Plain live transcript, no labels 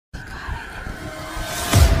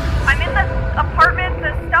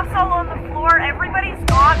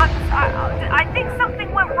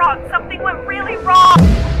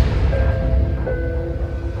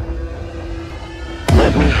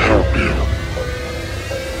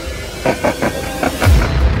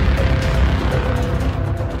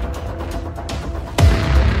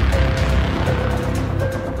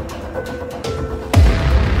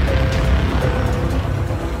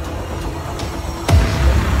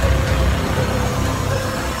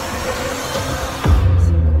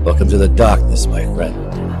Welcome to the darkness, my friend.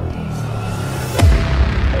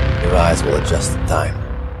 Your eyes will adjust in time.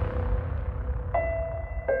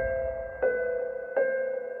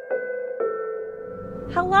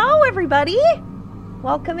 Hello, everybody.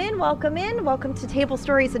 Welcome in. Welcome to Table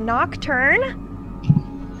Stories and Nocturne.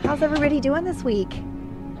 How's everybody doing this week?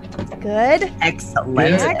 Good? Excellent.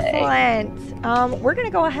 We're going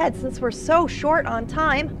to go ahead since we're so short on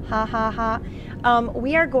time.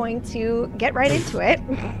 We are going to get right into it.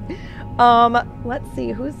 Let's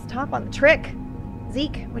see who's top on the trick.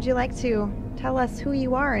 Zeke, would you like to tell us who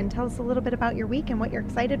you are and tell us a little bit about your week and what you're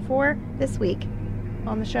excited for this week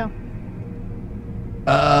on the show?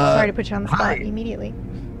 Sorry to put you on the spot immediately.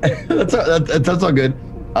 That's all good.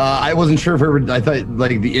 I wasn't sure if I thought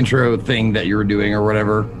like the intro thing that you were doing or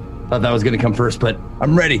whatever. Thought that was going to come first, but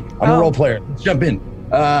I'm ready. I'm a role player. Let's jump in.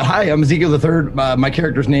 Hi, I'm Ezekiel III. My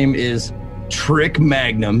character's name is Trick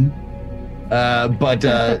Magnum, but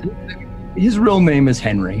his real name is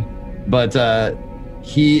Henry. But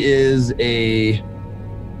he is a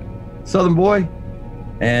Southern boy,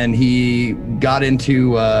 and he got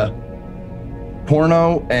into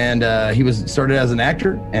porno, and he was started as an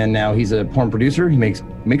actor, and now he's a porn producer. He makes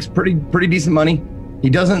pretty decent money. He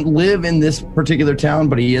doesn't live in this particular town,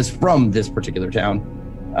 but he is from this particular town.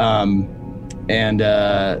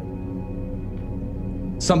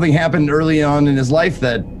 Something happened early on in his life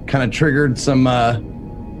that kind of triggered some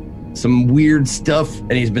weird stuff,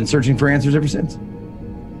 and he's been searching for answers ever since.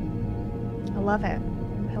 I love it.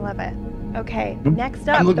 Okay, next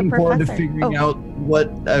up, I'm looking the forward to professor. figuring out what...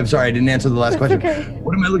 I'm sorry, I didn't answer the last question. Okay.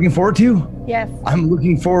 What am I looking forward to? Yes. I'm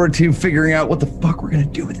looking forward to figuring out what the fuck we're going to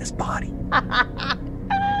do with this body.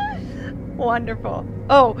 Wonderderful.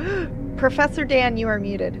 Oh, Professor Dan, you are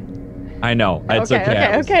muted. I know. It's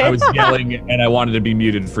okay. I was yelling, and I wanted to be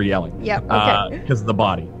muted for yelling. Yep, okay. Because of the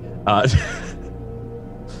body.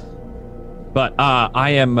 But I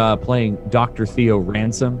am playing Dr. Theo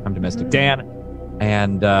Ransom. I'm Domestic Dan.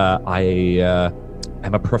 And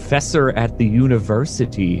I'm a professor at the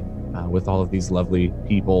university with all of these lovely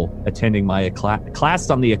people attending my class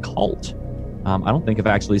on the occult. I don't think I've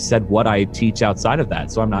actually said what I teach outside of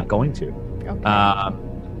that, so I'm not going to. Okay.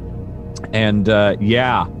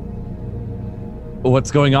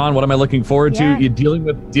 What's going on? What am I looking forward to? You're dealing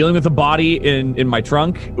with a body in my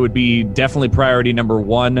trunk. It would be definitely priority number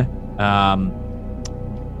one.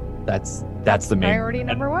 That's the main priority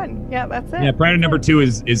number one. Yeah, that's it. Yeah, priority number two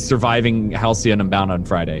is surviving Halcyon Unbound on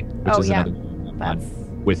Friday, which is another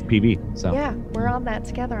with PB. So yeah, we're on that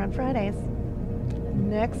together on Fridays.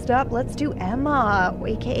 Next up, let's do Emma,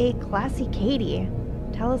 aka Classy Katie.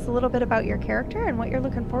 Tell us a little bit about your character and what you're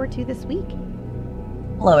looking forward to this week.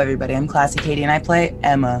 Hello, everybody. I'm Classy Katie, and I play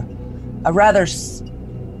Emma, a rather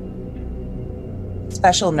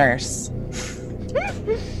special nurse.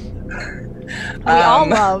 We all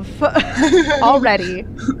love already.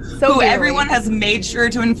 So who everyone has made sure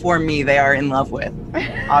to inform me they are in love with,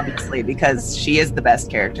 obviously, because she is the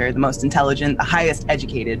best character, the most intelligent, the highest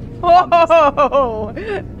educated. Whoa!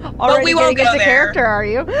 Already we won't getting go into there. character, are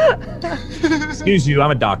you? Excuse you,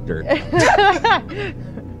 I'm a doctor.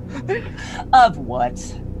 Of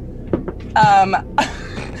what?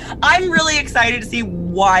 I'm really excited to see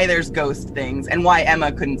why there's ghost things and why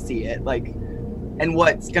Emma couldn't see it, and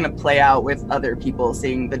what's going to play out with other people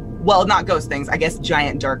seeing not ghost things, I guess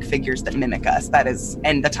giant dark figures that mimic us. That is,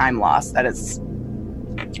 and the time loss. That is,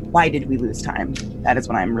 why did we lose time? That is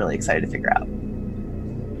what I'm really excited to figure out.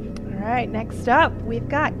 All right, next up, we've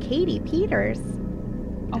got Katie Peters.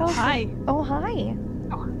 Hi. Oh, hi.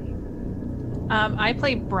 I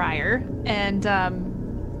play Briar, and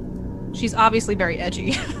she's obviously very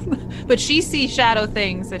edgy, but she sees shadow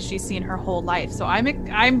things that she's seen her whole life. So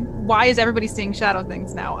why is everybody seeing shadow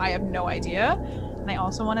things now? I have no idea. And I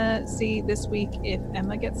also want to see this week if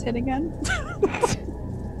Emma gets hit again.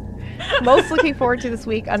 Most looking forward to this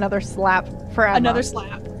week, another slap for Emma. Another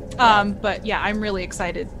slap. But yeah, I'm really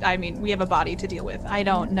excited. I mean, we have a body to deal with. I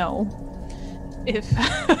don't know if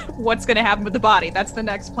what's going to happen with the body. That's the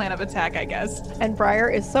next plan of attack, I guess. And Briar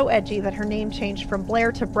is so edgy that her name changed from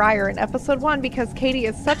Blair to Briar in episode 1 because Katie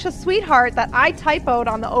is such a sweetheart that I typoed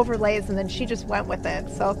on the overlays and then she just went with it.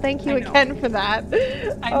 So thank you again for that.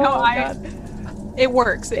 I know. It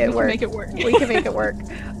works. We can make it work. We can make it work.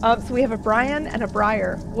 So we have a Brian and a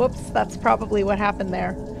Briar. Whoops, that's probably what happened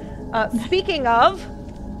there. Speaking of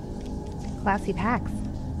Classy Pax,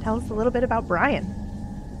 tell us a little bit about Brian.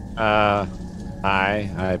 Hi,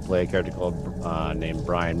 I play a character called named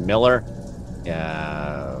Brian Miller.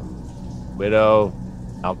 Widow,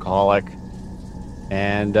 alcoholic,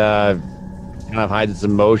 and kind of hides its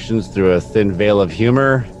emotions through a thin veil of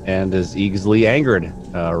humor and is easily angered.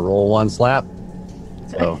 Roll one slap.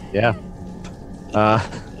 So, yeah.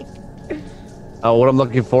 What I'm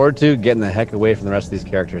looking forward to, getting the heck away from the rest of these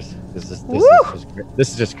characters. This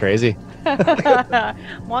is just crazy.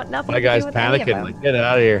 Want nothing My to guy's do with any of panicking. them. Like, get it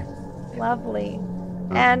out of here. Lovely.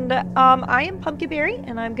 And I am Pumpkinberry,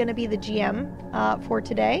 and I'm going to be the GM for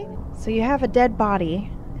today. So you have a dead body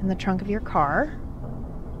in the trunk of your car.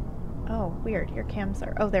 Oh, weird. Your cams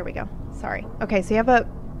are... Oh, there we go. Sorry. Okay, so you have a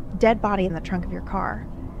dead body in the trunk of your car.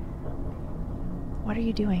 What are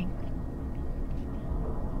you doing?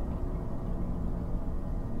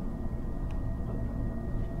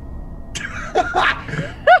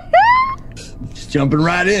 Just jumping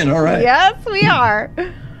right in. All right. Yes, we are.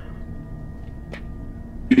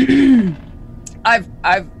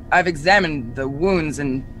 I've examined the wounds,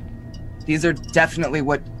 and these are definitely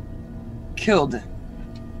what killed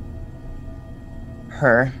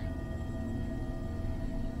her.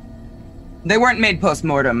 They weren't made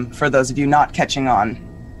post-mortem, for those of you not catching on.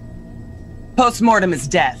 Post-mortem is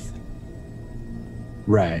death.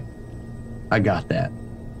 Right. I got that.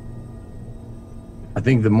 I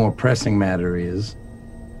think the more pressing matter is,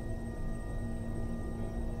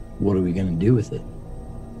 what are we going to do with it?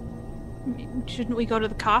 Shouldn't we go to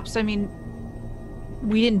the cops? I mean,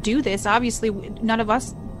 we didn't do this. Obviously, none of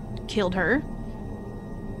us killed her.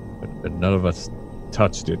 But none of us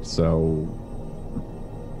touched it, so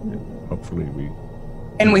hopefully we...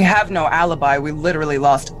 And we have no alibi. We literally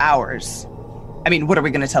lost hours. I mean, what are we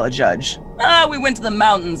going to tell a judge? We went to the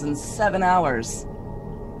mountains in 7 hours.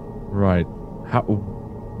 Right. How...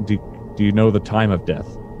 Do you know the time of death?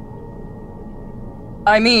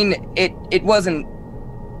 I mean, it wasn't...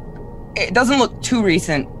 It doesn't look too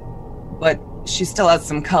recent, but she still has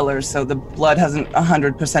some color, so the blood hasn't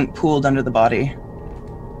 100% pooled under the body.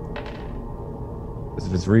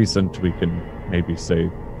 If it's recent, we can maybe say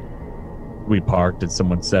we parked and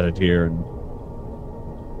someone set it here. And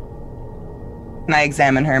Can I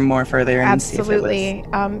examine her more further and Absolutely. see if it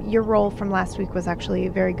was... Your roll from last week was actually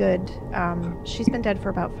very good. She's been dead for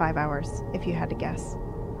about 5 hours, if you had to guess.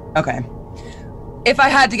 Okay. If I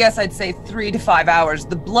had to guess, I'd say 3 to 5 hours.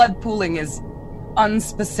 The blood pooling is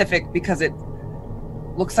unspecific because it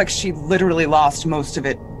looks like she literally lost most of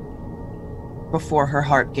it before her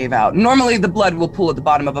heart gave out. Normally, the blood will pool at the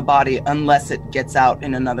bottom of a body unless it gets out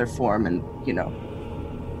in another form and, you know.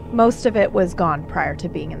 Most of it was gone prior to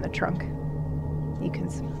being in the trunk. You can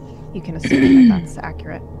assume that that's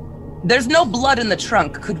accurate. There's no blood in the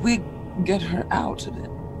trunk. Could we get her out of it?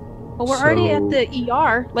 Well, we're already at the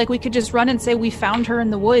ER. Like, we could just run and say we found her in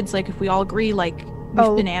the woods. Like, if we all agree, like,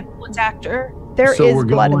 an animal attacked her. There So is we're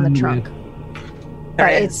blood in going the trunk. There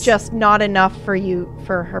But is. it's just not enough for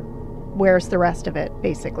her. Where's the rest of it,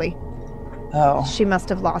 basically? Oh. She must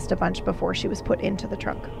have lost a bunch before she was put into the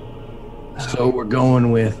trunk. So we're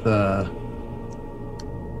going with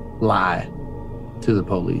lie to the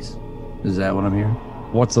police. Is that what I'm hearing?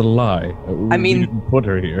 what's a lie? I mean- we didn't put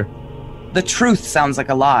her here. The truth sounds like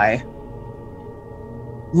a lie.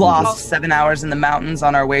 Lost 7 hours in the mountains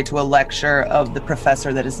on our way to a lecture of the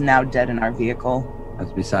professor that is now dead in our vehicle.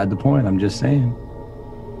 That's beside the point. I'm just saying.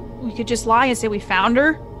 We could just lie and say we found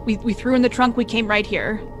her. We threw in the trunk. We came right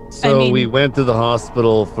here. So I mean- we went to the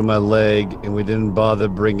hospital for my leg, and we didn't bother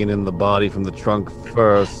bringing in the body from the trunk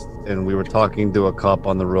first. And we were talking to a cop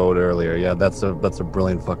on the road earlier. Yeah, that's a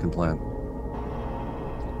brilliant fucking plan.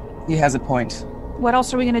 He has a point. What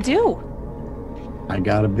else are we gonna do? I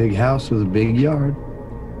got a big house with a big yard.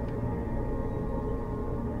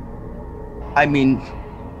 I mean,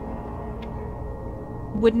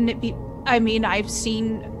 Wouldn't it be? I mean, I've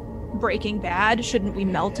seen Breaking Bad. Shouldn't we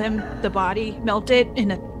melt him? The body, melt it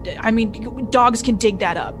in a. I mean, dogs can dig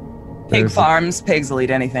that up. pig There's a- farms, pigs will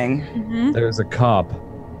eat anything. Mm-hmm. There's a cop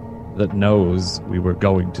that knows we were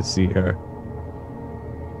going to see her.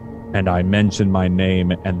 And I mentioned my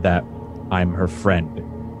name and that I'm her friend.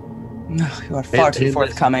 You are far too Hey,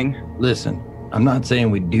 forthcoming. Listen, I'm not saying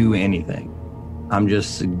we do anything. I'm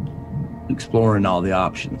just exploring all the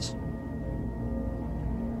options.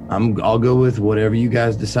 I'll go with whatever you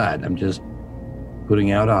guys decide. I'm just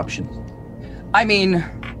putting out options. I mean,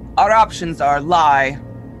 our options are lie,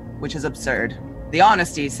 which is absurd. The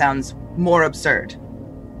honesty sounds more absurd.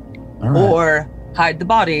 All right. Or hide the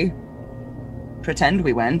body, pretend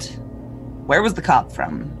we went. Where was the cop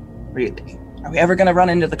from, really? Are we ever going to run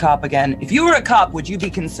into the cop again? If you were a cop, would you be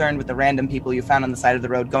concerned with the random people you found on the side of the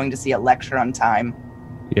road going to see a lecture on time?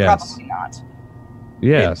 Yes. Probably not.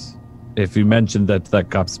 Yes. If you mentioned that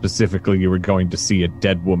cop specifically, you were going to see a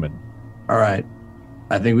dead woman. All right.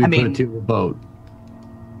 I think we I put mean- it to a vote.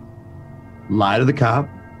 lie to the cop.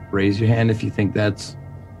 Raise your hand if you think that's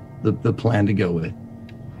the plan to go with.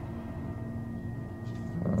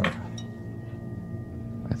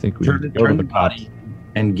 I think we Turn need to go to the the cops. body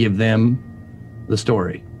and give them the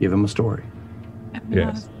story. Give them a story.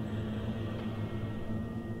 Yes.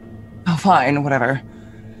 Oh, fine, whatever.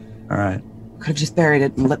 All right. Could have just buried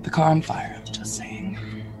it and lit the car on fire. Just saying.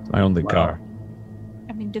 It's my only car.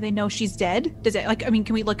 I mean, do they know she's dead? Does it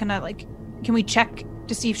can we look in can we check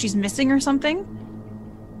to see if she's missing or something?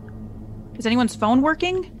 Is anyone's phone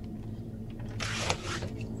working?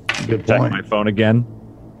 Good Check point. my phone again.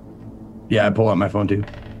 Yeah, I pull out my phone too.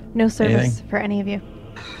 No service Anything? for any of you.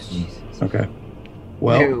 Okay.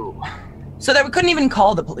 Well, Ew. So that we couldn't even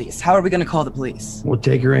call the police. How are we going to call the police? we'll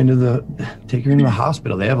take her into the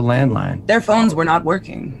hospital. They have a landline. Their phones were not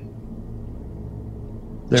working.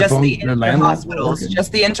 Their Just phone- the their landlines inter-hospitals. working?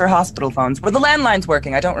 Just the inter-hospital phones. Were the landlines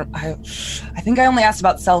working? I think I only asked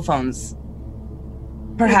about cell phones.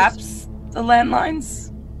 Perhaps the landlines?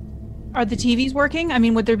 Are the TVs working? I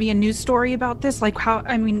mean, would there be a news story about this? Like how?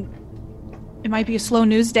 I mean, it might be a slow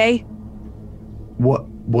news day.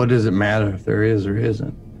 What does it matter if there is or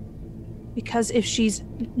isn't? Because if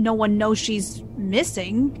no one knows she's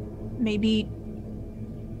missing, maybe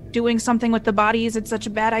doing something with the body isn't such a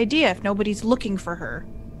bad idea if nobody's looking for her.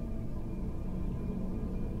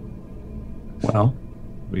 Well,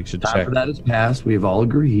 We should time check. for that has passed. We've all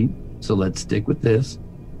agreed. So let's stick with this.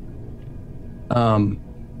 Can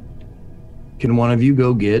one of you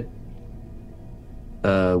go get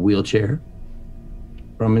a wheelchair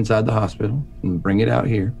from inside the hospital and bring it out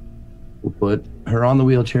here? We'll put her on the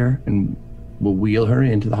wheelchair and we'll wheel her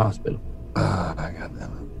into the hospital. I got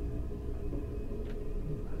that.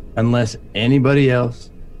 Unless anybody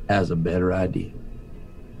else has a better idea.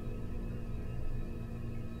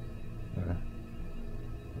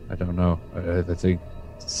 I don't know. I think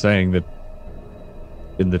saying that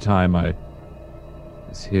in the time I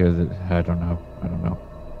was here, that I don't know.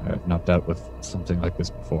 I have not dealt with something like this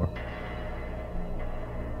before.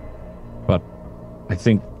 But I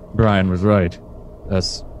think Brian was right.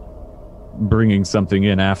 Us bringing something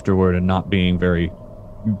in afterward and not being very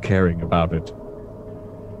caring about it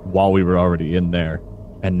while we were already in there,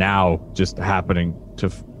 and now just happening to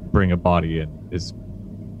bring a body in is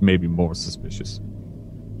maybe more suspicious.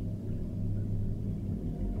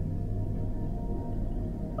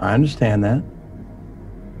 I understand that.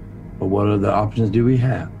 But what other options do we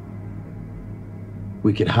have?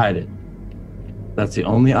 We could hide it. That's the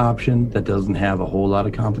only option that doesn't have a whole lot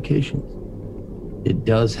of complications. It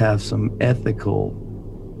does have some ethical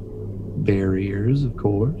barriers, of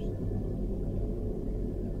course.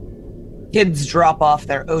 Kids drop off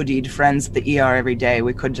their OD'd friends at the ER every day.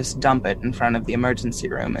 We could just dump it in front of the emergency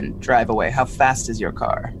room and drive away. How fast is your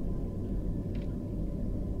car?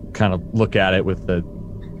 Kind of look at it with the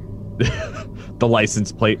the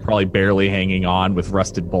license plate probably barely hanging on with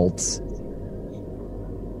rusted bolts.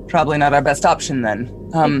 Probably not our best option then.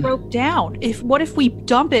 It broke down. What if we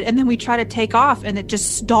dump it and then we try to take off and it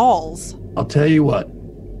just stalls? I'll tell you what.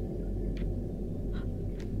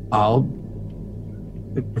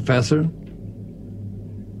 Professor,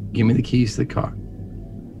 give me the keys to the car.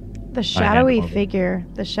 The hand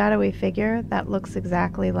him shadowy figure that looks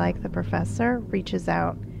exactly like the professor reaches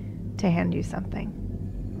out to hand you something.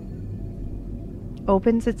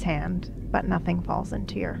 Opens its hand, but nothing falls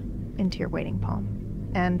into your waiting palm.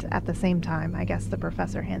 And at the same time, I guess the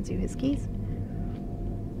professor hands you his keys.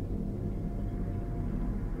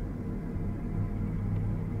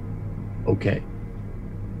 Okay.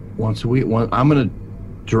 I'm gonna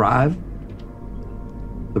drive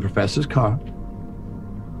the professor's car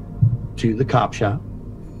to the cop shop,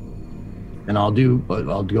 and I'll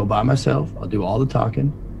go by myself. I'll do all the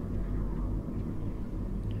talking,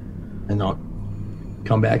 and I'll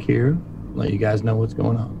come back here, let you guys know what's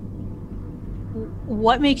going on.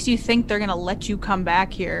 What makes you think they're gonna let you come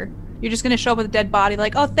back here? You're just gonna show up with a dead body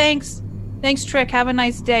like, oh, thanks, Trick, have a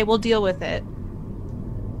nice day, we'll deal with it.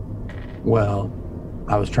 Well,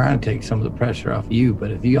 I was trying to take some of the pressure off you,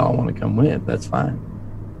 but if you all want to come with, that's fine.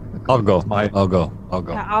 I'll go. My- I'll go.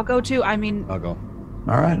 Yeah, I'll go too. I mean, I'll go.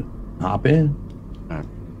 All right, hop in.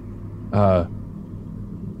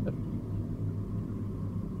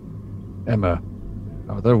 Emma,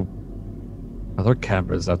 are there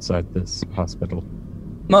cameras outside this hospital?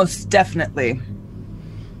 Most definitely.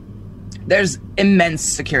 There's immense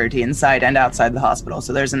security inside and outside the hospital,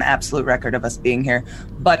 so there's an absolute record of us being here.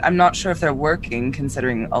 But I'm not sure if they're working,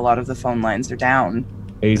 considering a lot of the phone lines are down.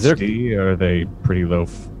 HD, or are they pretty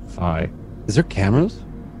low-fi? Is there cameras?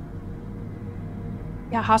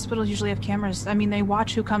 Yeah, hospitals usually have cameras. I mean, they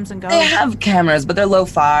watch who comes and goes. They have cameras, but they're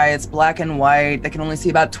lo-fi. It's black and white. They can only see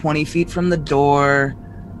about 20 feet from the door.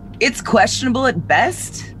 It's questionable at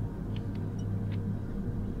best.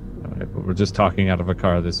 All right, but we're just talking out of a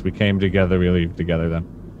car. We came together, we leave together then.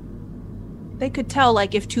 They could tell,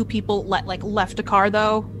 like, if two people left a car,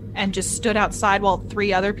 though, and just stood outside while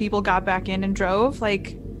 3 other people got back in and drove.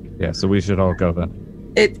 Like, Yeah, so we should all go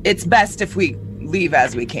then. It's best if we leave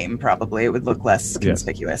as we came, probably. It would look less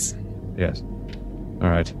conspicuous. Yes. All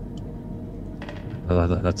right.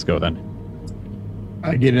 Let's go then.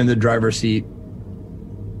 I get in the driver's seat.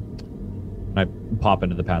 I pop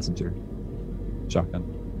into the passenger shotgun.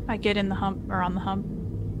 I get in the hump, or on the hump.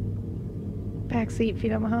 Backseat,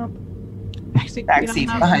 feet on the hump. Backseat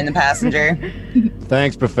Behind the passenger.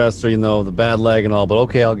 Thanks, Professor. You know, the bad leg and all, but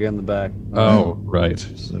okay, I'll get in the back. Oh, right.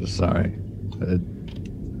 So sorry.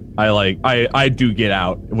 I do get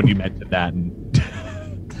out when you mentioned that and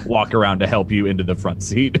walk around to help you into the front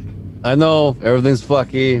seat. I know, everything's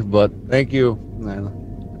fucky, but thank you.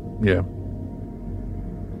 Yeah.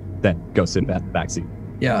 Then go sit back in the back seat.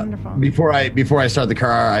 Yeah. Wonderful. Before I start the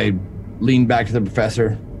car, I lean back to the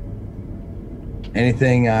professor.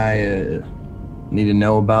 Anything I need to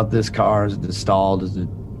know about this car? Is it stalled? Is it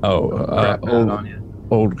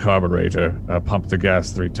Old carburetor. Pump the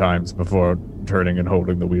gas 3 times before turning and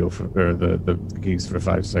holding the wheel or the keys for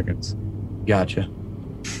 5 seconds. Gotcha.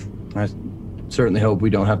 I certainly hope we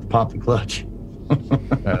don't have to pop the clutch.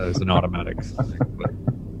 It's an automatic.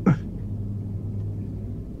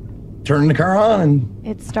 Turn the car on and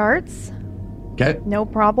It starts. okay. No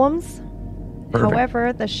problems. Perfect.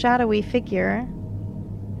 However, the shadowy figure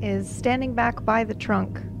is standing back by the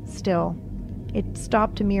trunk still. It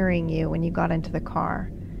stopped mirroring you when you got into the car,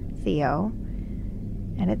 Theo.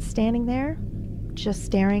 And it's standing there, just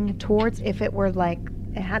staring towards, if it were like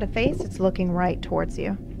it had a face, it's looking right towards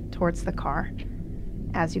you, towards the car,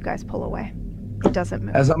 as you guys pull away. It doesn't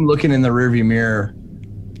move. As I'm looking in the rearview mirror,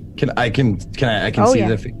 I can see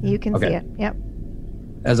the figure. You can see it. Yep.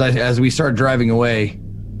 As we start driving away,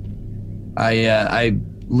 I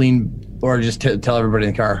lean or just tell everybody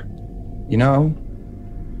in the car, you know,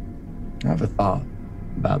 I have a thought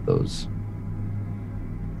about those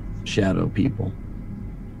shadow people.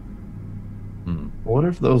 What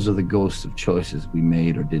if those are the ghosts of choices we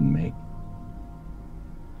made or didn't make?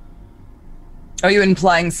 Are you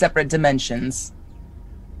implying separate dimensions?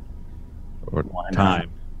 Or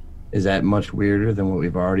time. Is that much weirder than what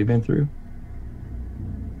we've already been through?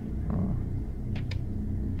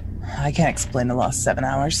 I can't explain the lost 7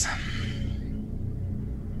 hours.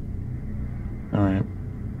 All right.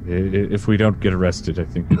 If we don't get arrested, I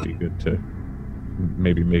think it'd be good to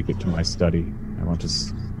maybe make it to my study. I want to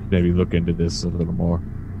maybe look into this a little more.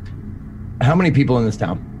 How many people in this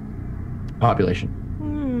town? Population.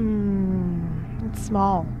 It's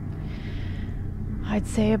small. I'd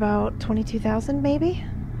say about 22,000, maybe.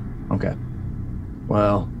 Okay.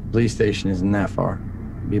 Well, police station isn't that far.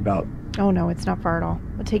 It'd be about. Oh no, it's not far at all.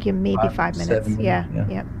 It'll take you maybe 5 minutes. 7 Yeah.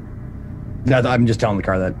 minutes, Yep. No, I'm just telling the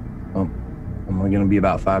car that I'm only going to be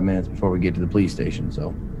about 5 minutes before we get to the police station. So,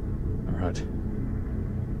 All right.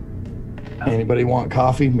 anybody want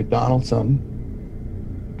coffee, McDonald's, something?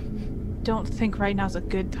 Don't think right now's a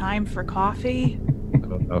good time for coffee. I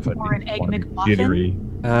don't know if I'd Or an egg wanna be McMuffin? jittery.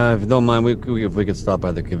 If you don't mind, if we could stop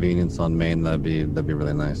by the convenience on Main, that'd be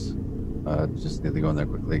really nice. Just need to go in there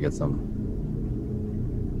quickly, get some.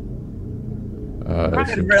 I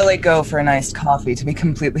could really go for a nice coffee, to be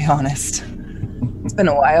completely honest. It's been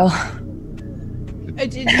a while.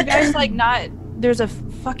 Did you guys not? There's a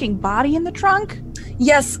fucking body in the trunk.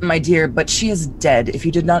 Yes, my dear, but she is dead. If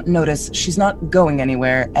you did not notice, she's not going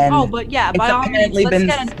anywhere, and Oh, but yeah, it's by all means, apparently let's been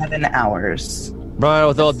get 7 hours. Brian,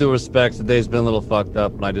 with all due respect, today's been a little fucked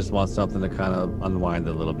up, and I just want something to kind of unwind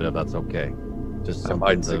a little bit, if that's okay. Just I something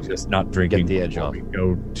might to suggest not drinking the edge before off. we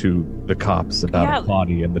go to the cops about Yeah. a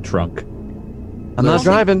body in the trunk. I'm not Listen.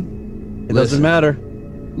 driving. It doesn't matter.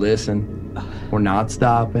 Listen, we're not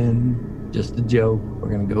stopping. Just a joke. We're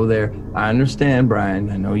going to go there. I understand, Brian.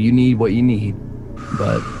 I know you need what you need,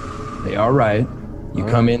 but they are right. You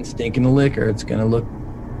come in stinking of liquor, it's going to look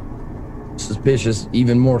suspicious,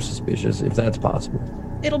 even more suspicious, if that's possible.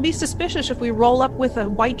 It'll be suspicious if we roll up with a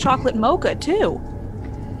white chocolate mocha too.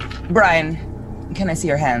 Brian, can I see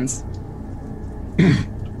your hands?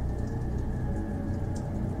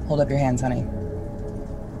 Hold up your hands, honey.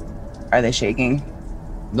 Are they shaking?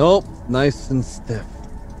 Nope, nice and stiff.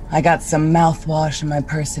 I got some mouthwash in my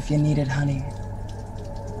purse if you need it, honey.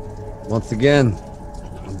 Once again,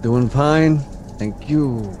 I'm doing fine. Thank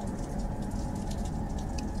you.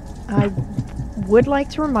 I would like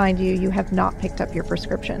to remind you, you have not picked up your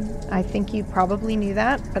prescription. I think you probably knew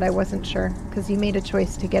that, but I wasn't sure because you made a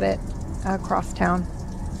choice to get it across town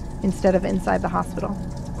instead of inside the hospital.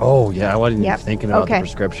 Oh yeah, I wasn't even thinking about the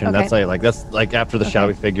prescription. Okay. That's like after the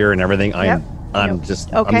shadowy figure and everything. I'm I'm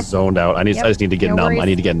zoned out. I just need to get numb. Worries. I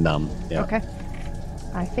need to get numb. Yeah. Okay.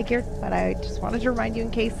 I figured, but I just wanted to remind you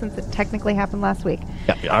in case since it technically happened last week.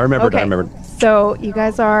 Yeah, I remembered. Okay. I remembered. So you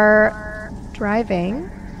guys are driving,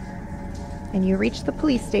 and you reach the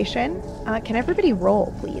police station. Can everybody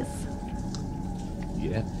roll, please?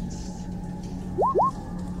 Yeah.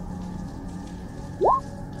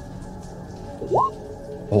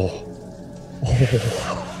 Oh.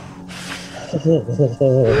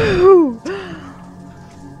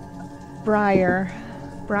 Briar.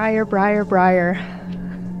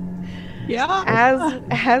 Yeah.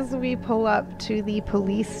 As we pull up to the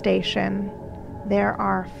police station, there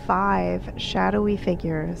are 5 shadowy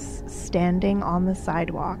figures standing on the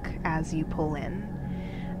sidewalk as you pull in.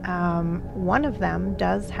 One of them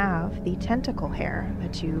does have the tentacle hair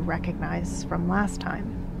that you recognize from last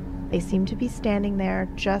time. They seem to be standing there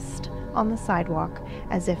just on the sidewalk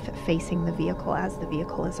as if facing the vehicle as the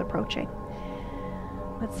vehicle is approaching.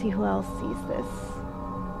 Let's see who else sees this.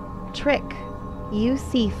 Trick, you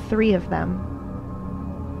see 3 of them.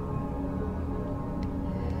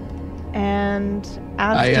 And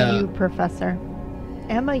as do you, Professor.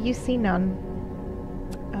 Emma, you see none.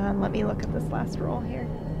 Let me look at this last roll here.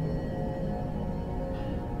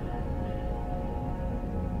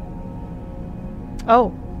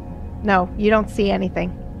 Oh, no, you don't see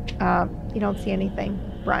anything. You don't see anything,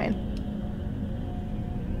 Brian.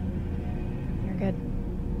 You're good.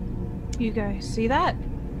 You guys see that?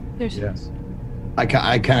 There's Yes. I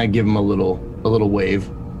kind of give him a little wave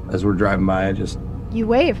as we're driving by. I just You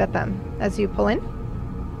wave at them as you pull in.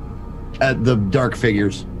 at the dark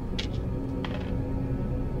figures.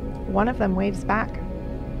 One of them waves back.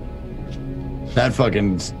 That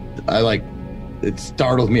fucking it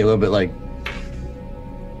startles me a little bit. Like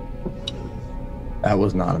that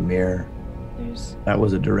was not a mirror. That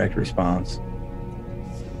was a direct response.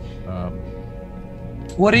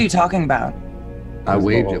 What are you talking about? I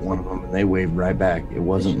waved at one of them and they waved right back. It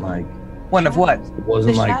wasn't like One of what? it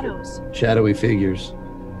wasn't the like shadows. shadowy figures.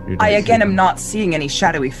 I again am not seeing any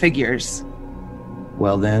shadowy figures.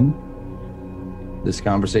 Well then, this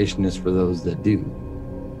conversation is for those that do.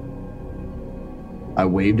 I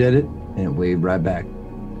waved at it and it waved right back.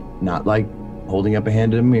 Not like holding up a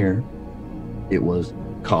hand in a mirror. It was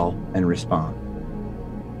call and respond.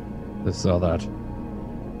 I saw that.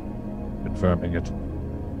 Confirming it.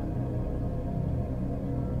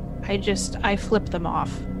 I flip them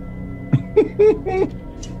off.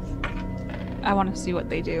 I want to see what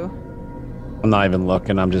they do. I'm not even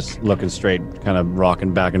looking. I'm just looking straight, kind of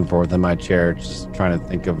rocking back and forth in my chair, just trying to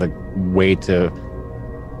think of a way to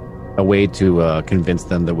convince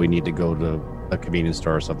them that we need to go to a convenience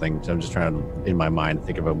store or something. So I'm just trying to, in my mind,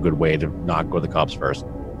 think of a good way to not go to the cops first.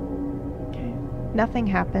 Okay. Nothing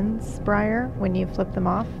happens, Briar, when you flip them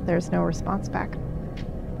off. There's no response back.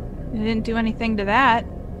 They didn't do anything to that.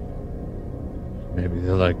 Maybe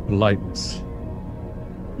they're like politeness.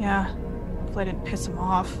 Yeah. Hopefully I didn't piss them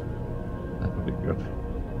off. That would be good.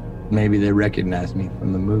 Maybe they recognized me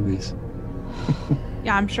from the movies.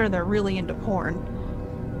 Yeah, I'm sure they're really into porn.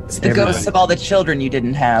 It's the ghosts of all the children you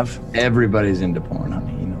didn't have. Everybody's into porn,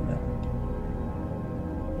 honey. You know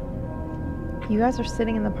that. You guys are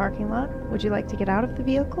sitting in the parking lot. Would you like to get out of the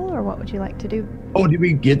vehicle, or what would you like to do? Oh, did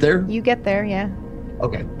we get there? You get there, yeah.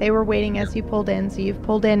 Okay. They were waiting as you pulled in, so you've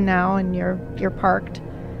pulled in now, and you're parked.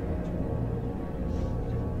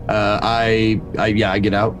 I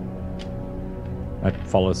get out. I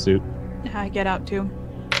follow suit. I get out too.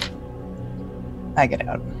 I get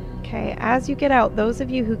out. Okay, as you get out, those of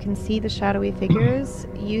you who can see the shadowy figures,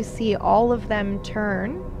 you see all of them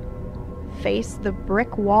turn, face the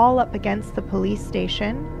brick wall up against the police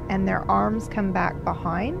station, and their arms come back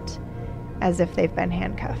behind as if they've been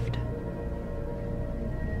handcuffed.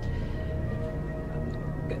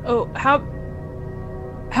 Oh,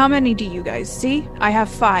 how many do you guys see? I have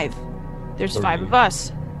 5. There's 5 of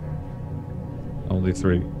us. Only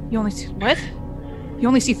 3. You only see what? You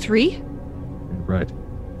only see 3? Right.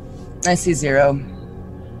 I see 0.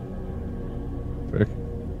 Rick?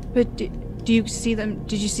 But do you see them?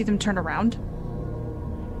 Did you see them turn around?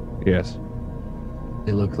 Yes.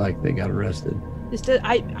 They look like they got arrested.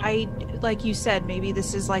 I like you said, maybe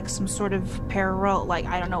this is like some sort of parallel. Like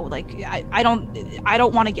I don't know. Like I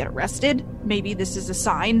don't want to get arrested. Maybe this is a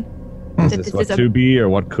sign that Is this what to be or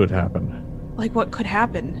what could happen? Like what could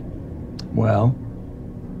happen? Well,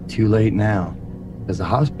 too late now. Because the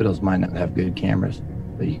hospitals might not have good cameras,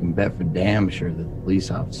 but you can bet for damn sure that the police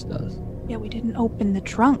office does. Yeah, we didn't open the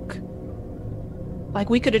trunk. Like,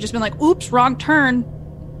 we could have just been like, oops, wrong turn.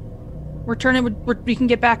 We're turning, we can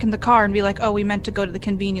get back in the car and be like, oh, we meant to go to the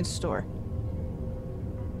convenience store.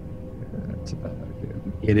 That's a bad idea.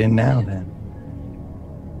 Get in now, then.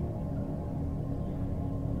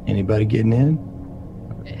 Anybody getting in?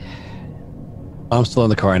 I'm still in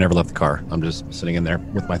the car. I never left the car. I'm just sitting in there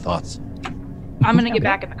with my thoughts. I'm gonna get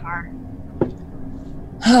back in the car.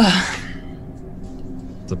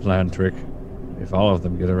 It's a plan, Trick. If all of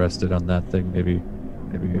them get arrested on that thing, maybe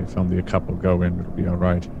if only a couple go in, it'll be all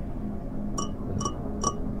right.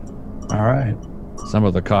 All right. Some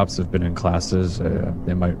of the cops have been in classes.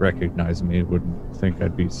 They might recognize me. Wouldn't think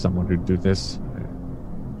I'd be someone who'd do this.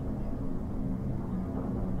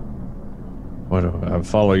 I'll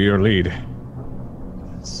follow your lead.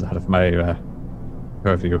 It's out of my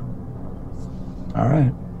purview. All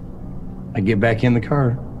right. I get back in the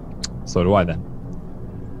car. So do I then.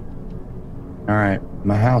 All right.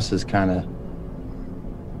 My house is kind of a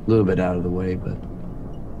little bit out of the way, but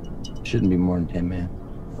shouldn't be more than 10 men.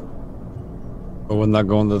 Oh, we're not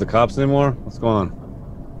going to the cops anymore? What's going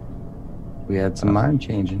on? We had some mind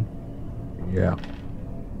changing. Yeah.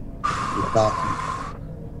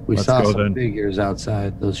 We Let's saw go some then. figures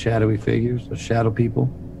outside. Those shadowy figures, those shadow people.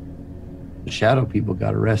 The shadow people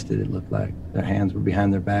got arrested, it looked like. Their hands were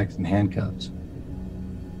behind their backs in handcuffs.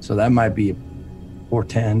 So that might be a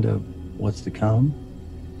portend of what's to come.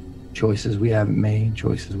 Choices we haven't made,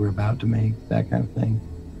 choices we're about to make, that kind of thing.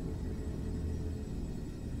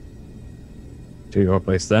 To your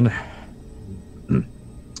place then.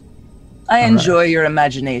 I enjoy your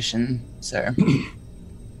imagination, sir.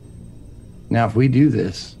 Now, if we do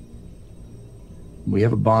this, we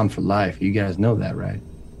have a bond for life. You guys know that, right?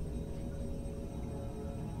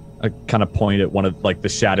 I kind of point at one of the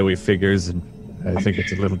shadowy figures, and I think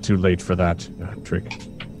it's a little too late for that Trick.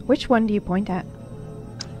 Which one do you point at?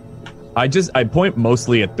 I point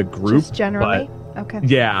mostly at the group. Just generally? Okay. But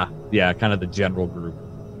yeah, kind of the general group.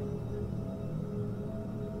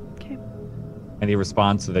 Okay. Any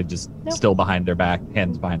response? Are they just Nope. still behind their back,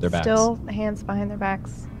 hands behind their backs? Still hands behind their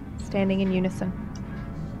backs, standing in unison.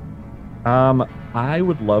 I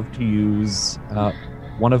would love to use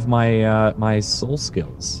one of my my soul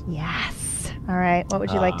skills. Yes. All right. What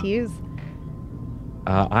would you like to use?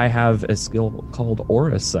 I have a skill called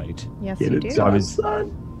Aura Sight. Yes, you do. So I was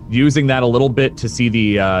using that a little bit to see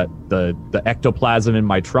the ectoplasm in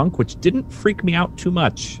my trunk, which didn't freak me out too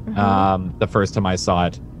much the first time I saw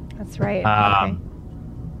it. That's right. Okay.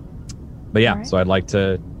 But yeah, All right. so I'd like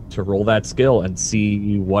to roll that skill and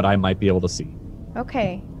see what I might be able to see.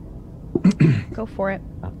 Okay. Go for it.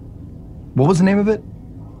 What was the name of it?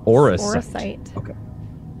 Aura Aura Sight. sight. Okay.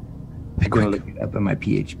 I'm going to look it up in my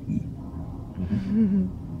PHP.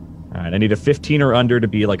 All right, I need a 15 or under to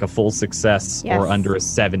be like a full success, Yes. or under a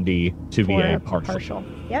 70 to be For a partial.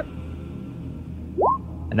 Yep.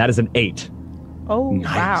 And that is an 8. Oh, Nice.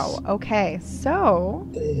 wow. Okay. So.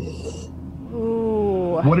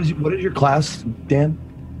 Ooh. What is your class, Dan?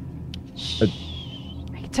 So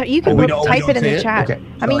you can Oh, we don't type it in say the it? chat. Okay.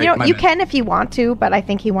 I mean, Sorry, my you bad. can if you want to, but I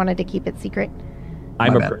think he wanted to keep it secret.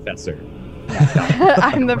 I'm My a bad. professor.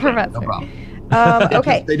 I'm the professor. No problem.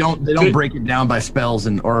 Okay. They don't break it down by spells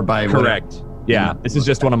or by whatever. Correct. Yeah, this is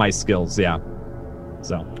just one of my skills. Yeah.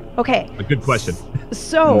 So, Okay. a good question.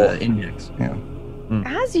 So, The index. Yeah.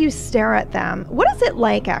 as you stare at them, what is it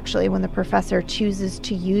like actually when the professor chooses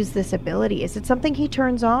to use this ability? Is it something he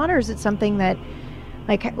turns on, or is it something that,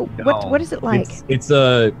 like, what is it like? It's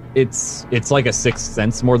like a sixth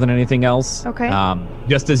sense more than anything else. Okay.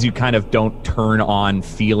 Just as you kind of don't turn on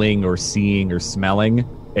feeling or seeing or smelling,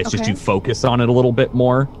 it's just Okay. you focus on it a little bit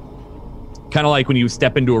more. Kind of like when you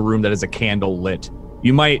step into a room that has a candle lit.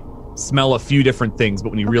 You might smell a few different things,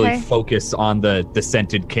 but when you really Okay. focus on the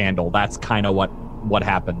scented candle, that's kind of what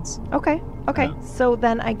happens. Okay. Yeah. So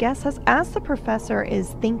then I guess as the professor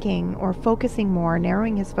is thinking or focusing more,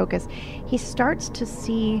 narrowing his focus, he starts to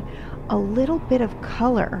see a little bit of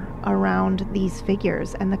color around these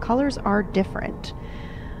figures, and the colors are different.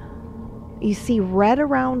 You see red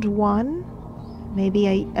around one,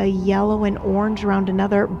 maybe a yellow and orange around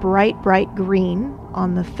another, bright green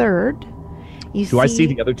on the third. Do I see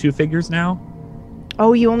the other two figures now?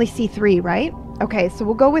 Oh, you only see 3, right? Okay, so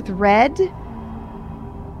we'll go with red,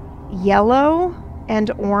 yellow,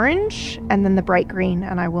 and orange, and then the bright green,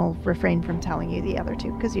 and I will refrain from telling you the other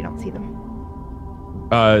 2 because you don't see them.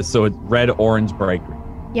 So it's red, orange, bright green.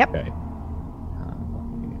 Yep. Okay.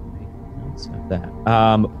 It's not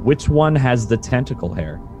that. Which one has the tentacle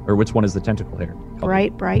hair? Or which one is the tentacle hair?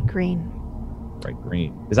 Bright green. Bright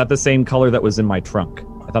green. Is that the same color that was in my trunk?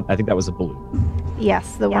 I think that was a blue.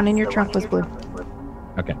 Yes, the one in your trunk was blue.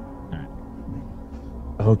 Okay. All right.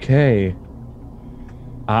 Okay.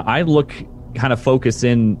 I look, kind of focus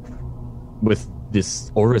in with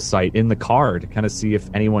this aura sight in the car to kind of see if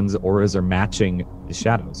anyone's auras are matching the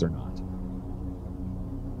shadows or not.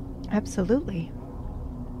 Absolutely.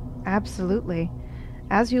 Absolutely.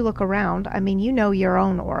 As you look around, I mean, you know your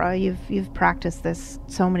own aura. You've practiced this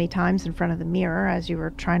so many times in front of the mirror as you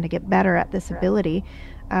were trying to get better at this ability.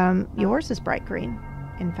 Yours is bright green,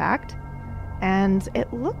 in fact. And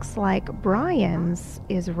it looks like Brian's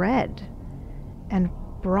is red. And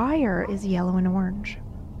Briar is yellow and orange.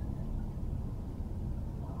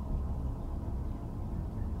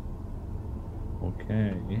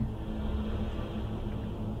 Okay.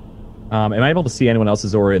 Am I able to see anyone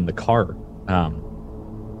else's aura in the car?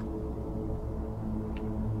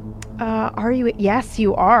 Are you? Yes,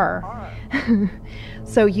 you are.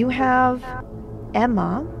 So you have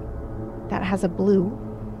Emma, that has a blue,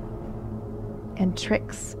 and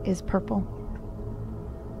Trix is purple.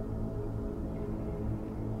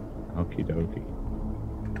 Okie dokie.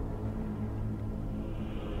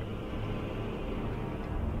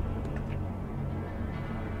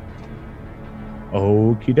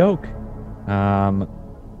 Okie doke.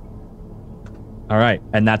 All right,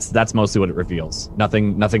 and that's mostly what it reveals.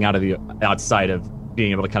 Nothing outside of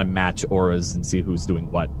being able to kind of match auras and see who's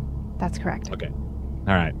doing what. That's correct. Okay.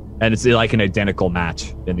 All right, and it's like an identical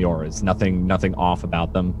match in the auras. Nothing off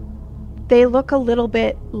about them. They look a little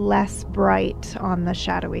bit less bright on the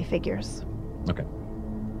shadowy figures. Okay.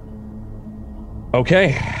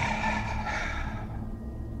 Okay.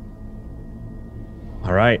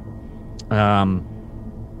 All right.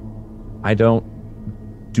 I don't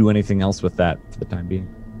do anything else with that for the time being.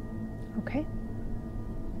 Okay.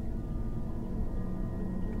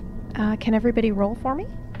 Can everybody roll for me?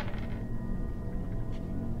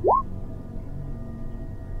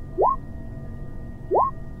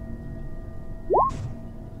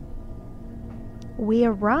 We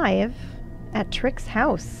arrive at Trick's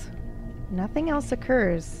house. Nothing else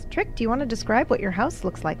occurs. Trick, do you want to describe what your house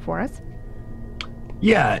looks like for us?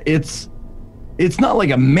 Yeah, it's not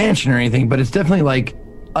like a mansion or anything, but it's definitely like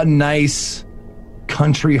a nice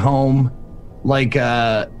country home. Like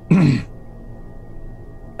I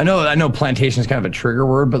know plantation is kind of a trigger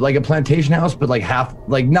word, but like a plantation house, but like half,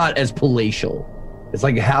 like not as palatial. It's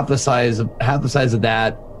like half the size of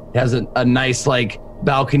that. It has a nice like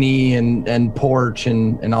balcony and porch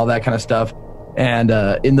and all that kind of stuff. And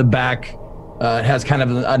in the back, it has kind of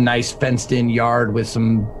a nice fenced in yard with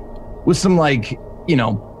some like, you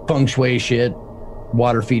know, feng shui shit,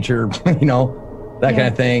 water feature, you know, that kind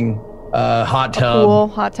of thing. Hot tub. Pool,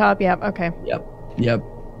 hot tub. Yep. Okay. Yep. Okay.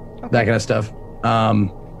 That kind of stuff.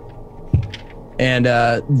 And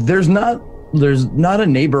there's not a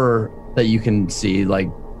neighbor that you can see like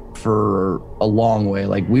for a long way.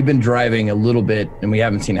 Like we've been driving a little bit and we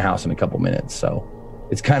haven't seen a house in a couple minutes. So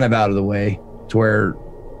it's kind of out of the way to where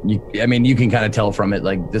you can kind of tell from it,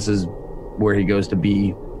 like this is where he goes to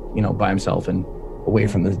be, you know, by himself and away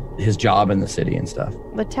from his job in the city and stuff.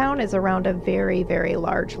 The town is around a very, very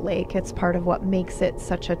large lake. It's part of what makes it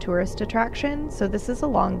such a tourist attraction. So this is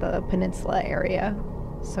along the peninsula area.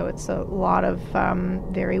 So it's a lot of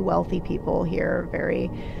very wealthy people here,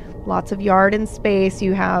 lots of yard and space.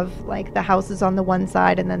 You have like the houses on the one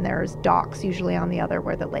side and then there's docks usually on the other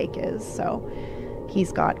where the lake is. So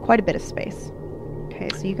he's got quite a bit of space. Okay,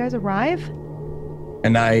 so you guys arrive.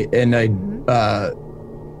 And I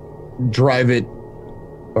drive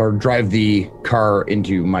the car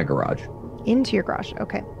into my garage. Into your garage,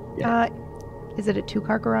 okay. Yeah. Is it a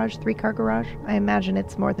 2-car garage, 3-car garage? I imagine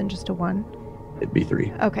it's more than just a 1. It'd be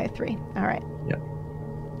 3. Okay, 3. All right. Yeah.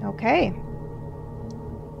 Okay.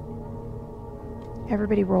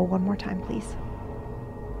 Everybody roll one more time, please.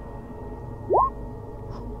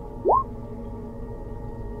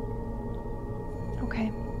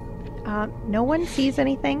 Okay. No one sees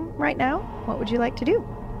anything right now. What would you like to do?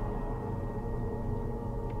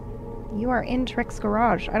 You are in Trick's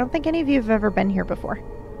garage. I don't think any of you have ever been here before.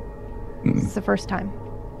 This is the first time.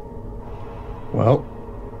 Well,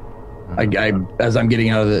 I as I'm getting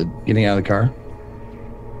out of the car,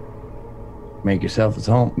 make yourselves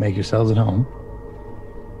at home.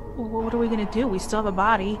 Well, what are we gonna do? We still have a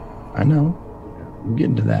body. I know. I'm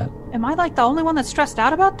getting to that. Am I like the only one that's stressed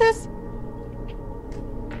out about this?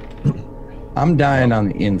 I'm dying on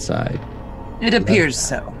the inside. It appears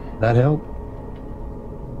so. That help?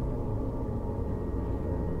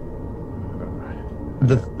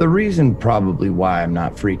 The reason probably why I'm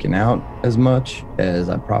not freaking out as much as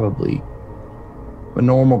I probably a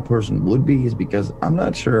normal person would be is because I'm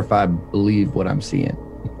not sure if I believe what I'm seeing.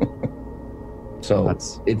 So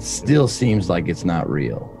it still seems like it's not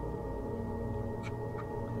real.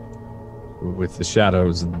 With the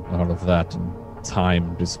shadows and all of that, and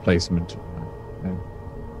time displacement,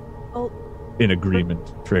 in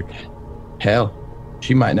agreement, Trick. Hell,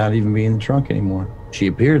 she might not even be in the trunk anymore. She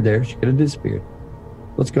appeared there. She could have disappeared.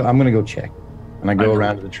 Let's go. I'm going to go check. And I go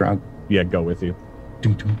around to the trunk. Yeah, go with you.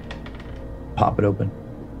 Pop it open.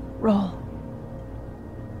 Roll.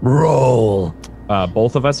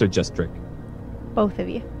 Both of us or just Trick? Both of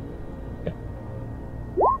you. Okay.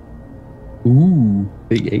 Ooh,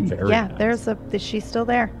 big 8. Yeah, nice. She's still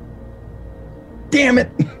there. Damn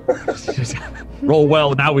it. Roll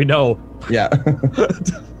well, now we know. Yeah.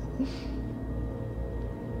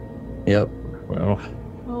 Yep.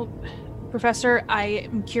 Well, Professor, I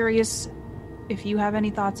am curious if you have any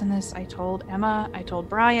thoughts on this. I told Emma, I told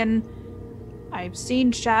Brian, I've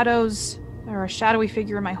seen shadows or a shadowy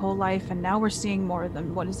figure my whole life, and now we're seeing more of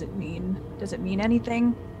them. What does it mean? Does it mean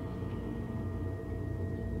anything?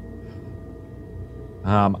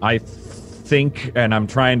 I think, and I'm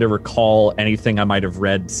trying to recall anything I might have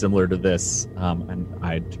read similar to this, and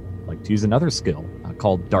I'd like to use another skill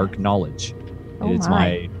called Dark Knowledge. It's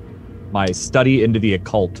my study into the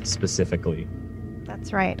occult specifically.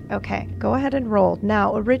 That's right. Okay, go ahead and roll.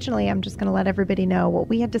 Now, originally, I'm just going to let everybody know what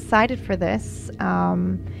we had decided for this,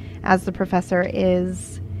 as the professor,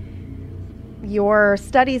 is your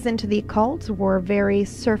studies into the occult were very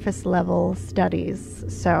surface level studies.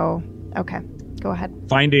 So, okay, go ahead.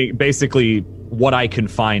 Finding basically what I can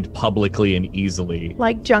find publicly and easily.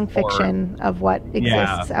 Like junk fiction of what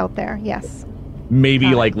exists out there, yes.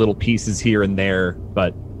 Maybe like little pieces here and there,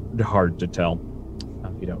 but hard to tell.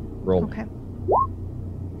 Roll. Okay.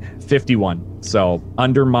 51. So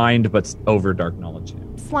undermined, but over dark knowledge.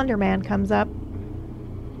 Slender Man comes up,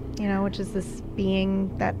 which is this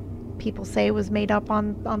being that people say was made up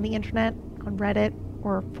on the internet, on Reddit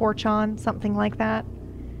or 4chan, something like that.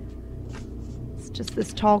 It's just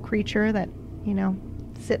this tall creature that,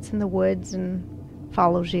 sits in the woods and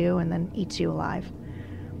follows you and then eats you alive.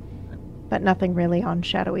 But nothing really on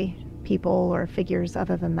shadowy people or figures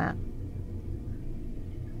other than that.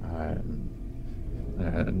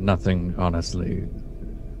 Nothing, honestly.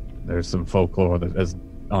 There's some folklore that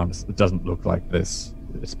it doesn't look like this,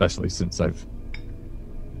 especially since I've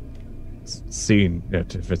seen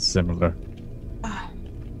it, if it's similar.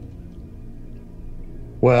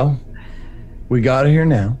 Well, we got it here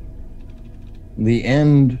now. The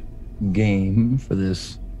end game for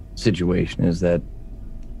this situation is that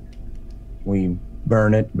we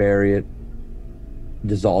burn it, bury it,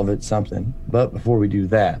 dissolve it, something. But before we do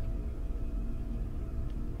that,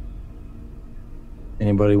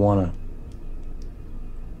 anybody want to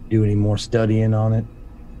do any more studying on it?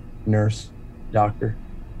 Nurse, doctor,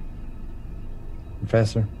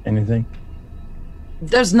 professor, anything?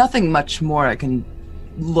 There's nothing much more I can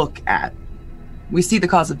look at. We see the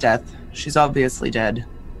cause of death. She's obviously dead.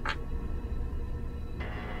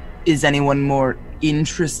 Is anyone more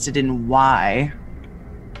interested in why?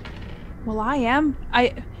 Well, I am.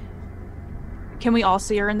 Can we all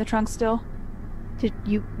see her in the trunk still?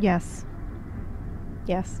 Yes.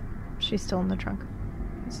 Yes, she's still in the trunk.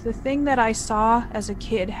 It's the thing that I saw as a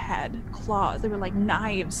kid had claws. They were like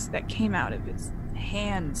knives that came out of its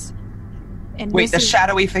hands. And wait, the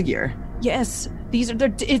shadowy figure? Yes,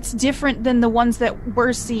 it's different than the ones that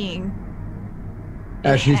we're seeing.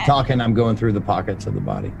 As she's talking, I'm going through the pockets of the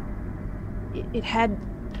body. It had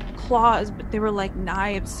claws, but they were like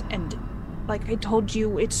knives, and like I told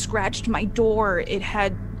you, it scratched my door.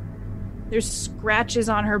 There's scratches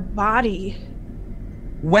on her body.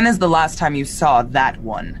 When is the last time you saw that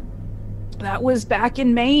one? That was back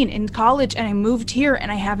in Maine, in college, and I moved here,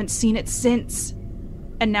 and I haven't seen it since.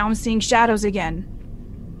 And now I'm seeing shadows again.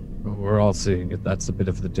 We're all seeing it. That's a bit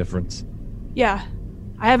of the difference. Yeah.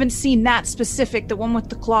 I haven't seen that specific, the one with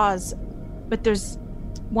the claws. But there's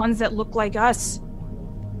ones that look like us.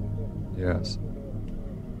 Yes.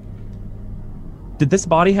 Did this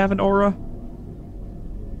body have an aura?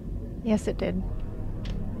 Yes, it did.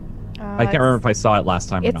 I can't remember if I saw it last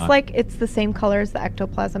time or not. It's the same color as the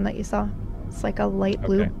ectoplasm that you saw. It's like a light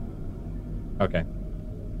blue. Okay.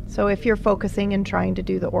 So if you're focusing and trying to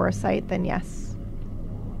do the aura sight, then yes.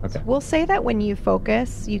 Okay. So we'll say that when you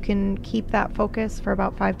focus, you can keep that focus for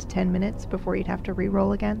about 5 to 10 minutes before you'd have to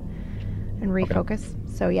re-roll again and refocus.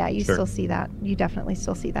 Okay. So yeah, you still see that. You definitely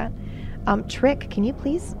still see that. Trick, can you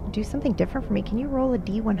please do something different for me? Can you roll a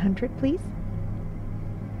D100, please?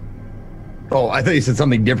 Oh, I thought you said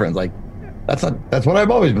something different. Like, that's what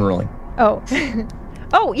I've always been rolling. Oh.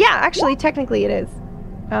 Oh, yeah, actually, technically it is.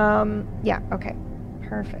 Yeah, okay.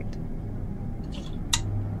 Perfect.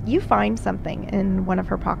 You find something in one of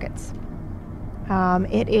her pockets.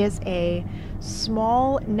 It is a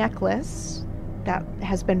small necklace that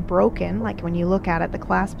has been broken. Like when you look at it, the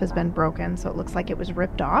clasp has been broken, so it looks like it was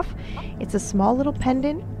ripped off. It's a small little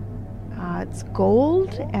pendant. It's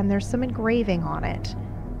gold, and there's some engraving on it.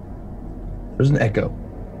 There's an echo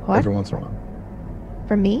What? every once in a while.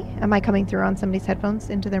 From me? Am I coming through on somebody's headphones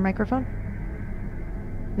into their microphone?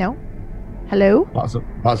 No? Hello? Possibly.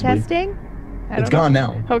 Testing? I It's don't know.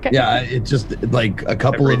 gone now. Okay. Yeah, it's just like a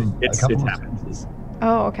couple of. It happens.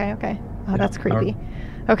 Oh, okay. Oh, that's Yeah, creepy.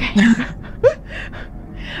 Okay.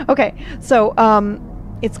 Okay. So,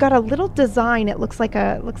 it's got a little design. It looks like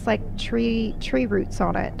tree roots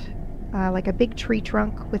on it, like a big tree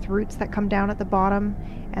trunk with roots that come down at the bottom,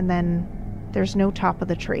 and then there's no top of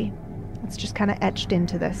the tree. It's just kind of etched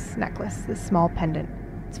into this necklace, this small pendant.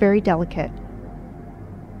 It's very delicate.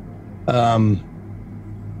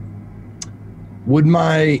 Would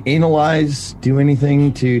my anal eyes do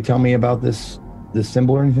anything to tell me about this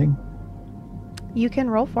symbol or anything? You can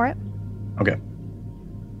roll for it. Okay.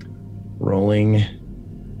 Rolling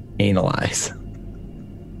anal eyes.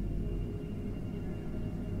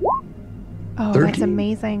 Oh, 13. that's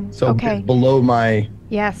amazing. So okay. below my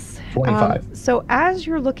Yes. 25. So as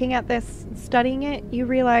you're looking at this, studying it, you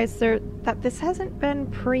realize that this hasn't been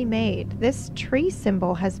pre-made. This tree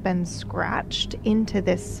symbol has been scratched into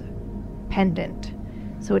this pendant.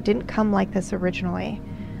 So it didn't come like this originally.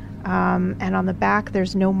 And on the back,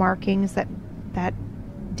 there's no markings that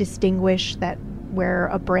distinguish that where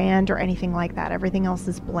a brand or anything like that. Everything else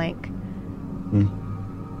is blank.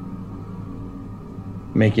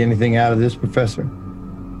 Make anything out of this, Professor?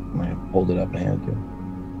 I hold it up and hand it to him.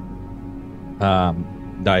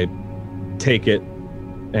 I take it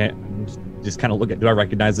and just kind of look at, do I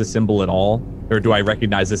recognize this symbol at all? Or do I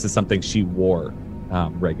recognize this as something she wore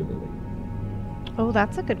regularly? Oh,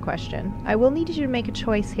 that's a good question. I will need you to make a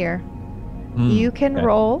choice here. Mm, You can okay.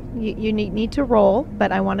 roll. You need to roll,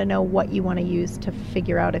 but I want to know what you want to use to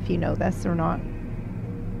figure out if you know this or not.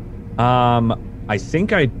 I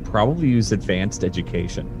think I'd probably use advanced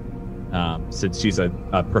education, since she's a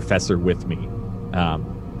professor with me.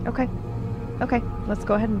 Okay. Okay, let's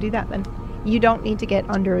go ahead and do that then. You don't need to get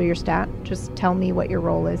under your stat. Just tell me what your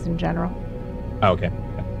roll is in general. Okay.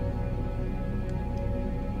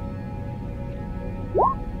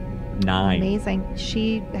 9. Amazing.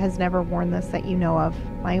 She has never worn this that you know of.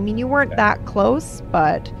 I mean, you weren't that close,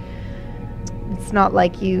 but it's not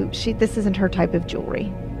like this isn't her type of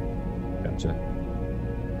jewelry. Gotcha.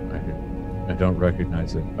 I don't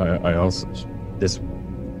recognize it. I also, this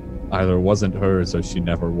either wasn't hers or she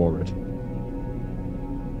never wore it.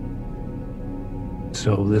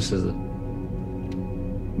 So this is a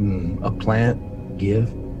plant,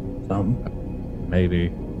 gift, something.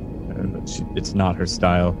 Maybe. It's not her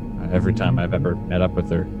style. Every time I've ever met up with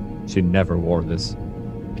her, she never wore this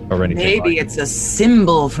or anything. Maybe like it's a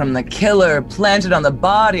symbol from the killer planted on the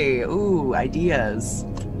body. Ooh, ideas.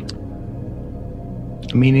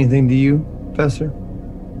 Mean anything to you, Professor?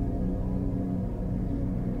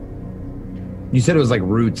 You said it was like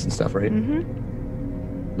roots and stuff, right?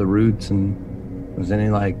 Mm-hmm. The roots, and was any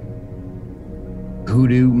like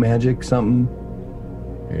hoodoo magic, something?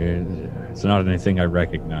 It's not anything I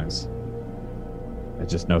recognize. I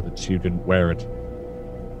just know that she didn't wear it.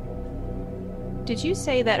 Did you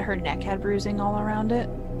say that her neck had bruising all around it?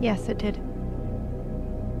 Yes, it did.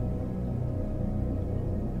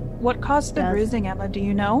 What caused the Does- bruising, Emma? Do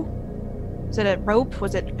you know? Was it a rope?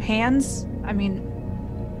 Was it hands? I mean,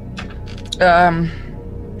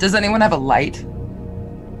 Does anyone have a light?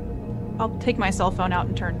 I'll take my cell phone out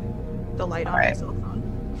and turn the light on my Alright. cell phone.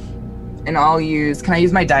 And can I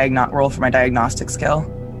use my roll for my diagnostic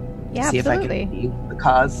skill? Yeah, See absolutely. if I can see the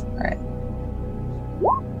cause. All right.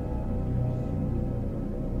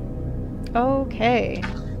 Okay.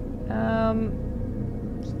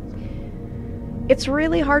 It's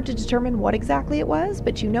really hard to determine what exactly it was,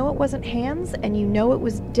 but you know it wasn't hands, and you know it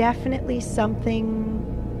was definitely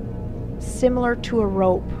something similar to a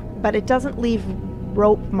rope, but it doesn't leave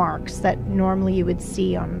rope marks that normally you would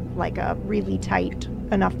see on like a really tight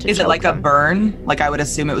enough to Is it choke like a them. burn? Like I would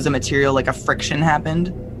assume it was a material, like a friction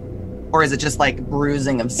happened? Or is it just like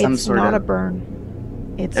bruising of some It's sort not a of...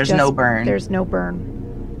 burn. It's There's just, no burn. There's no burn.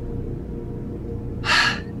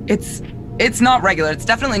 It's not regular. It's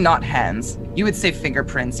definitely not hands. You would say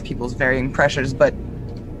fingerprints, people's varying pressures, but...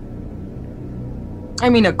 I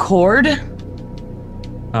mean, a cord?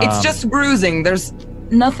 It's just bruising. There's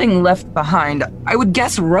nothing left behind. I would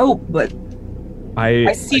guess rope, but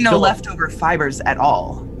I see no still- leftover fibers at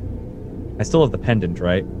all. I still have the pendant,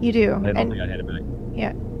 right? You do. I don't think I had it back. Yeah.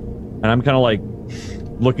 And I'm kind of like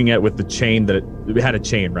looking at with the chain that it had a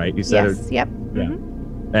chain, right? You said Yes. Yep. Yeah.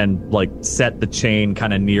 Mhm. And like set the chain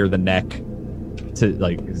kind of near the neck to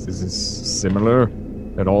like, is this similar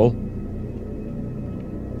at all?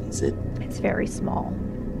 Is it? It's very small.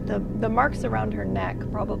 The marks around her neck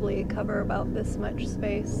probably cover about this much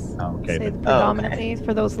space. Oh, okay. Say then. predominantly.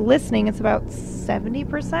 For those listening, it's about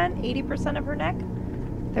 70%, 80% of her neck.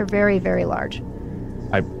 They're very, very large.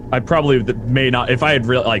 I probably may not, if I had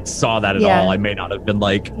really like saw that at Yeah. all, I may not have been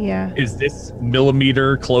like, Yeah. is this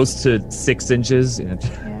millimeter close to 6 inches? And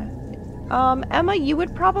Yeah. Emma, you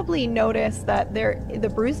would probably notice that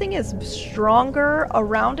the bruising is stronger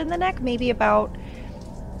around in the neck, maybe about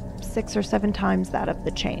 6 or 7 times that of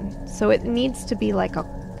the chain. So it needs to be like a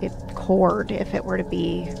cord if it were to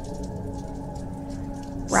be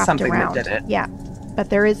wrapped Something that around. did it. Yeah, but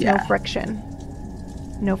there is no Yeah. friction.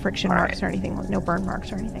 No friction All marks right. or anything. No burn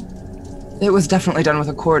marks or anything. It was definitely done with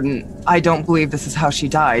a cord, and I don't believe this is how she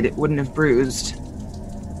died. It wouldn't have bruised.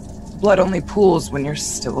 Blood only pools when you're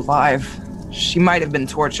still alive. She might have been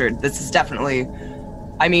tortured. This is definitely...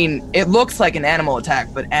 I mean, it looks like an animal attack,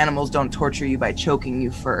 but animals don't torture you by choking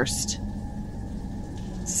you first.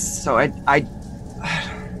 So I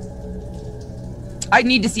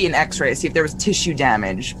need to see an x-ray, see if there was tissue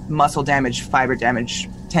damage, muscle damage, fiber damage,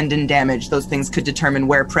 tendon damage. Those things could determine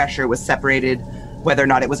where pressure was separated, whether or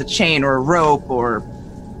not it was a chain or a rope or...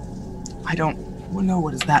 I don't know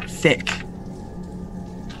what is that thick.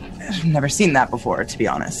 I've never seen that before, to be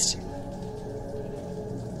honest.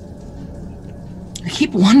 I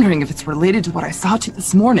keep wondering if it's related to what I saw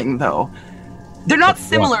this morning, though. They're not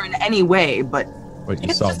similar in any way, but what you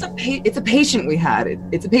it's saw. just it's a patient we had.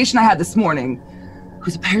 It's a patient I had this morning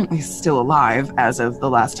who's apparently still alive as of the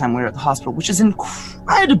last time we were at the hospital, which is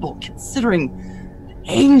incredible considering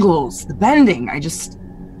the angles, the bending.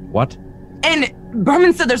 What? And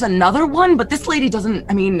Berman said there's another one, but this lady doesn't,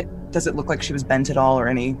 I mean, does it look like she was bent at all or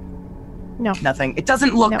any? No. Nothing. It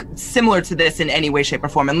doesn't look No. similar to this in any way, shape, or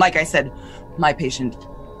form. And like I said, my patient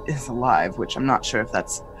is alive, which I'm not sure if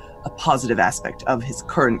that's a positive aspect of his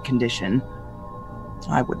current condition.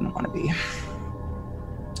 I wouldn't want to be.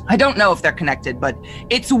 I don't know if they're connected, but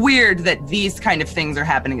it's weird that these kind of things are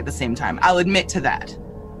happening at the same time. I'll admit to that.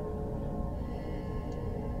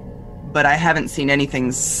 But I haven't seen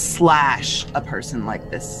anything slash a person like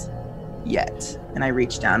this yet. And I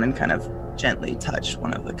reach down and kind of gently touch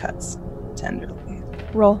one of the cuts tenderly.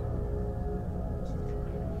 Roll.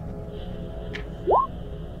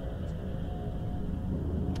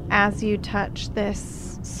 As you touch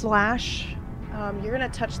this slash, you're going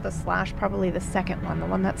to touch the slash, probably the second one, the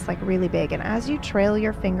one that's like really big. And as you trail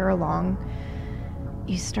your finger along,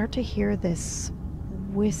 you start to hear this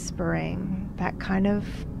whispering that kind of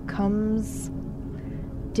comes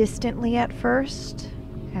distantly at first,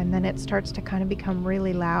 and then it starts to kind of become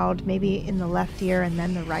really loud, maybe in the left ear and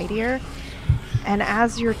then the right ear. And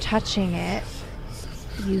as you're touching it,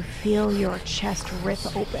 you feel your chest rip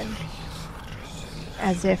open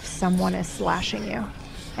as if someone is slashing you.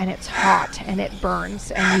 And it's hot and it burns,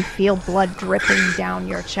 and you feel blood dripping down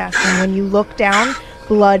your chest. And when you look down,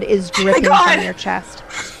 blood is dripping from your chest.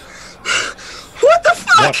 What the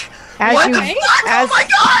fuck? As What you, the fuck? as, Oh my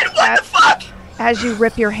god, what the fuck? As you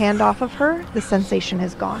rip your hand off of her, the sensation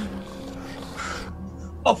is gone.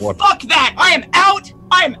 Oh, fuck that! I am out!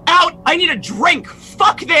 I am out! I need a drink!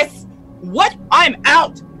 Fuck this! What? I'm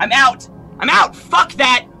out! I'm out! I'm out! Fuck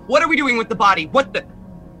that! What are we doing with the body? What the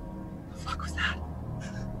fuck was that?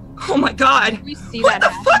 Oh my god! We see What that the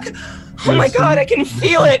happen. fuck? Oh my god, I can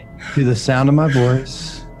feel it! To the sound of my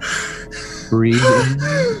voice, breathe in.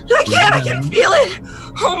 I can't, I can feel it!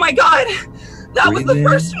 Oh my god! That was Breathe the in.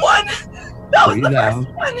 first one! That was the Breathe first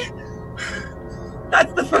out. one!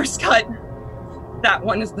 That's the first cut. That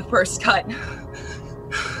one is the first cut.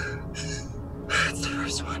 That's the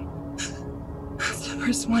first one. That's the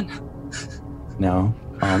first one. Now,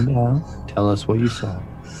 calm down. Tell us what you saw.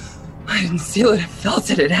 I didn't feel it. I felt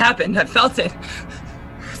it. It happened. I felt it.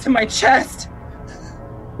 It's in my chest.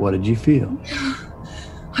 What did you feel?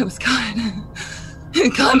 I was cut.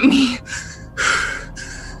 It got me.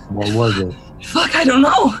 What was it? Fuck, I don't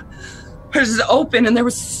know. It was just open and there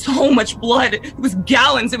was so much blood. It was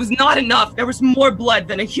gallons. It was not enough. There was more blood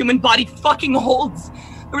than a human body fucking holds.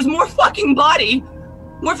 There was more fucking body.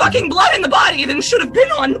 More fucking blood in the body than should have been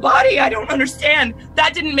on the body. I don't understand.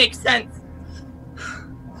 That didn't make sense.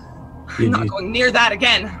 I'm not going near that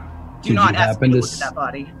again. Do Did not you ask me happen to to look at that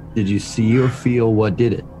body. Did you see or feel what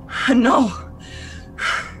did it? No.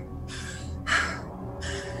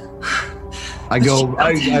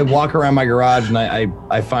 I walk around my garage and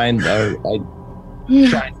I find I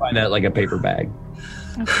try and find out like a paper bag.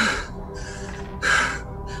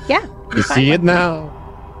 Yeah. You see it now?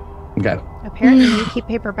 Okay. Apparently, you keep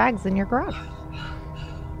paper bags in your garage.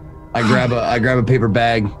 I grab a paper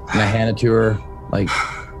bag and I hand it to her. Like,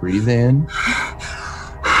 breathe in.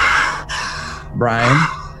 Brian,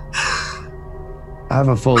 I have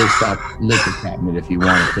a fully stocked liquor cabinet if you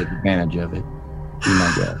want to take advantage of it. Be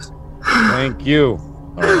my guest. Thank you.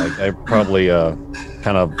 All right, I probably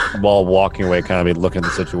kind of while walking away, kind of be looking at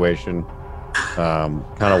the situation, kind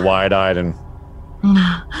of wide-eyed and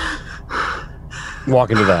walk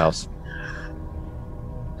into the house.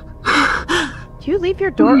 Do you leave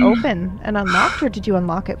your door open and unlocked, or did you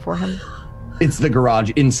unlock it for him? It's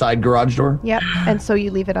the inside garage door. Yep. And so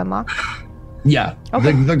you leave it unlocked? Yeah.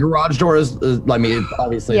 Okay. The garage door is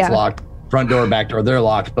obviously it's locked. Front door, back door, they're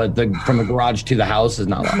locked, but from the garage to the house is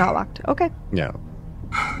not locked. Not locked. Okay. Yeah.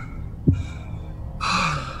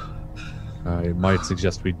 I might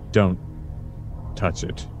suggest we don't touch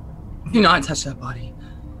it. Do not touch that body.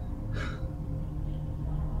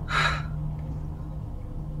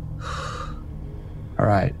 All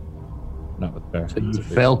right. Not with Bear. So you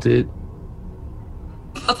felt it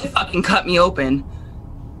They fucking cut me open.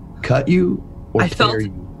 cut you or I tear felt-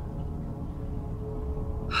 you?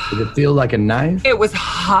 Did it feel like a knife? It was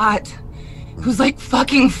hot. It was like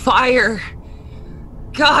fucking fire.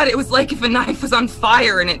 God, it was like if a knife was on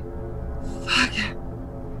fire and it... Fuck.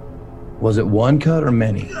 Was it one cut or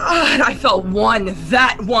many? God, I felt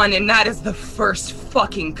that one, and that is the first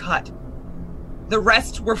fucking cut. The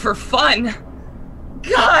rest were for fun.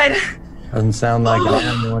 God! Doesn't sound like an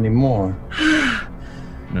animal anymore.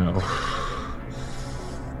 No.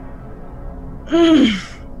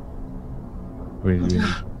 We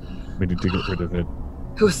need to get rid of it.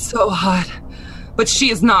 It was so hot. But she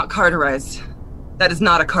is not cauterized. That is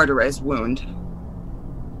not a cauterized wound.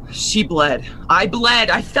 She bled. I bled.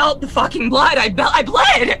 I felt the fucking blood. I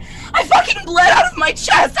bled. I fucking bled out of my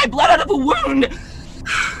chest. I bled out of a wound.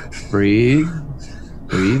 Breathe.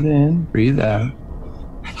 Breathe in. Breathe out.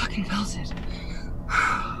 I fucking felt it.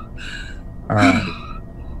 All right.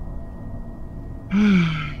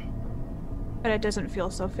 But it doesn't feel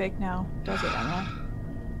so fake now, does it, Emma?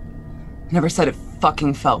 Never said it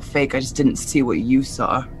fucking felt fake. I just didn't see what you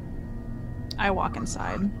saw. I walk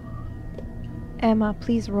inside. Emma,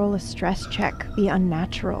 please roll a stress check. The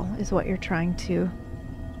unnatural is what you're trying to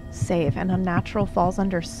save, and unnatural falls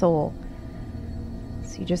under soul.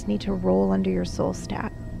 So you just need to roll under your soul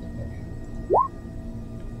stat.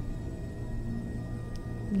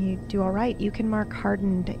 You do all right. You can mark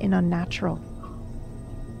hardened in unnatural.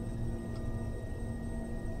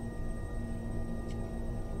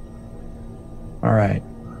 All right.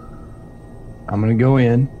 I'm going to go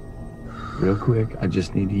in real quick. I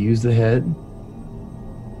just need to use the head.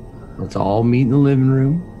 Let's all meet in the living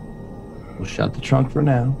room. We'll shut the trunk for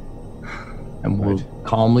now. And we'll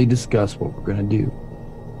calmly discuss what we're going to do.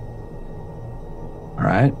 All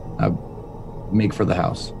right? I make for the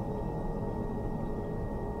house.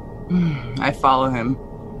 I follow him.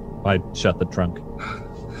 I shut the trunk.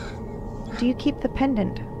 Do you keep the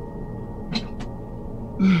pendant?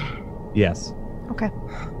 Yes. Okay.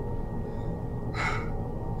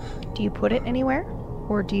 Do you put it anywhere?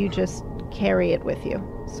 Or do you just carry it with you?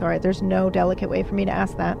 Sorry, there's no delicate way for me to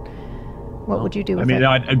ask that. What would you do with it?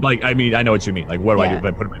 I know what you mean. Like, what do I do? Yeah. If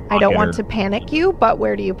I put it in my pocket? I don't want to panic you, but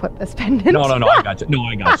where do you put this pendant? No, I got you. No,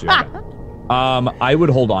 I got you. I would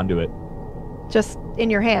hold on to it. Just in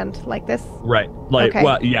your hand, like this? Right. Like, Okay.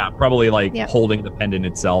 well, yeah, probably like Yeah. holding the pendant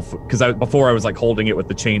itself. Because before I was like holding it with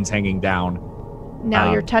the chains hanging down.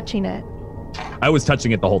 Now you're touching it. I was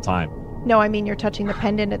touching it the whole time. No, I mean you're touching the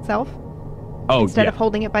pendant itself Oh, instead yeah. of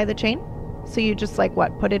holding it by the chain? So you just like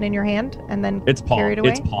what? Put it in your hand and then It's palm. carry it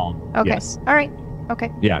away? It's palm. Okay. Yes. All right.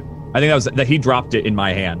 Okay. Yeah. I think that he dropped it in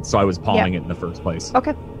my hand, so I was palming Yeah. it in the first place.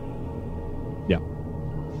 Okay. Yeah.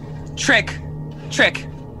 Trick.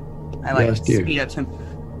 I like Yes, dear. speed up to him.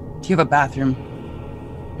 Do you have a bathroom?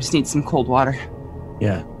 I just need some cold water.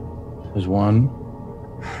 Yeah. There's one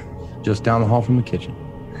just down the hall from the kitchen.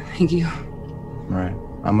 Thank you. All right.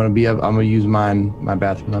 I'm gonna use my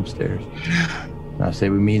bathroom upstairs. And I say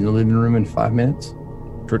we meet in the living room in 5 minutes.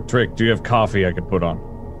 Trick, do you have coffee I could put on?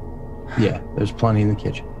 Yeah, there's plenty in the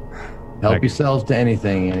kitchen. Help Thank you. yourselves to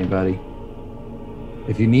anything, anybody.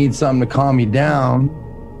 If you need something to calm you down,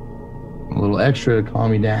 a little extra to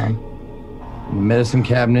calm you down, in the medicine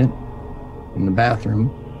cabinet in the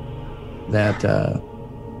bathroom, that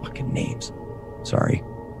fucking names. Sorry.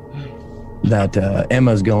 That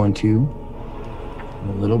Emma's going to. In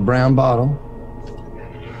a little brown bottle.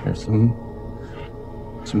 There's some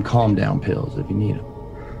some calm down pills if you need them.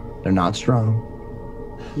 They're not strong.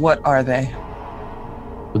 What are they?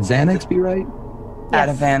 Would Xanax be right? Yes.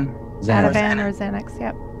 Ativan. Ativan or Xanax,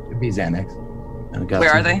 yep. It'd be Xanax. I got Where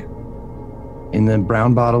some are they? In the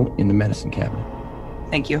brown bottle in the medicine cabinet.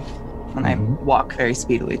 Thank you. And I walk very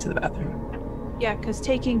speedily to the bathroom. Yeah, because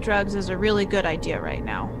taking drugs is a really good idea right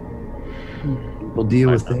now. People deal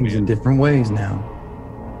with things in different ways now.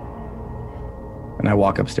 And I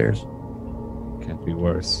walk upstairs. Can't be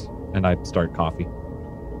worse. And I start coffee.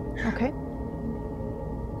 Okay.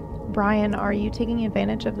 Brian, are you taking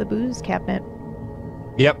advantage of the booze cabinet?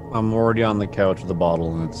 Yep, I'm already on the couch with the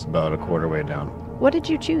bottle, and it's about a quarter way down. What did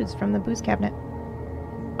you choose from the booze cabinet?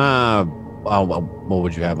 What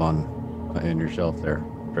would you have on in your shelf there,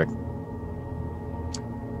 Rick?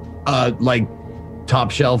 Like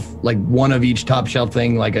top shelf, like one of each top shelf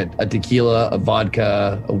thing, like a tequila, a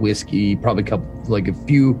vodka, a whiskey, probably a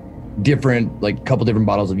few different, like couple different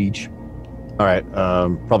bottles of each. All right,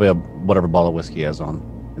 probably whatever bottle of whiskey he has on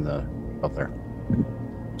in the up there.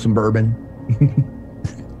 Some bourbon.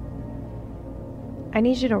 I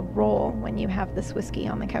need you to roll when you have this whiskey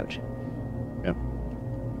on the couch. Yep.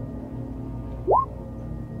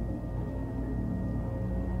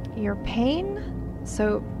 Your pain.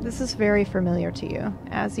 So this is very familiar to you.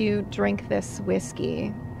 As you drink this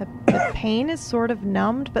whiskey, the pain is sort of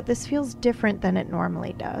numbed, but this feels different than it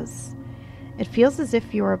normally does. It feels as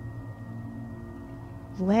if your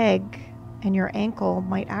leg and your ankle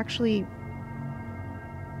might actually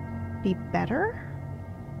be better.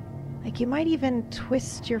 Like you might even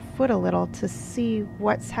twist your foot a little to see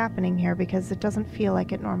what's happening here because it doesn't feel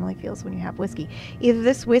like it normally feels when you have whiskey. Either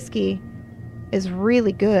this whiskey is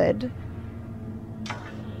really good.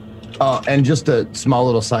 And just a small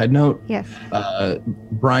little side note. Yes.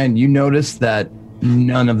 Brian, you notice that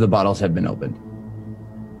none of the bottles have been opened.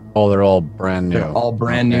 Oh, they're all brand new. They're all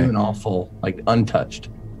brand new and all full, like untouched.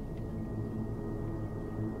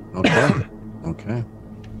 Okay. Okay.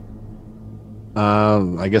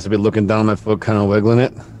 I guess I'd be looking down my foot, kind of wiggling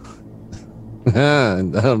it. I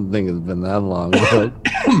don't think it's been that long,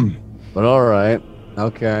 but all right.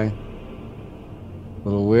 Okay. A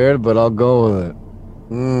little weird, but I'll go with it.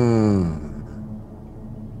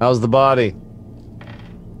 How's the body?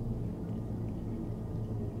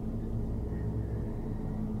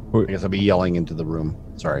 I guess I'll be yelling into the room.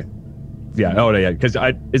 Sorry. Yeah. Oh, yeah. Because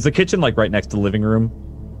is the kitchen like right next to the living room?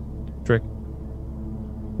 Trick.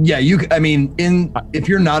 Yeah, if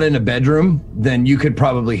you're not in a bedroom, then you could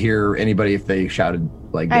probably hear anybody if they shouted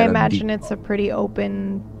like. I imagine it's a pretty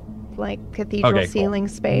open, like cathedral ceiling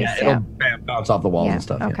space. Yeah, it'll bounce off the walls and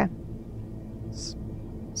stuff. Okay. Yeah.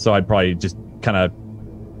 So I'd probably just kind of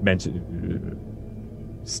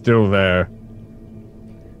mention, still there.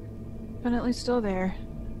 Definitely still there.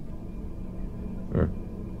 Or,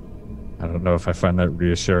 I don't know if I find that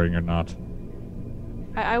reassuring or not.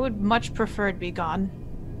 I would much prefer to be gone.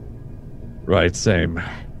 Right, same.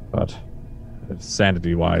 But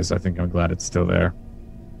sanity-wise, I think I'm glad it's still there.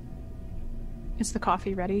 Is the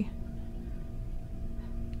coffee ready?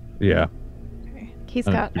 Yeah. Okay. He's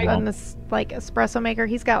got on this like espresso maker.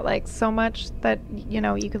 He's got like so much that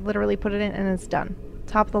you could literally put it in and it's done.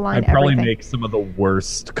 Top of the line. I'd probably everything. make some of the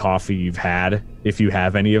worst coffee you've had if you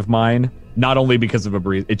have any of mine. Not only because of a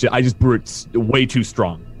breeze, I just brew it way too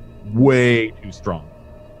strong, way too strong.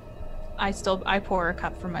 I pour a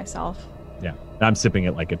cup for myself. Yeah, I'm sipping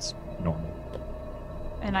it like it's normal.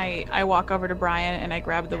 And I walk over to Brian and I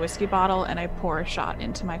grab the whiskey bottle and I pour a shot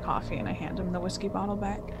into my coffee and I hand him the whiskey bottle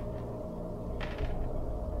back.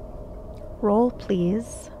 Roll,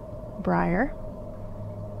 please, Briar.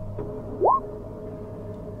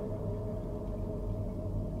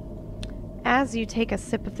 As you take a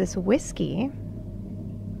sip of this whiskey,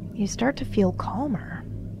 you start to feel calmer.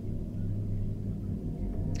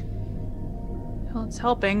 Well, it's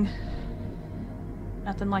helping.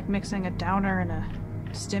 Nothing like mixing a downer and a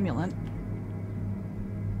stimulant.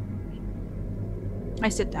 I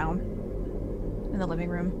sit down in the living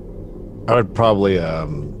room. I would probably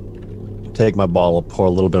take my bottle, pour a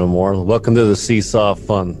little bit more. Welcome to the seesaw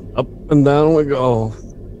fun. Up and down we go.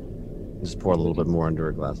 Just pour a little bit more into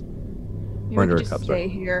a glass. Maybe Or we into could a just cup, stay sorry.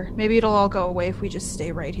 here. Maybe it'll all go away if we just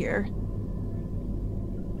stay right here.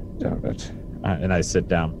 Damn it. And I sit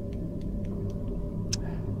down.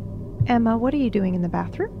 Emma, what are you doing in the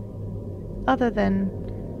bathroom? Other than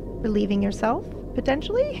relieving yourself,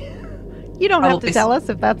 potentially? You don't have to tell us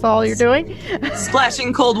if that's all you're doing.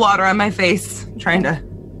 Splashing cold water on my face, trying to.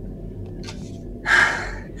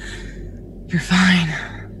 You're fine.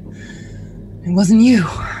 It wasn't you.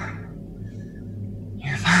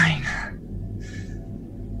 You're fine.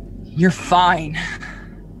 You're fine.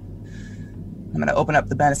 I'm going to open up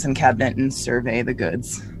the medicine cabinet and survey the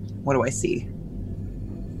goods. What do I see?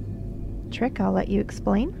 Trick, I'll let you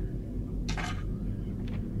explain.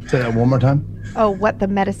 Say that one more time. Oh, what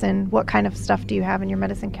kind of stuff do you have in your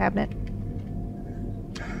medicine cabinet?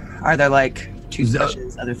 Are there like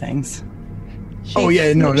toothbrushes, other things?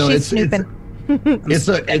 She's snooping.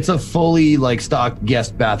 It's a fully like stocked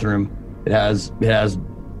guest bathroom. It has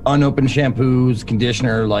unopened shampoos,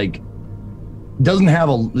 conditioner. Like doesn't have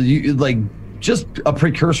just a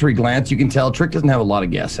precursory glance. You can tell Trick doesn't have a lot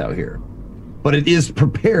of guests out here, but it is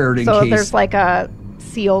prepared in case. So there's like a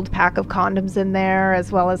sealed pack of condoms in there,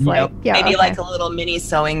 as well as maybe like a little mini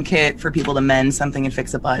sewing kit for people to mend something and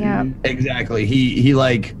fix a button. Yeah. Exactly. He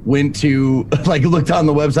like went to like looked on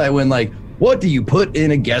the website when like, what do you put in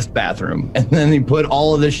a guest bathroom? And then he put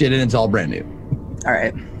all of this shit in. It's all brand new. All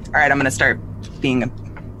right. I'm gonna start being a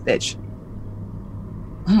bitch.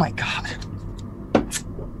 Oh my god.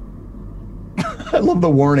 I love the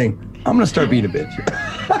warning. I'm gonna start being a bitch.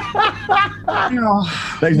 No.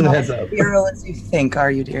 Thanks for the heads up. Feral as you think,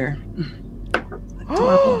 are you, dear?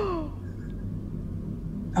 Oh,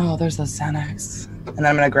 there's those Xanax. And then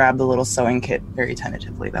I'm gonna grab the little sewing kit very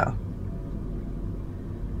tentatively, though.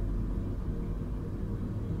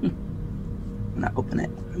 I'm gonna open it.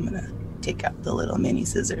 I'm gonna take out the little mini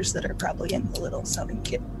scissors that are probably in the little sewing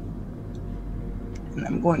kit. And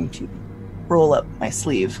I'm going to roll up my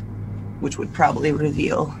sleeve, which would probably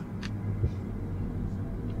reveal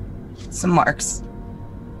some marks.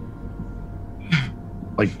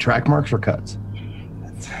 Like track marks or cuts?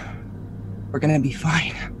 We're gonna be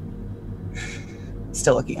fine.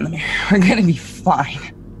 Still looking in the mirror. We're gonna be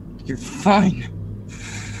fine. You're fine.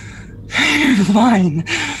 You're fine.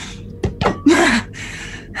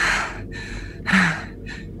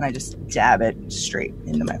 And I just dab it straight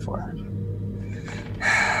into my forearm.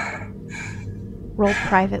 Roll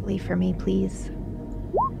privately for me, please.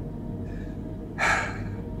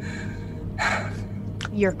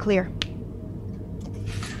 You're clear.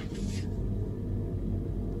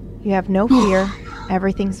 You have no fear.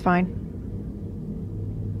 Everything's fine.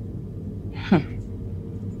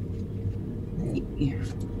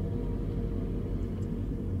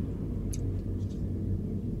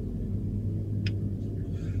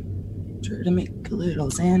 Try to make a little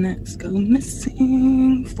Xanax go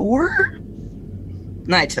missing. 4?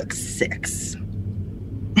 And I took 6.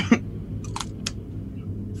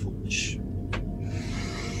 Foolish.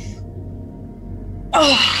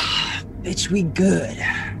 Oh, bitch, we good.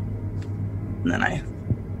 And then I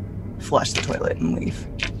flush the toilet and leave.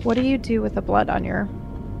 What do you do with the blood on your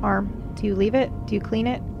arm? Do you leave it? Do you clean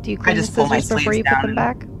it? Do you clean the just pull my scissors before you sleeves put them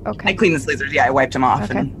down. back? Okay. I cleaned the sleeves. Yeah, I wiped them off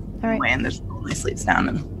Okay. and All right. away and just pull my sleeves down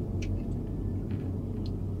and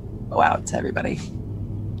go out to everybody.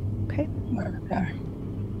 Okay. Wherever they are.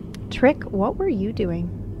 Trick, what were you doing?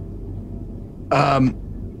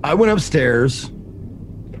 I went upstairs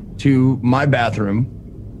to my bathroom,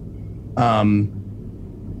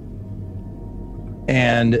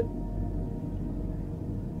 and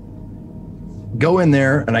go in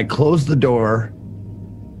there, and I close the door.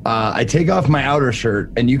 I take off my outer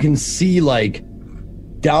shirt, and you can see like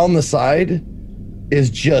down the side is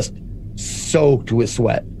just soaked with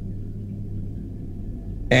sweat.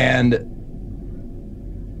 And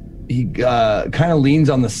he kind of leans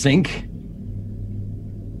on the sink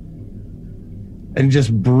and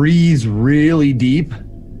just breathes really deep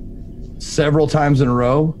several times in a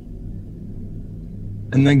row,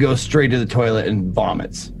 and then goes straight to the toilet and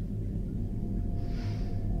vomits.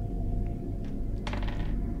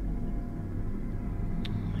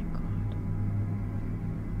 Oh my god.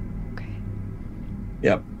 Okay.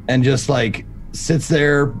 Yep. And just like sits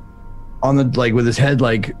there on the, like with his head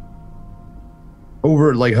like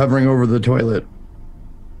over, like hovering over the toilet,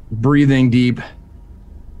 breathing deep.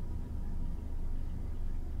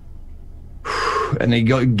 And he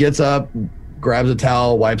gets up, grabs a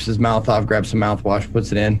towel, wipes his mouth off, grabs some mouthwash,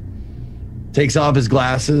 puts it in, takes off his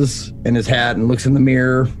glasses and his hat and looks in the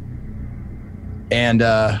mirror. And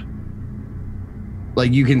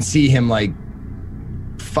like you can see him like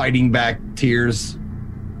fighting back tears,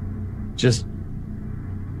 just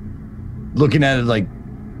looking at it, like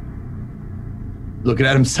looking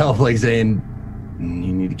at himself, like saying, "You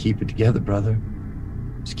need to keep it together, brother.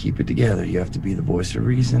 Just keep it together. You have to be the voice of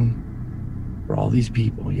reason for all these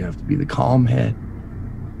people. You have to be the calm head.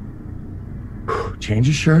 Change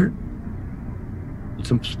your shirt. Put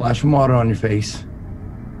some splash of water on your face.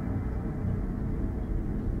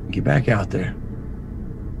 Get back out there.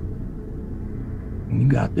 And you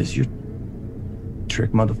got this. You're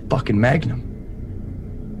Trick motherfucking Magnum.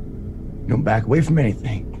 You don't back away from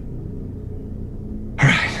anything. All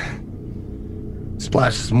right.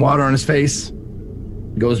 splashes some water on his face,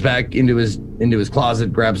 goes back into his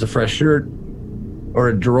closet, grabs a fresh shirt or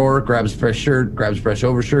a drawer, grabs a fresh shirt, grabs a fresh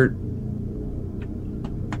overshirt,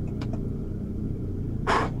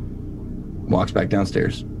 walks back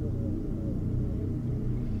downstairs.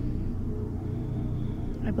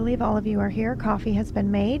 I believe all of you are here. Coffee has been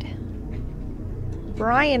made.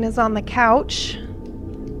 Brian is on the couch.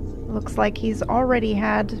 Looks like he's already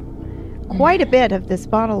had quite a bit of this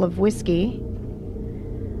bottle of whiskey.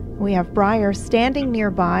 We have Briar standing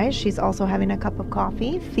nearby. She's also having a cup of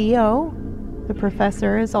coffee. Theo, the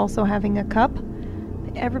professor, is also having a cup.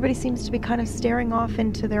 Everybody seems to be kind of staring off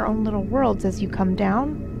into their own little worlds as you come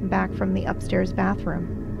down, back from the upstairs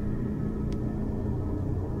bathroom.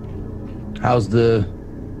 How's the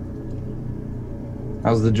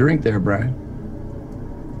drink there, Brian?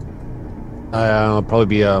 I'll probably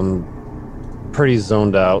be pretty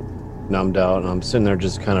zoned out, numbed out, and I'm sitting there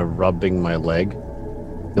just kind of rubbing my leg,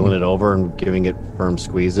 feeling it over and giving it firm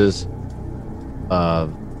squeezes.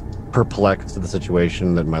 Perplexed at the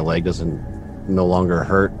situation that my leg doesn't no longer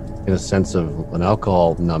hurt in a sense of an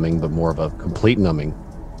alcohol numbing, but more of a complete numbing.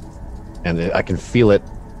 And I can feel it,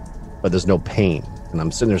 but there's no pain. And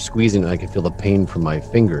I'm sitting there squeezing, and I can feel the pain from my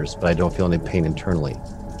fingers, but I don't feel any pain internally.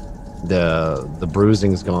 The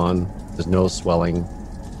bruising's gone. There's no swelling.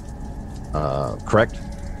 Correct?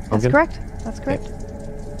 That's correct. That's correct.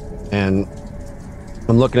 Okay. And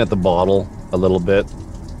I'm looking at the bottle a little bit,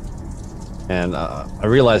 and I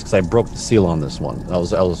realized because I broke the seal on this one.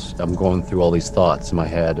 I'm going through all these thoughts in my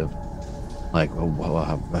head of like,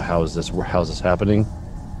 how's this happening,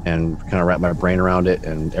 and kind of wrap my brain around it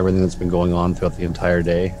and everything that's been going on throughout the entire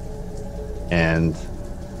day. And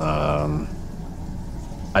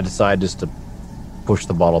I decided just to push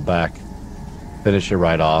the bottle back, finish it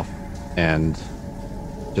right off, and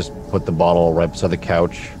just put the bottle right beside the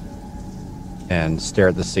couch and stare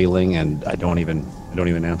at the ceiling. And I don't even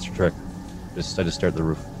answer Trick. I just stare at the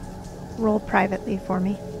roof. Roll privately for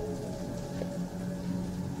me.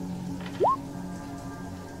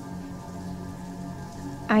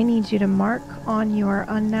 I need you to mark on your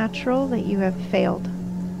unnatural that you have failed.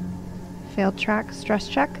 Failed track, stress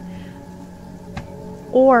check.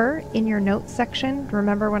 Or in your notes section,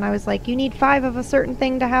 remember when I was like, you need 5 of a certain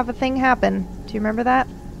thing to have a thing happen? Do you remember that?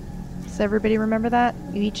 Does everybody remember that?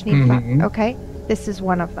 You each need 5. Okay. This is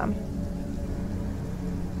one of them.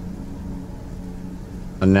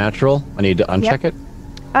 Unnatural? I need to uncheck it?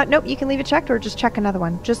 Nope, you can leave it checked or just check another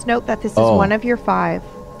one. Just note that this is one of your 5,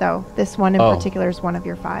 though. This one in particular is one of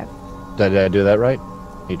your 5. Did I do that right?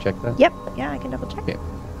 Can you check that? Yep. Yeah, I can double check. Okay.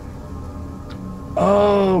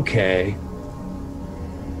 Okay.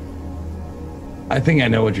 I think I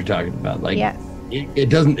know what you're talking about. Like, yes. It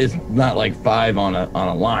doesn't. It's not like 5 on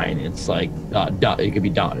a line. It's like it could be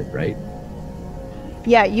dotted, right?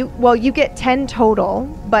 Yeah. You get 10 total,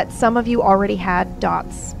 but some of you already had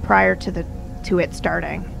dots prior to it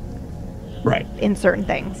starting. Right. In certain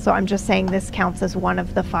things. So I'm just saying this counts as one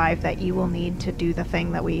of the 5 that you will need to do the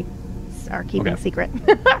thing that we are keeping secret.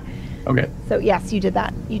 Okay. So yes, you did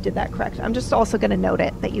that. You did that correct. I'm just also going to note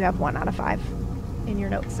it that you have 1 out of 5 in your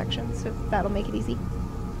notes section, so that'll make it easy.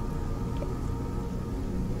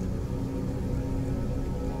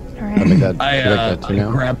 All right. I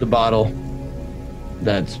grabbed the bottle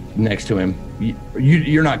that's next to him.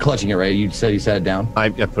 You're not clutching it, right? You said you set it down. I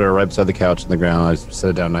put it right beside the couch on the ground. I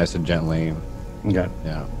set it down nice and gently. Okay.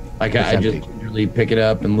 Yeah. Like I just usually pick it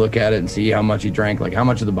up and look at it and see how much he drank. Like how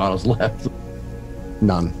much of the bottle's left.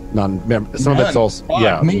 None. Remember, some of it's also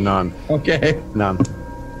none. Okay. None.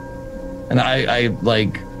 And I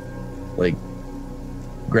like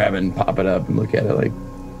grab it and pop it up and look at it like,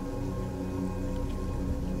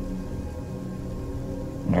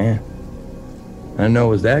 man, I didn't know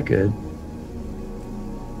it was that good.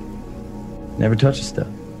 Never touch the stuff.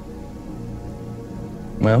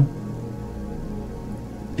 Well,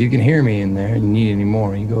 if you can hear me in there and you need any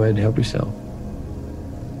more, you go ahead and help yourself.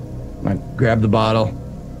 I grab the bottle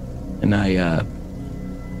and I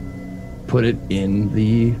put it in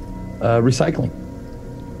the recycling.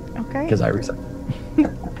 Okay. Because I recycle.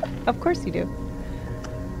 Of course you do.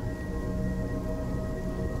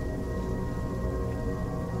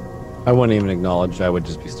 I wouldn't even acknowledge. I would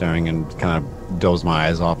just be staring and kind of doze my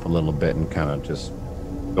eyes off a little bit and kind of just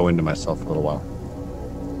go into myself a little while.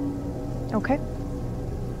 Okay.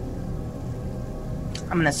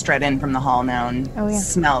 I'm going to strut in from the hall now and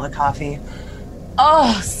smell the coffee.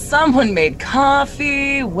 Oh, someone made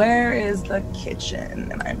coffee. Where is the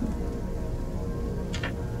kitchen? And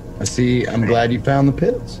I'm glad you found the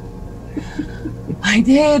pills. I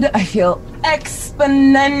did. I feel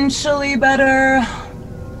exponentially better.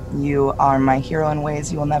 You are my hero in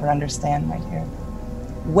ways you will never understand, my dear.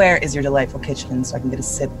 Where is your delightful kitchen so I can get a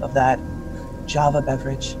sip of that Java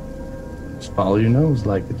beverage? Just follow your nose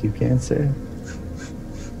like that you can't say.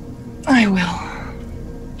 I will.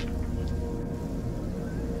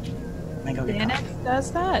 I go get Xanax coffee.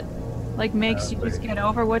 does that? Like makes you just get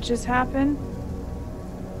over what just happened?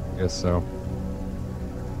 Guess so.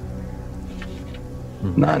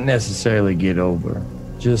 Not necessarily get over,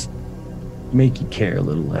 just make you care a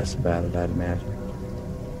little less about it, I'd imagine.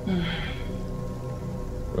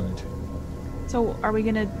 Right. So are we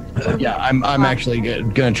gonna? Yeah, I'm actually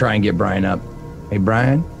gonna try and get Brian up. Hey,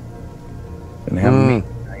 Brian, gonna have a meeting.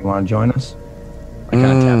 You want to join us? I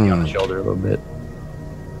kind of tap you on the shoulder a little bit.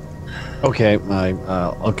 Okay,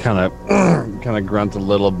 I'll kind of grunt a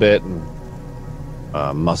little bit and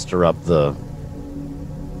muster up the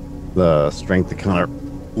strength to kind of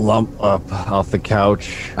lump up off the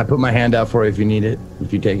couch. I put my hand out for you if you need it,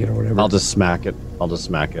 if you take it or whatever. I'll just smack it. All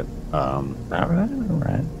right.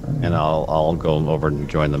 And I'll go over and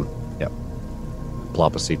join them. Yep.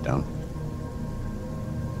 Plop a seat down.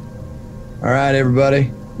 All right,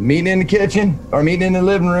 everybody. Meeting in the kitchen or meeting in the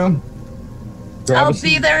living room. Grab I'll a be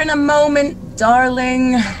seat. there in a moment,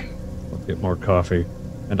 darling. I'll get more coffee,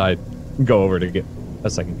 and I go over to get a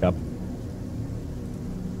second cup.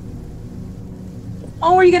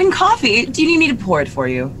 Oh, are you getting coffee? Do you need me to pour it for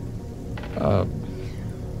you?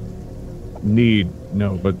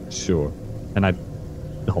 No, but sure. And I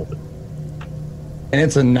hold it. And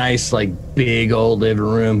it's a nice, like, big old living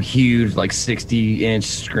room, huge, like 60-inch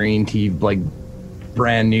screen TV, like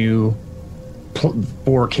brand new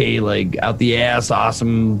 4K, like out the ass,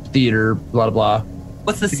 awesome theater, blah blah blah.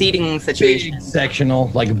 What's the seating situation? Big sectional,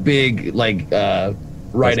 like a big, like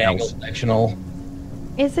right angle house. sectional.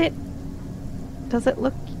 Does it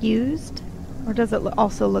look used, or does it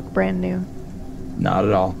also look brand new? Not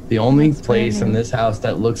at all. The only That's place brand in new. this house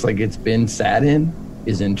that looks like it's been sat in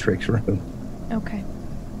is in Trick's room. Okay.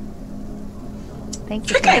 Thank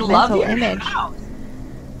you Trick, for I that love mental your image. house.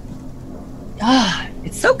 Ah,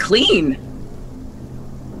 it's so clean.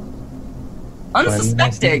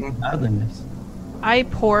 Unsuspecting. Godliness. I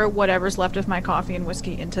pour whatever's left of my coffee and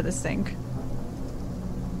whiskey into the sink.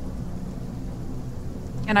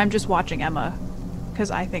 And I'm just watching Emma, because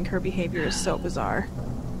I think her behavior is so bizarre.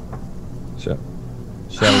 Shall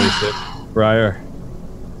we sit, Briar?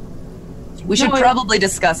 We should probably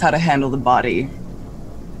discuss how to handle the body.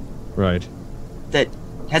 Right.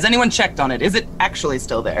 Has anyone checked on it? Is it actually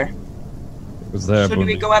still there? It was there. Should when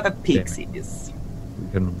we go have a peek-sees? We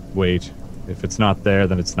can wait. If it's not there,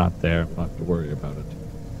 then it's not there. I'll have to worry about it.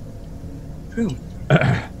 True.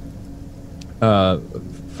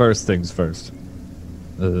 First things first.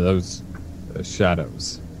 Those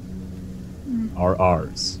shadows are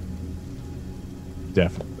ours.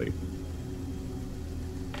 Definitely.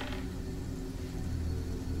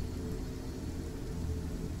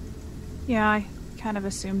 Yeah, I kind of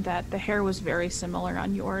assumed that. The hair was very similar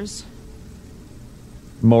on yours.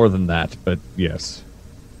 More than that, but yes.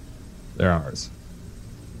 They're ours.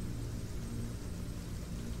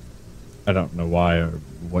 I don't know why or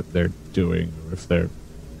what they're doing, or if they're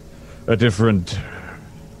a different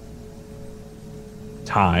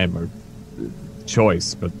time or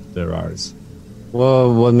choice, but they're ours.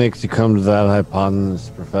 Well, what makes you come to that hypothesis,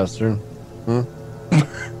 Professor?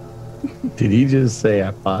 Did he just say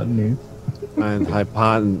hypotenuse? And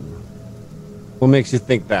what makes you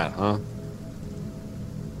think that, huh?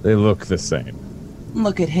 They look the same.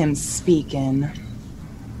 Look at him speaking.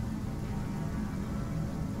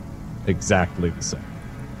 Exactly the same.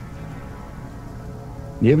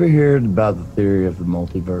 You ever heard about the theory of the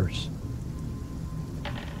multiverse?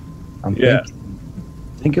 Yeah.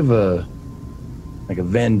 Think of a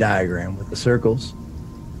Venn diagram with the circles.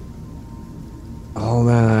 Oh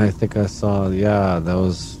man, I think I saw. Yeah, that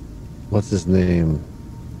was what's his name?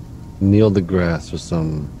 Neil deGrasse or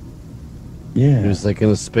some. Yeah. He was like in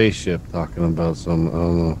a spaceship talking about some. I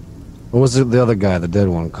don't know. What was it? The other guy, the dead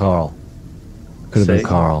one, Carl. Could have been Sagan.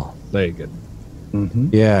 Carl. Sagan. Mm-hmm.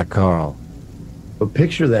 Yeah, Carl. But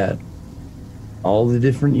picture that. All the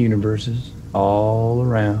different universes all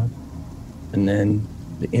around. And then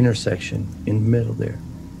the intersection in the middle there.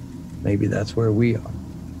 Maybe that's where we are.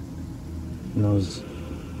 And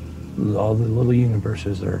all the little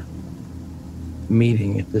universes are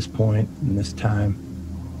meeting at this point, in this time,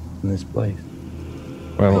 in this place.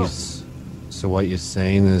 Well, So what you're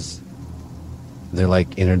saying is they're like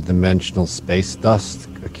interdimensional space dust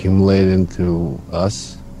accumulated into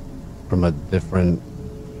us from a different...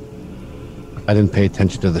 I didn't pay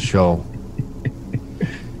attention to the show.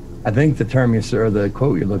 I think the term or the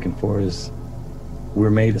quote you're looking for is we're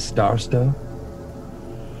made of star stuff.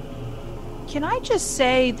 Can I just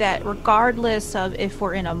say that regardless of if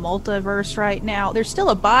we're in a multiverse right now, there's still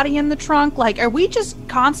a body in the trunk? Like, are we just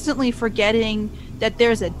constantly forgetting that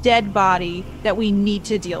there's a dead body that we need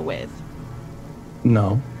to deal with?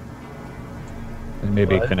 No. They may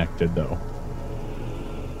be What? connected, though.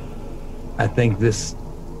 I think this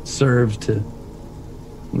serves to,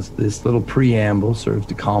 this little preamble serves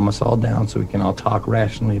to calm us all down so we can all talk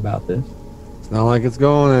rationally about this. It's not like it's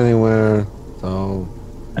going anywhere. So,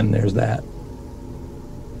 And there's that.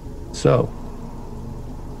 So,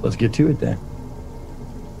 let's get to it then.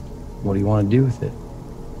 What do you want to do with it?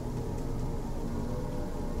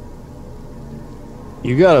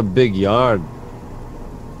 you got a big yard.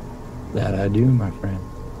 That I do, my friend.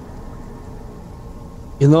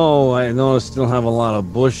 You know, I noticed you don't have a lot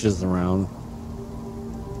of bushes around.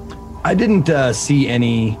 I didn't see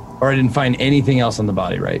any, or I didn't find anything else on the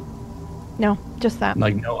body, right? No, just that.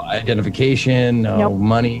 Like no identification, no Nope.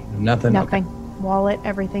 money, nothing. Nothing. Wallet,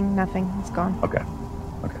 everything, nothing. It's gone. Okay.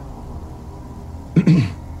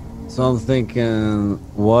 So I'm thinking,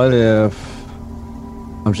 what if...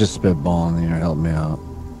 I'm just spitballing here, help me out.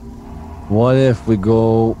 What if we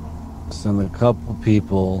go send a couple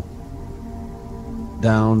people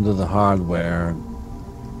down to the hardware,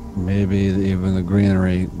 maybe even the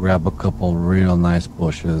greenery, grab a couple real nice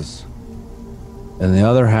bushes, and the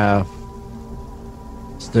other half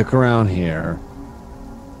stick around here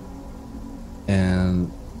and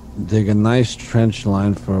dig a nice trench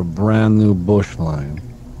line for a brand new bush line.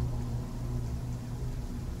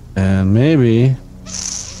 And maybe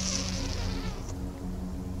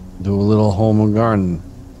do a little home and garden.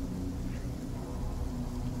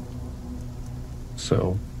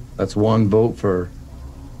 So that's one vote for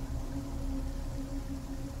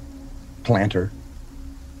planter.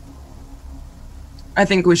 I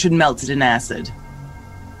think we should melt it in acid.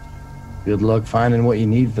 Good luck finding what you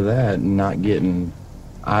need for that and not getting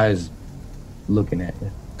eyes looking at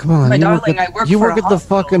you. Come on, My you darling, work I work you for work a at the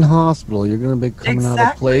hospital. fucking hospital. You're gonna be coming out of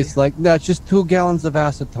Exactly. place like that's just 2 gallons of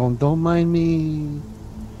acetone. Don't mind me.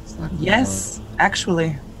 It's not gonna Yes,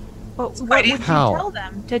 actually. But what quite would you easy. How? tell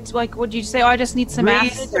them? Would you say, oh, I just need some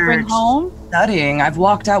acid to bring Research. home? Studying. I've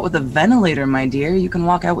walked out with a ventilator, my dear. You can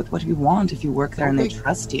walk out with what you want if you work there and they Okay.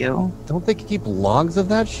 trust you. Don't they keep logs of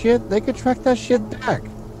that shit? They could track that shit back.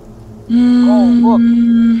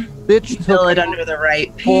 Mm, Bitch fill took it under the right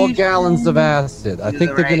 4 people, gallons of acid. I do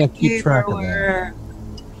think the they're gonna right keep track of that. paperwork.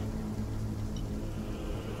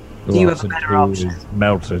 The You have option a better two option. is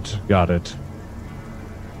melt it. Got it.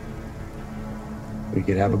 We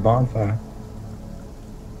could have a bonfire.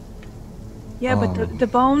 Yeah, but the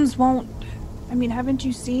bones won't. I mean, haven't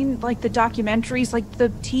you seen like the documentaries? Like the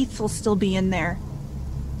teeth will still be in there.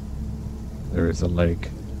 There is a lake.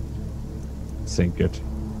 Sink it.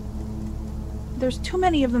 There's too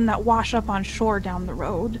many of them that wash up on shore down the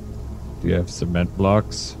road. Do you have cement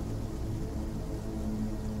blocks?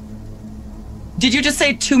 Did you just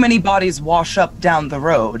say too many bodies wash up down the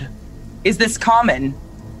road? Is this common?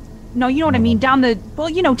 No, you know what I mean. Down the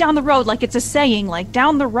down the road, like it's a saying. Like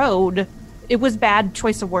down the road, it was bad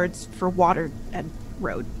choice of words for water and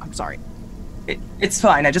road. I'm sorry. It's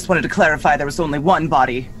fine. I just wanted to clarify there was only one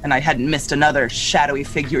body, and I hadn't missed another shadowy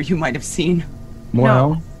figure you might have seen.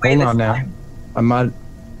 Well, wait hold this on now. time. I might.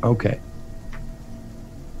 Okay.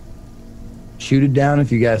 Shoot it down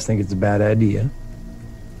if you guys think it's a bad idea.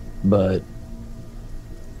 But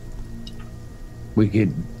we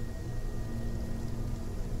could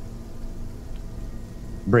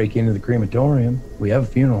break into the crematorium. We have a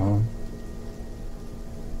funeral home.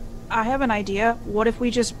 I have an idea. What if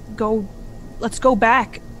we just go? Let's go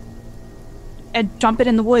back and dump it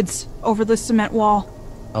in the woods over the cement wall.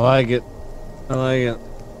 I like it. I like it.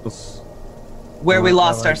 Let's- Where we I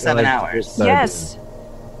lost like- our I 7 like hours. this idea. Yes.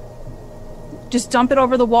 Just dump it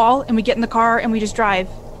over the wall, and we get in the car and we just drive.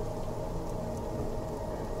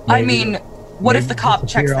 I Maybe- mean, what if maybe the cop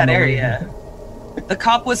disappear checks on that the way area? The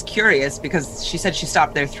cop was curious because she said she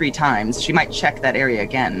stopped there 3 times. She might check that area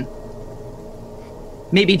again.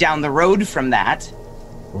 Maybe down the road from that.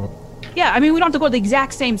 Yeah, I mean, we don't have to go to the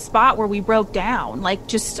exact same spot where we broke down. Like,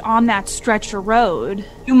 just on that stretch of road.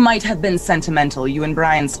 You might have been sentimental. You and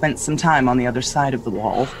Brian spent some time on the other side of the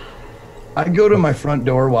wall. I go to my front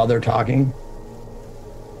door while they're talking,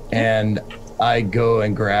 and I go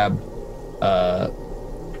and grab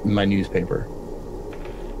my newspaper.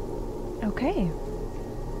 Okay.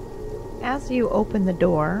 As you open the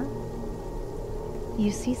door,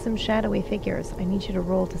 you see some shadowy figures. I need you to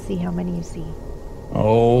roll to see how many you see.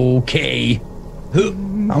 Okay.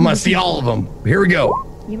 I'm gonna see all of them. Here we go.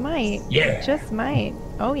 You might. Yeah. Just might.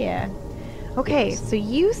 Oh, yeah. Okay, so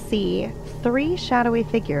you see 3 shadowy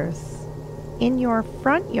figures in your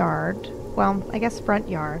front yard. Well, I guess front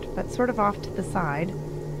yard, but sort of off to the side. It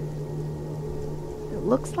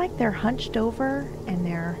looks like they're hunched over and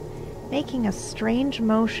they're making a strange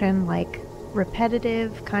motion, like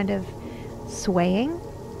repetitive kind of swaying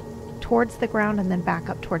towards the ground and then back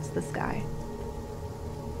up towards the sky.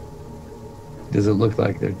 Does it look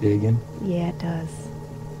like they're digging? Yeah, it does.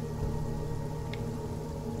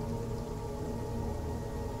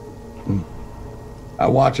 I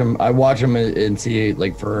watch them and see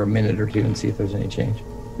like for a minute or two and see if there's any change.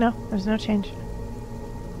 No, there's no change.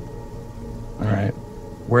 All right.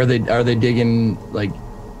 Where are they digging, like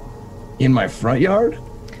in my front yard?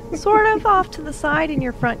 Sort of off to the side in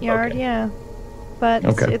your front yard, yeah. But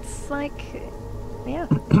Okay. it's like, yeah.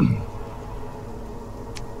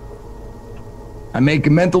 I make a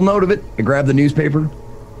mental note of it. I grab the newspaper.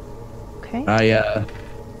 Okay. I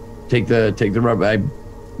take the rubber. I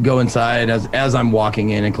go inside as I'm walking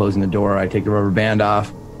in and closing the door. I take the rubber band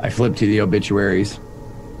off. I flip to the obituaries,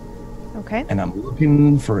 Okay. and I'm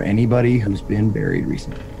looking for anybody who's been buried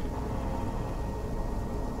recently.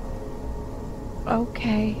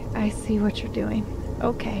 Okay, I see what you're doing.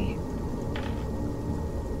 Okay.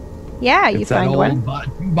 Yeah, you It's that find old one.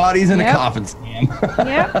 two bodies in Yep. a coffin scam.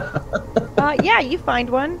 Yeah. Yeah, you find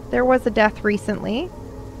one. There was a death recently.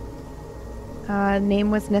 Name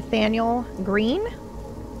was Nathaniel Green.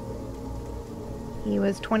 He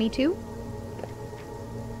was 22.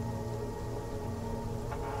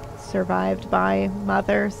 Survived by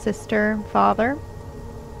mother, sister, father.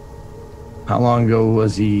 How long ago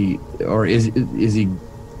was he, or is he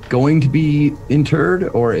going to be interred,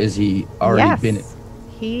 or is he already Yes. been?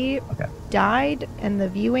 He Okay. died, and the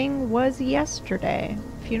viewing was yesterday.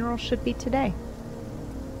 Funeral should be today.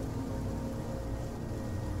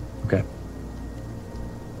 Okay.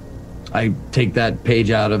 I take that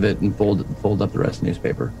page out of it and fold up the rest of the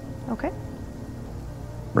newspaper. Okay.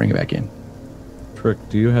 Bring it back in. Trick,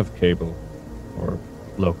 do you have cable or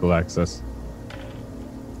local access?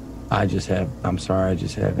 I'm sorry, I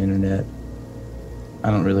just have internet.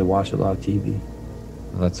 I don't really watch a lot of TV.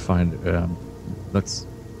 That's fine.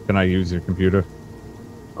 Can I use your computer Of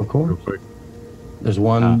real course. quick? There's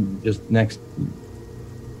one just in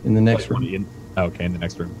the next room. Okay, in the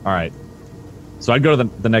next room. All right. So I'd go to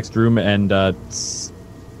the next room and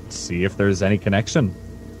see if there's any connection.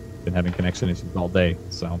 Been having connection issues all day,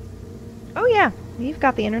 so. Oh yeah, you've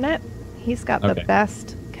got the internet. He's got the Okay.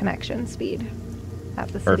 best connection speed that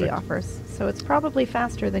the city Perfect. offers. So it's probably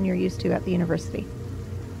faster than you're used to at the university.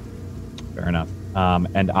 Fair enough.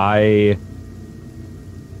 And I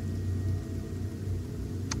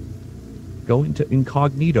go into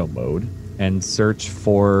incognito mode and search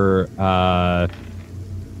for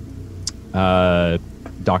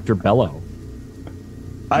Dr. Bello.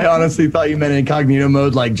 I honestly thought you meant incognito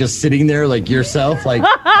mode, like just sitting there, like yourself, like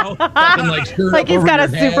fucking, like, shirt Like up he's over got a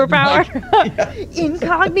your head, superpower. like-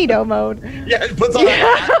 Incognito mode. yeah, it puts on. a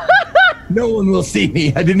hat. No one will see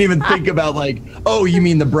me. I didn't even think about like, oh, you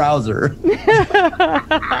mean the browser?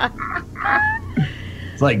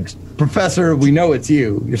 It's like, Professor, we know it's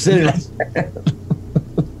you. You're sitting there.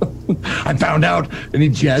 I found out, and he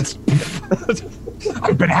jets.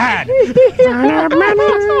 I've been had.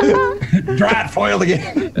 Drat foiled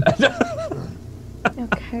again.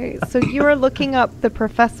 Okay, so you are looking up the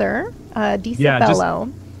professor, Disa Yeah, just- Bello.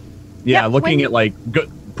 Yeah, Yeah, looking when- at like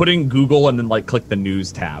putting Google and then like click the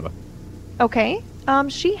news tab. Okay,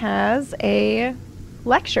 she has a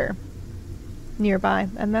lecture nearby,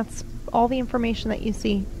 and that's all the information that you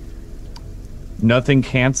see. Nothing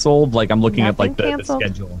canceled. Like I'm looking at like Nothing the canceled.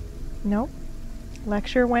 schedule. Nope.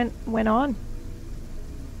 Lecture went on.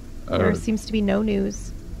 There seems to be no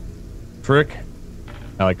news. Frick.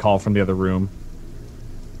 I like call from the other room.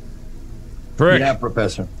 Frick, Yeah,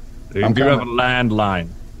 Professor. do you I'm have a coming. landline?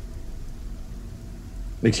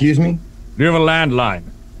 Excuse me? Do you have a landline?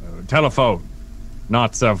 Telephone,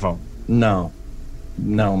 not cell phone. No.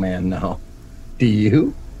 No, man, no. Do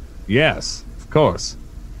you? Yes, of course.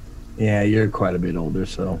 Yeah, you're quite a bit older,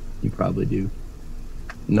 so you probably do.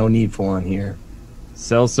 No need for one here.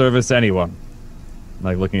 Cell service, anyone?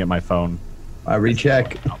 Like looking at my phone. I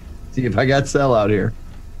recheck. See if I got cell out here.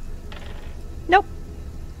 Nope.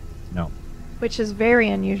 No. Which is very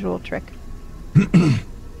unusual trick.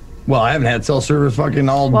 Well, I haven't had cell service fucking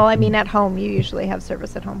all. Well, I mean, at home, you usually have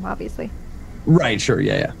service at home, obviously. Right, sure,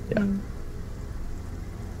 yeah.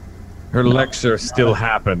 Her lecture still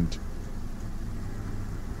happened.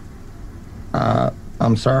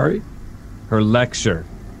 I'm sorry. Her lecture.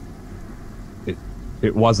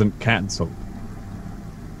 It wasn't canceled.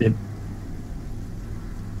 It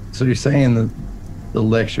So you're saying the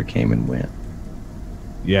lecture came and went.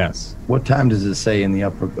 Yes. What time does it say in the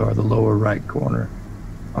upper or the lower right corner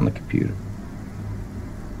on the computer?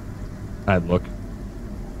 I'd look.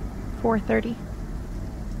 4:30.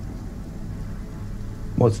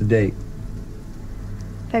 What's the date?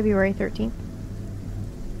 February 13th.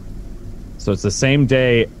 So it's the same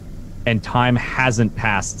day, and time hasn't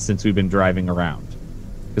passed since we've been driving around.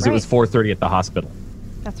 Because it was 4:30 at the hospital.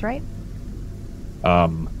 That's right.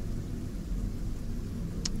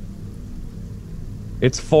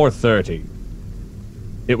 It's 4:30.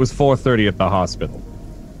 It was 4:30 at the hospital.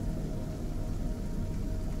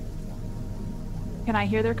 Can I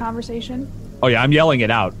hear their conversation? Oh yeah, I'm yelling it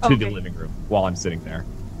out to the Okay. living room while I'm sitting there.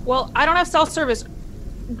 Well, I don't have self-service.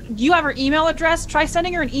 Do you have her email address? Try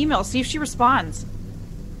sending her an email. See if she responds.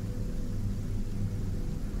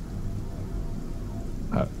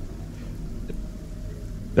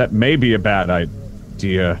 That may be a bad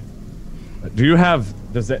idea. Do you have...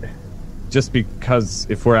 Does it... Just because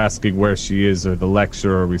if we're asking where she is or the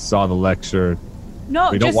lecture or we saw the lecture, No,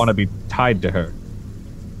 we don't want to be tied to her.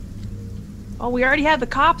 Oh, we already had the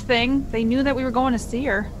cop thing. They knew that we were going to see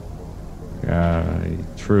her.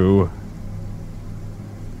 True.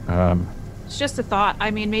 It's just a thought.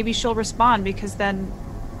 I mean, maybe she'll respond because then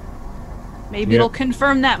maybe Yeah. it'll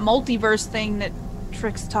confirm that multiverse thing that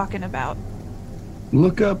Trick's talking about.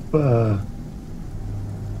 Look up.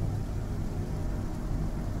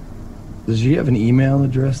 Does she have an email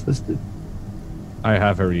address listed? I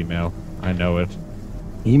have her email. I know it.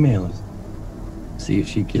 Email us. See if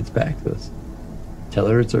she gets back to us. Tell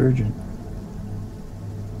her it's urgent.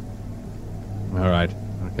 All right.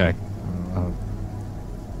 Okay.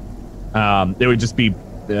 It would just be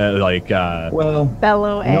like Well,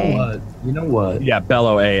 Bellow A. You know what? yeah,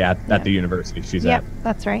 Bello A at the university she's Yep, at.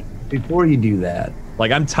 that's right. Before you do that,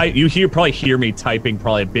 Like I'm you probably hear me typing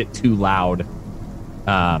probably a bit too loud.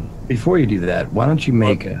 before you do that, why don't you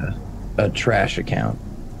make a trash account,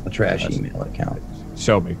 a trash email account?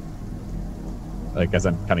 Show me. Like as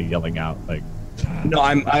I'm kind of yelling out like. No,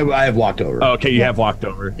 I have walked over. Oh, okay, you have walked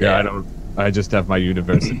over. Yeah. I just have my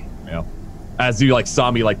university email. As you like saw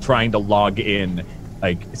me like trying to log in,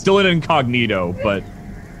 like still in incognito, but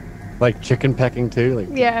Like chicken pecking too. Like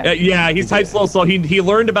Yeah. yeah, he types a little slow. He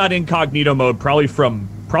learned about incognito mode probably from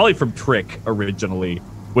Trick originally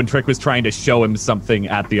when Trick was trying to show him something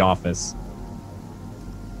at the office.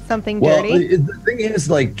 Something Well, dirty. the thing is,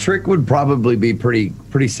 like, Trick would probably be pretty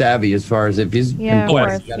savvy as far as if he's Yeah, of Oh,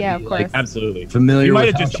 course. he's gotta Yeah, be, of like, course. Absolutely. familiar You might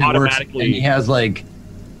with have how just shit works, automatically. and he has like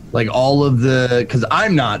all of the, because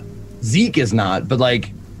I'm not, Zeke is not, but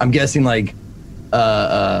like I'm guessing like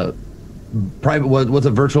private, what's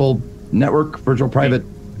a virtual network, virtual private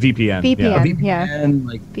VPN. VPN. Yeah. Yeah.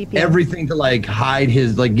 like VPN. everything to like hide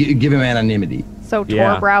his, like give him anonymity. So Tor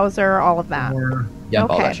Yeah. browser, all of that. Or, yeah,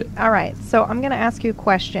 all that Okay. shit. All right. So I'm going to ask you a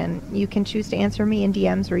question. You can choose to answer me in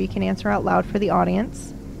DMs or you can answer out loud for the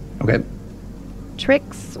audience. Okay.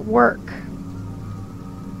 Trick's work.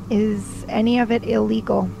 Is any of it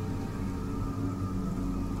illegal?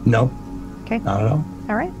 No, Okay. not at all.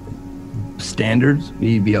 All right. Standards.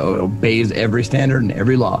 He obeys every standard and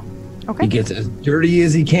every law. Okay. He gets as dirty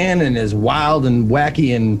as he can and as wild and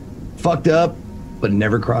wacky and fucked up, but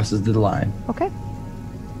never crosses the line. Okay.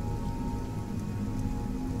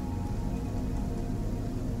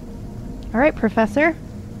 All right, Professor.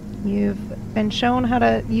 You've been shown how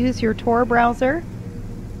to use your Tor browser.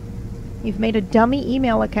 You've made a dummy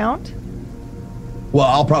email account. Well,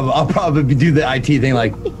 I'll probably do the IT thing.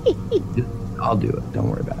 Like, I'll do it. Don't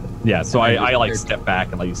worry about it. Yeah, so I like step back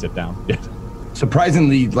and let you sit down.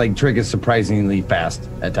 Surprisingly, like Trick is surprisingly fast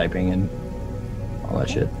at typing and all that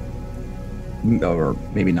shit. Or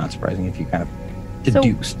maybe not surprising if you kind of So-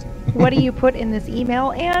 deduced. What do you put in this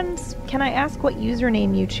email? And can I ask what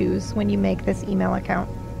username you choose when you make this email account?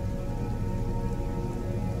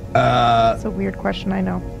 It's a weird question, I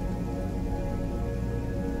know.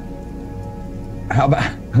 How about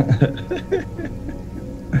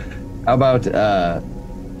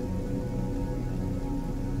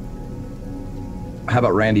how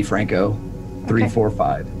about Randy Franco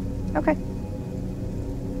 345? Okay.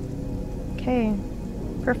 Okay.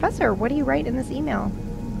 Professor, what do you write in this email?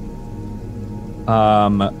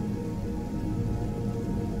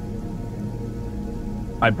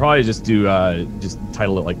 I'd probably just do just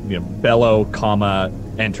title it like bellow, comma,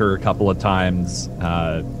 enter a couple of times.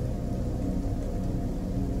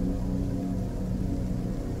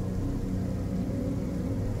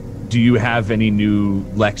 Do you have any new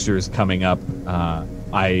lectures coming up?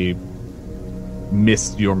 I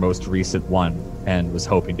missed your most recent one and was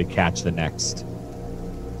hoping to catch the next.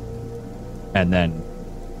 And then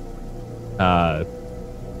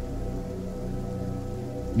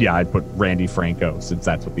Yeah, I'd put Randy Franco since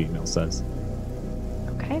that's what the email says.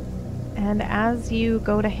 Okay. And as you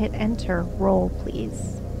go to hit enter, roll,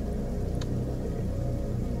 please.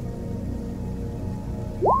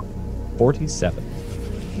 47.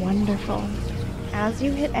 Wonderful. As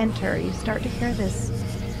you hit enter, you start to hear this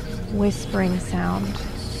whispering sound.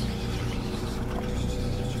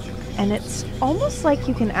 And it's almost like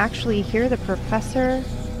you can actually hear the professor,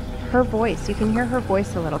 her voice. You can hear her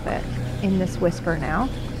voice a little bit in this whisper now.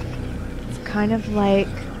 It's kind of like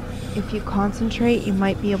if you concentrate, you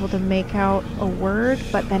might be able to make out a word,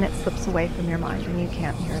 but then it slips away from your mind and you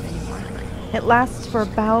can't hear it anymore. It lasts for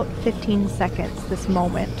about 15 seconds, this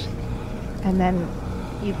moment. And then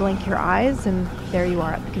you blink your eyes and there you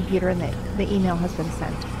are at the computer and the email has been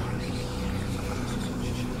sent.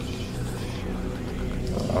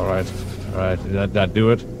 All right. Did that do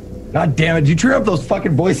it? God damn it! You turn up those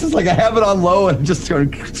fucking voices like I have it on low and just going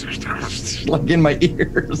like in my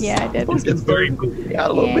ears. Yeah, I did. It's very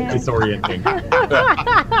out a little bit. Disorienting.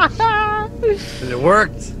 It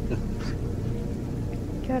worked.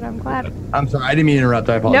 Good, I'm glad. I'm sorry, I didn't mean to interrupt.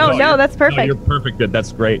 I apologize. No, that's perfect. No, you're perfect. Good.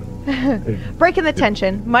 That's great. Breaking the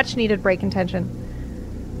tension. Much needed break in tension.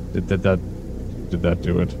 Did that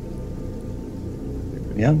do it?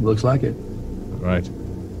 Yeah, looks like it. All right.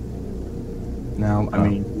 Now, I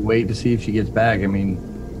mean, wait to see if she gets back. I mean,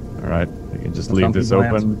 All right. We can just some leave this people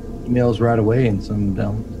open. answer emails right away and some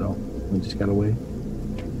don't. So we just gotta wait.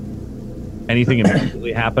 Anything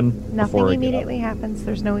immediately happen? Nothing before I get up? immediately happens.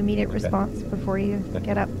 There's no immediate response before you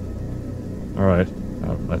get up. All right.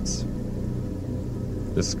 Let's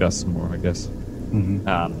discuss more, I guess. Mm-hmm.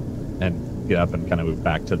 And get up and kind of move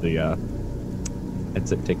back to the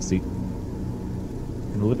exit, take a seat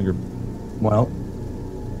in the living room. Well,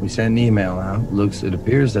 we sent an email out. It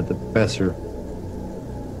appears that the professor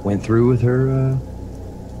went through with her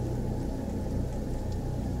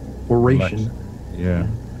oration. Yeah.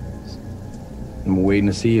 And we're waiting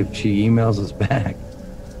to see if she emails us back.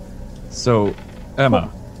 So,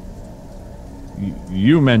 Emma,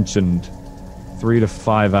 you mentioned 3 to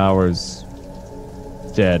 5 hours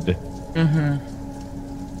dead. Mm-hmm.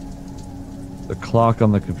 The clock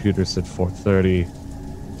on the computer said 4:30.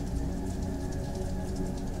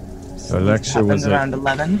 Her lecture was around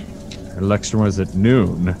 11. Her lecture was at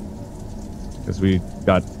noon, because we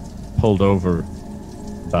got pulled over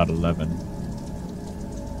about 11.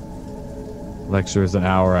 Lecture is an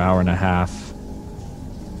hour and a half.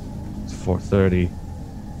 It's 4:30.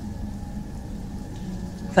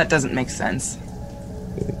 That doesn't make sense.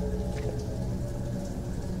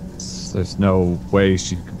 There's no way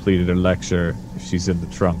she completed her lecture if she's in the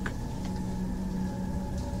trunk.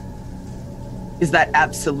 Is that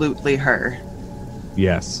absolutely her?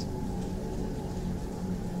 Yes.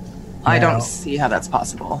 I Now- don't see how that's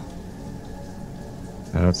possible.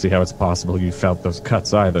 I don't see how it's possible you felt those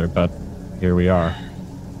cuts either, but here we are.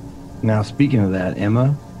 Now, speaking of that,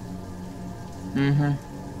 Emma, Mm-hmm.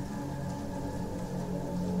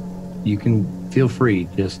 you can feel free.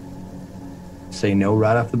 Just say no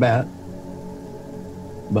right off the bat.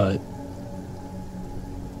 But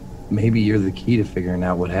maybe you're the key to figuring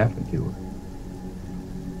out what happened to her.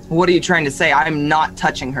 What are you trying to say? I'm not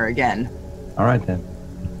touching her again. All right, then.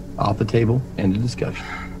 Off the table, end of discussion.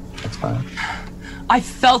 That's fine. I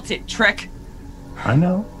felt it, Trick. I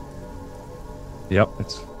know. Yep,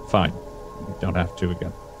 it's fine. You don't have to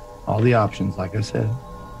again. All the options, like I said,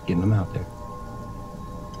 getting them out there.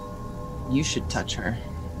 You should touch her.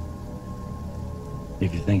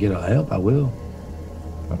 If you think it'll help, I will.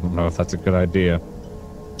 I don't know if that's a good idea.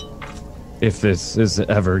 If this is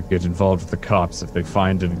ever get involved with the cops, if they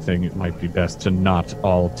find anything, it might be best to not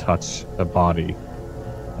all touch a body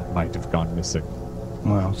that might have gone missing.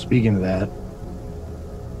 Well, speaking of that,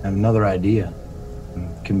 I have another idea.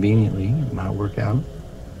 Conveniently, it might work out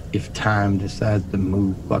if time decides to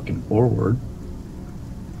move fucking forward.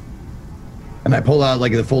 And I pull out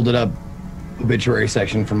like the folded up obituary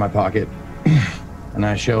section from my pocket, and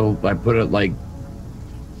I put it like,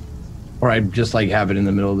 or I just like have it in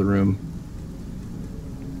the middle of the room.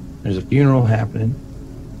 There's a funeral happening,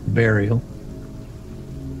 burial.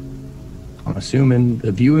 I'm assuming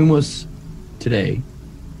the viewing was today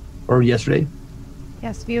or yesterday.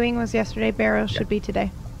 Yes, viewing was yesterday. Burial should be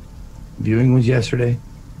today. Viewing was yesterday.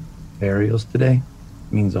 Burial's today.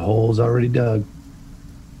 Means the hole's already dug.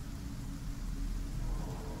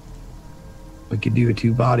 We could do a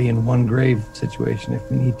 2-body and 1 grave situation if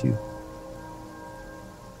we need to.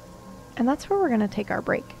 And that's where we're going to take our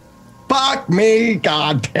break. Fuck me,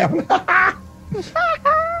 god damn it.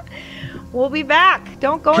 We'll be back.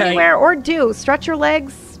 Don't go anywhere, or do. Stretch your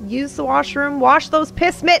legs, use the washroom, wash those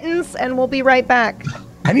piss mittens, and we'll be right back.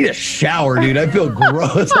 I need a shower, dude. I feel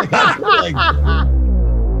gross. I feel like...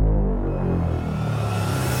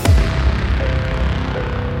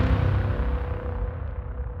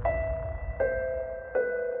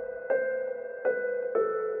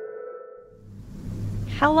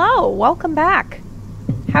 Hello, welcome back.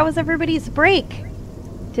 How was everybody's break?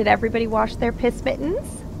 Did everybody wash their piss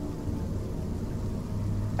mittens?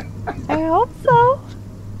 I hope so.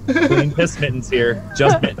 Clean piss mittens here.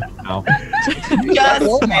 Just mittens now.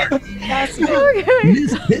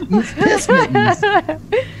 Piss mittens.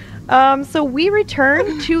 So we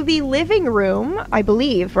returned to the living room, I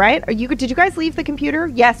believe, right? Did you guys leave the computer?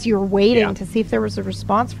 Yes, you were waiting to see if there was a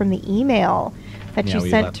response from the email that you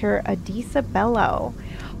sent to Adisa Bello.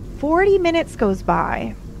 40 minutes goes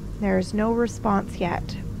by. There's no response yet.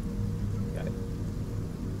 Got it.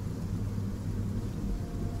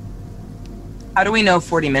 How do we know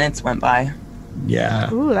 40 minutes went by?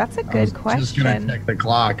 Yeah. Ooh, that's a good question. Just gonna check the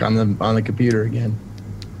clock on the computer again.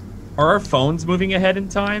 Are our phones moving ahead in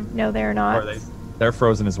time? No, they're Or not. are they're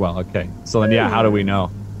frozen as well. Okay. So then, how do we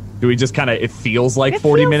know? Do we just kind of, it feels like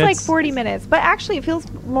 40 minutes? It feels like 40 minutes, but actually it feels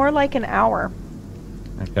more like an hour.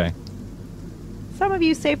 Okay. Some of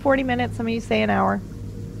you say 40 minutes, some of you say an hour,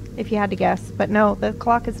 if you had to guess. But no, the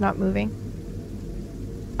clock is not moving.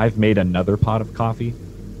 I've made another pot of coffee.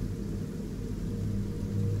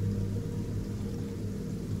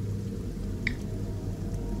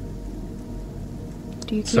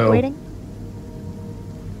 Do you keep waiting?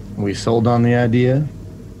 We sold on the idea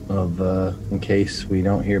of, in case we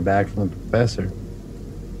don't hear back from the professor,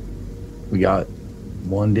 we got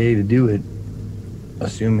one day to do it,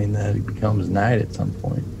 assuming that it becomes night at some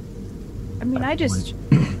point. I mean, I just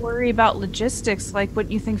worry about logistics. Like, what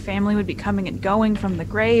you think family would be coming and going from the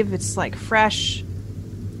grave? It's like fresh.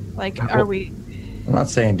 Like, are we? I'm not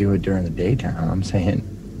saying do it during the daytime. I'm saying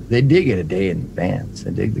they dig it a day in advance. They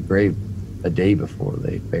dig the grave a day before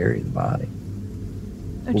they bury the body.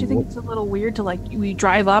 Don't you think it's a little weird to, like, we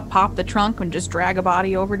drive up, pop the trunk, and just drag a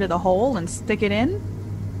body over to the hole and stick it in?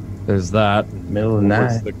 There's that. Middle of the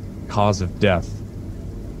What's night. the cause of death?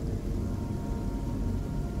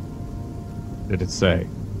 Did it say?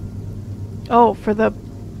 Oh, for the...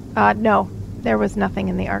 no. There was nothing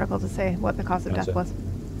in the article to say what the cause of death was.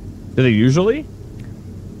 Do they usually?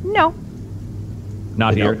 No.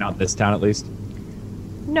 Not They here, don't. not this town at least.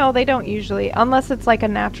 No, they don't usually. Unless it's like a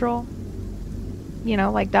natural,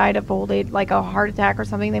 like died of old age, like a heart attack or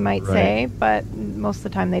something, they might say. But most of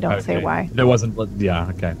the time they don't say why. There wasn't,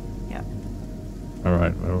 okay. Yeah. All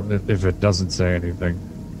right. Well, if it doesn't say anything,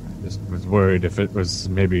 I just was worried if it was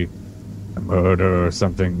maybe a murder or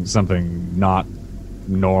something not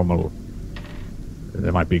normal.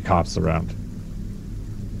 There might be cops around.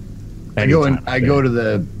 I go to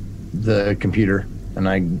the computer and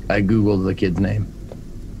I Google the kid's name.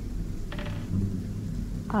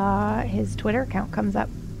 His Twitter account comes up.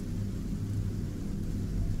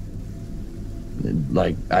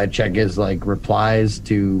 Like I check his replies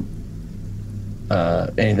to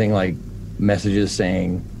anything like messages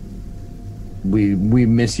saying we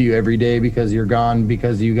miss you every day because you're gone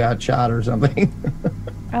because you got shot or something.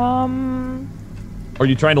 Are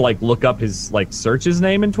you trying to look up his search his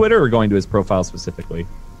name in Twitter or going to his profile specifically?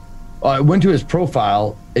 I went to his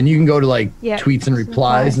profile and you can go to tweets and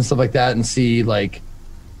replies and stuff like that and see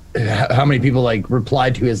how many people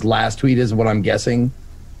replied to his last tweet is what I'm guessing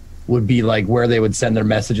would be where they would send their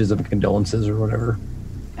messages of condolences or whatever.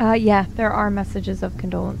 Yeah, there are messages of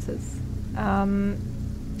condolences.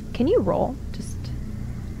 Can you roll? Just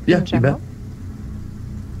yeah, you bet.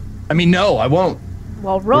 I mean, no, I won't.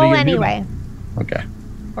 Well, roll anyway. Okay.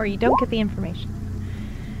 Or you don't get the information.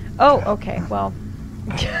 Oh, okay. Well,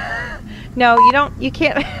 no, you don't. You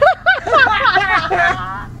can't.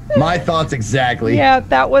 My thoughts exactly. Yeah,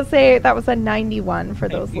 that was a 91 for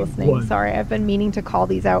those listening. Sorry, I've been meaning to call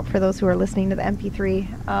these out for those who are listening to the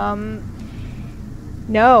MP3.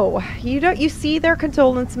 No, you don't. You see their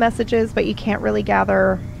condolence messages, but you can't really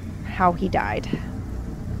gather how he died.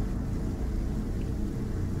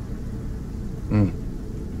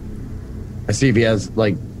 I see if he has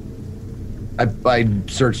I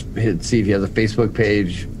searched see if he has a Facebook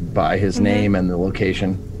page by his name and the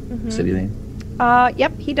location, city name.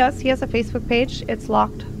 Yep, he does. He has a Facebook page. It's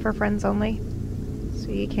locked for friends only, so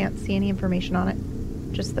you can't see any information on it.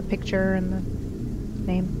 Just the picture and the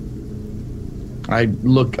name. I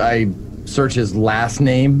search his last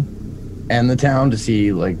name and the town to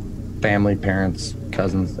see family, parents,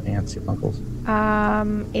 cousins, aunts, uncles.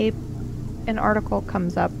 An article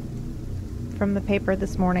comes up from the paper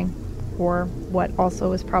this morning. or what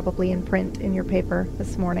also is probably in print in your paper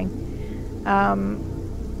this morning.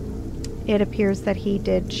 It appears that he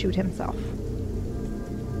did shoot himself.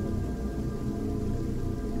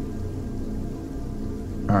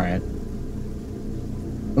 All right.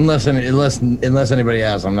 Unless anybody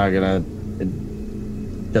asks, I'm not gonna.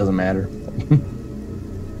 It doesn't matter.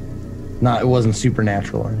 It wasn't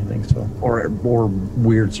supernatural or anything, so or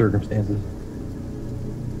weird circumstances.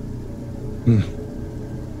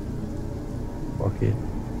 Okay.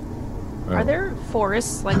 Are there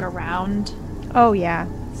forests like around? Oh yeah.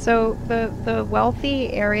 So the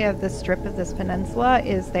wealthy area of this strip of this peninsula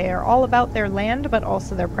is they are all about their land, but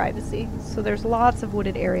also their privacy. So there's lots of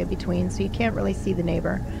wooded area between, so you can't really see the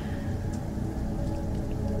neighbor.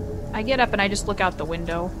 I get up and I just look out the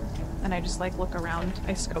window, and I just like look around.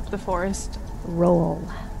 I scope the forest. Roll.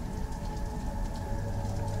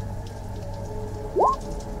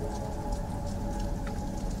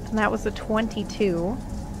 And that was a 22.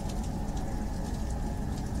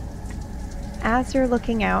 As you're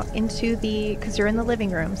looking out into because you're in the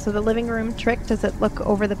living room, so the living room trick, does it look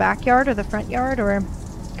over the backyard or the front yard or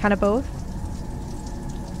kind of both?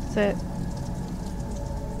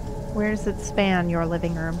 Where does it span your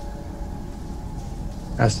living room?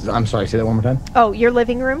 I'm sorry, say that one more time. Oh, your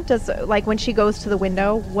living room? Does, like, when she goes to the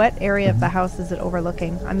window, what area of the house is it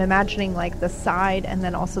overlooking? I'm imagining, like, the side and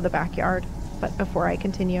then also the backyard. But before I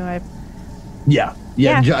continue, Yeah.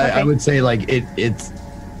 Okay. I would say, like, it's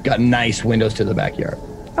got nice windows to the backyard.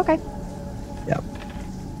 Okay. Yeah.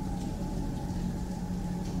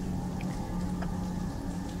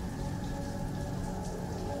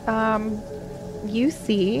 You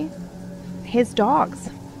see his dogs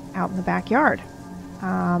out in the backyard.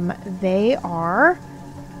 They are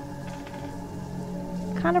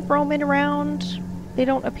kind of roaming around. They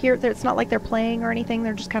don't appear, it's not like they're playing or anything.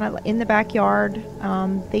 They're just kind of in the backyard.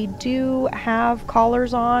 They do have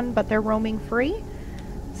collars on, but they're roaming free.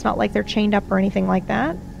 It's not like they're chained up or anything like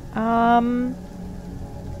that. And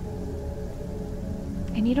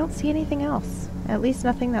you don't see anything else. At least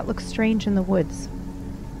nothing that looks strange in the woods.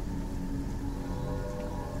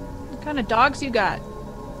 What kind of dogs you got,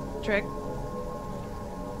 Trick?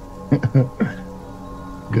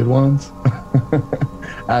 Good ones?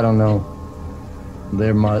 I don't know.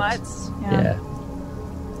 They're mutts. Mutts? Yeah.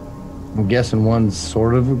 I'm guessing one's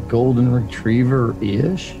sort of a golden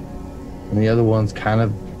retriever-ish, and the other one's kind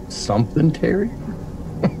of something terrier.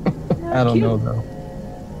 I don't know, though.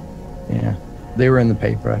 Yeah. They were in the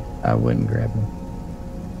paper. I wouldn't grab them.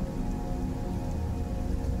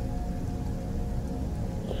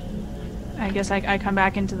 I guess I come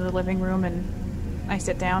back into the living room and I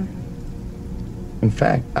sit down. In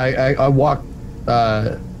fact, I walk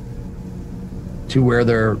to where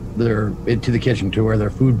to the kitchen, to where their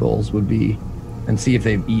food bowls would be, and see if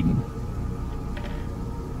they've eaten.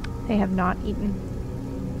 They have not eaten.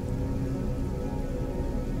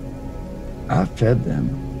 I fed them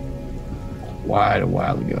quite a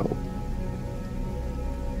while ago,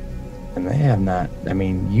 and they have not. I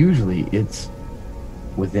mean, usually it's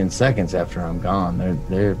within seconds after I'm gone.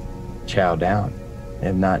 They're chowed down. They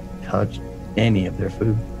have not touched any of their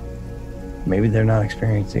food. Maybe they're not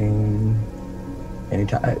experiencing any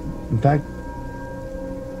time. In fact,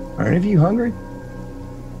 are any of you hungry?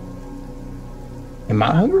 Am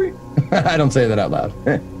I hungry? I don't say that out loud.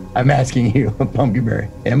 I'm asking you, Pumpkinberry.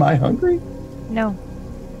 Am I hungry? No.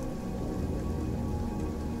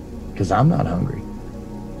 Because I'm not hungry.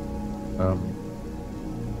 I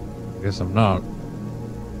guess I'm not.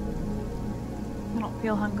 I don't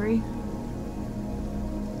feel hungry.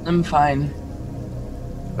 I'm fine.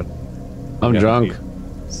 But I'm drunk.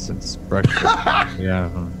 Since breakfast. Yeah.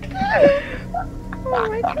 Oh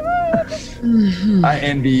my god. I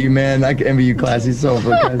envy you, man. I can envy you, Classy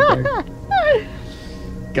Sofa.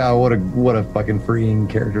 God, what a fucking freeing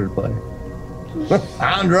character to play.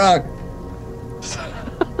 I'm drunk.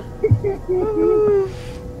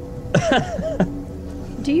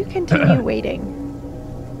 Do you continue waiting?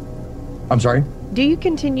 I'm sorry? Do you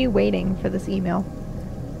continue waiting for this email?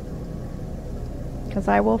 Because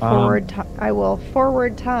I will forward. I will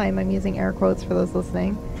forward time. I'm using air quotes for those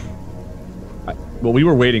listening. Well, we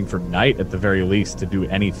were waiting for night at the very least to do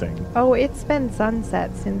anything. Oh, it's been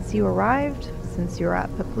sunset since you arrived, since you were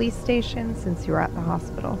at the police station, since you were at the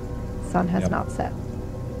hospital. Sun has not set.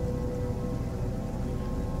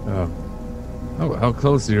 How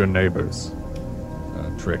close are your neighbors,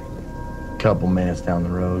 Trick? Couple minutes down the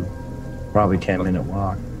road. Probably 10-minute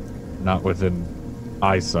walk. Not within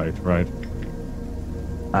eyesight, right?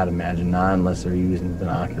 I'd imagine not, unless they're using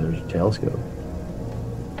binoculars or telescope.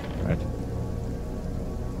 Right.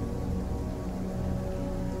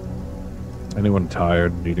 Anyone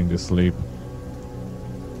tired, needing to sleep?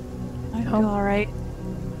 I feel all right.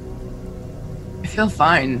 I feel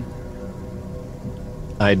fine.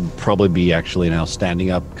 I'd probably be actually now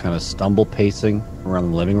standing up, kind of stumble pacing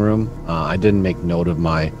around the living room. I didn't make note of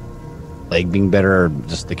my leg being better, or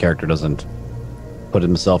just the character doesn't put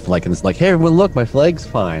himself like, and it's like, hey, everyone, look, my leg's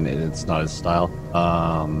fine. It's not his style.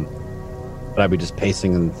 But I'd be just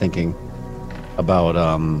pacing and thinking about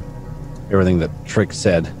everything that Trick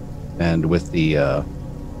said, and with the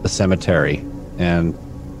cemetery, and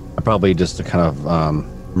I probably just to kind of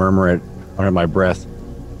murmur it under my breath.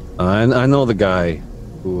 And I know the guy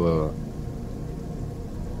who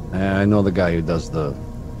does the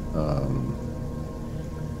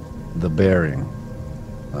burying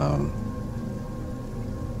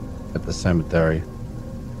at the cemetery.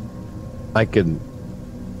 I think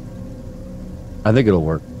it'll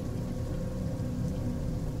work.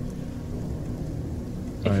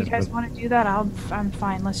 If you guys want to do that, I'm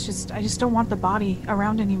fine. I just don't want the body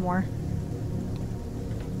around anymore.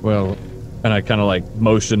 Well, and I kind of like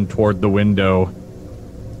motion toward the window.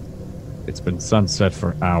 It's been sunset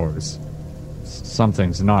for hours.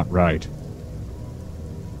 Something's not right.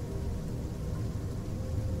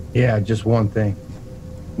 Yeah, just one thing.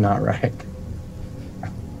 Not right.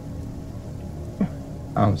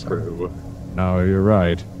 I'm sorry. No, you're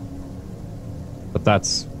right. But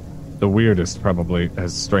that's the weirdest, probably,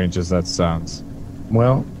 as strange as that sounds.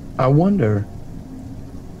 Well, I wonder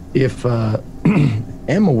if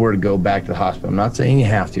Emma were to go back to the hospital. I'm not saying you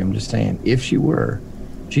have to. I'm just saying if she were,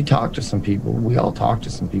 she talked to some people. We all talked to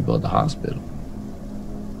some people at the hospital.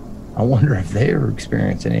 I wonder if they were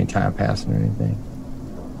experiencing any time passing or anything.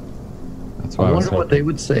 That's why I wonder what they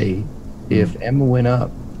would say if Emma went up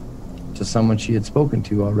to someone she had spoken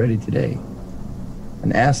to already today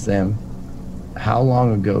and asked them, how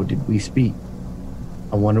long ago did we speak?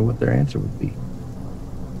 I wonder what their answer would be.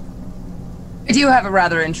 I do have a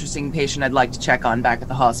rather interesting patient I'd like to check on back at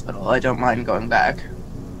the hospital. I don't mind going back.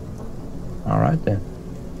 All right, then.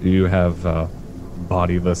 Do you have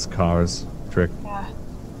bodiless cars, Trick? Yeah.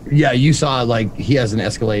 Yeah, you saw, like, he has an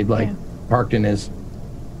Escalade, like, parked in his...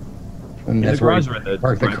 And that's where he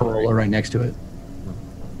parked the Corolla right next to it.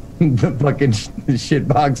 The fucking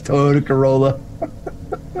shitbox Toyota Corolla.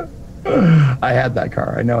 I had that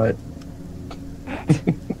car. I know it.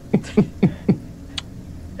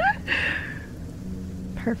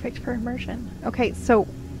 Perfect for immersion. Okay, so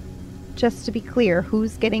just to be clear,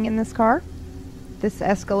 who's getting in this car? This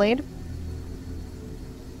Escalade?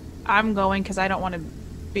 I'm going because I don't want to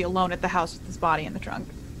be alone at the house with this body in the trunk.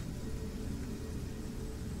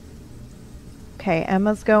 Okay,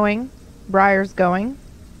 Emma's going. Briar's going.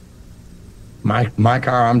 My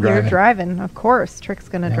car, I'm driving. You're driving, of course. Trick's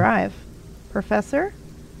gonna drive. Professor?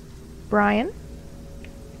 Brian?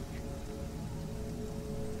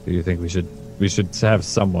 Do you think we should have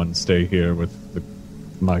someone stay here with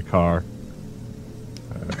my car?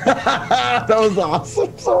 That was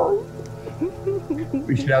awesome. Sorry.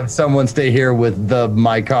 We should have someone stay here with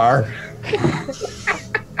my car.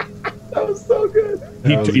 That was so good.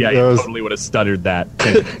 He totally would have stuttered that.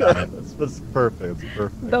 That's perfect. It's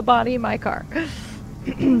perfect. The body, my car.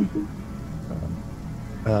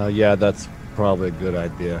 Yeah, that's probably a good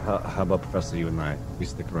idea. How about Professor, you and I? We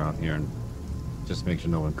stick around here and just make sure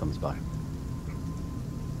no one comes by.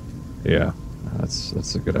 Yeah,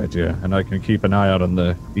 that's a good idea. And I can keep an eye out on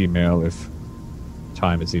the email if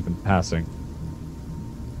time is even passing.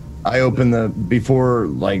 I open before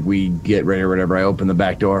like we get ready or whatever, I open the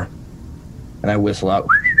back door and I whistle out.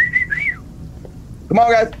 Come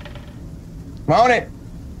on, guys. Come on in.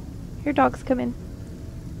 Your dogs come in.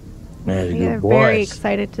 They're They're good very boys.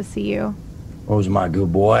 excited to see you. Those are my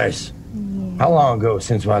good boys. Yeah. How long ago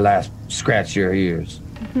since I last scratched your ears?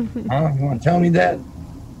 Huh? You want to tell me that?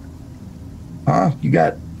 Huh?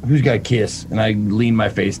 Who's got a kiss? And I lean my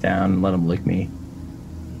face down and let them lick me.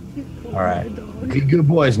 All right. Be good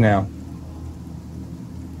boys now.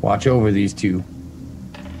 Watch over these two.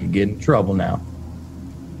 You get in trouble now.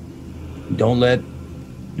 Don't let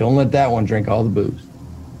that one drink all the booze.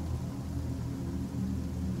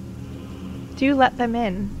 Do you let them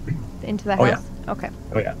into the Oh, yeah. house? Okay.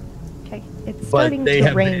 Oh yeah. Okay. It's But starting they to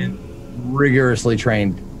have rain. been rigorously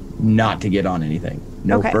trained not to get on anything.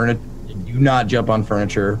 No Okay. furniture. Do not jump on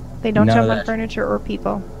furniture. They don't None jump of on that. furniture or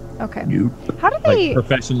people. Okay. Nope. How do Like they?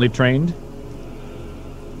 professionally trained?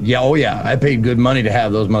 Yeah, oh yeah. I paid good money to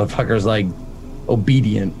have those motherfuckers like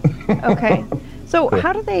obedient. Okay. So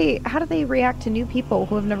how do they react to new people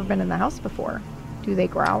who have never been in the house before? Do they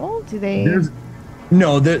growl? Do they?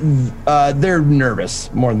 No, they're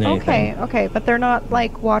nervous more than anything. Okay, but they're not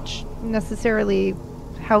like necessarily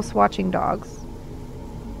house watching dogs?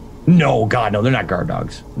 No, God, no, they're not guard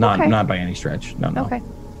dogs. Okay. Not by any stretch. No.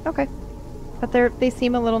 Okay. But they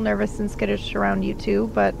seem a little nervous and skittish around you too,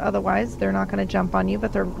 but otherwise they're not going to jump on you,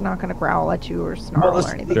 but they're not going to growl at you or snarl or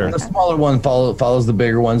anything like The that. smaller one follows the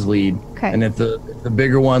bigger one's lead. Okay. And if the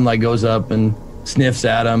bigger one like goes up and sniffs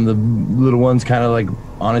at him, the little one's kind of like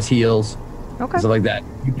on his heels. Okay. So like that.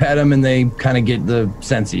 You pet them and they kind of get the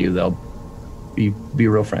sense of you. They'll be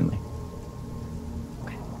real friendly.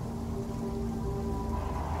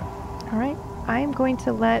 All right. I'm going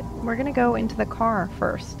to we're going to go into the car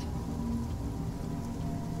first.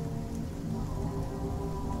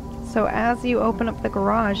 So as you open up the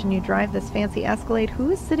garage and you drive this fancy Escalade, who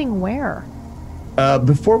is sitting where?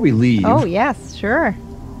 Before we leave, Oh, yes, sure.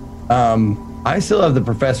 I still have the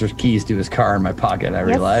professor's keys to his car in my pocket, I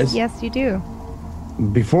realize. Yes, you do.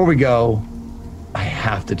 Before we go, I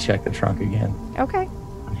have to check the trunk again. Okay.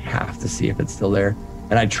 I have to see if it's still there.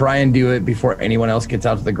 And I try and do it before anyone else gets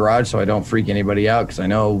out to the garage so I don't freak anybody out, because I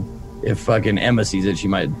know if fucking Emma sees it, she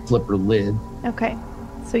might flip her lid. Okay.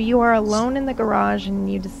 So you are alone in the garage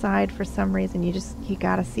and you decide for some reason you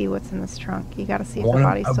gotta see what's in this trunk. You gotta see if the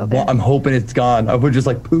body's still there. I'm hoping it's gone. I would just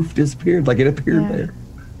like poof, disappeared, like it appeared Yeah. there.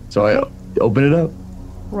 So I open it up.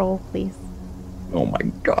 Roll, please. Oh my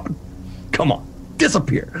God. Come on.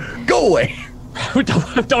 Disappear. Go away. I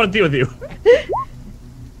don't want to deal with you.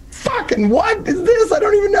 Fucking what is this? I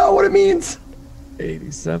don't even know what it means.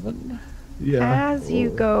 87. Yeah. As you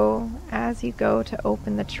go to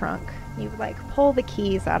open the trunk, you like pull the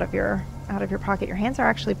keys out of your pocket. Your hands are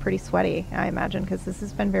actually pretty sweaty, I imagine, because this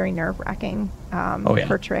has been very nerve-wracking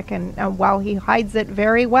for Trick. And while he hides it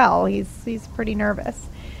very well, he's pretty nervous.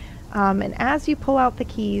 And as you pull out the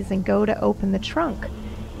keys and go to open the trunk,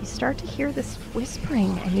 you start to hear this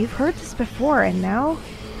whispering, and you've heard this before, and now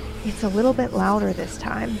it's a little bit louder this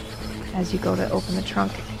time as you go to open the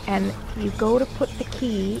trunk. And you go to put the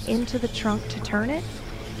key into the trunk to turn it,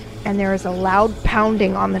 and there is a loud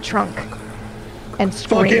pounding on the trunk and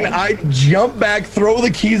screaming. Fucking, I jump back, throw the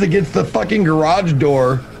keys against the fucking garage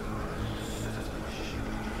door,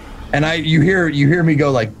 and you hear me go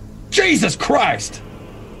like, Jesus Christ!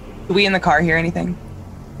 Do we in the car hear anything?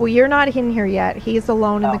 Well, you're not in here yet. He's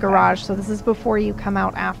alone in the garage, so this is before you come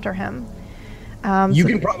out after him. You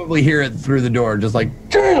can probably hear it through the door, just like,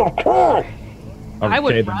 I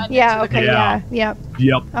would then. run. Yeah, into the okay, car. yeah.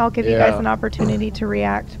 Yep. I'll give you guys an opportunity to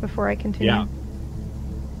react before I continue. Yeah.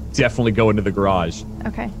 Definitely go into the garage.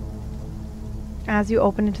 Okay. As you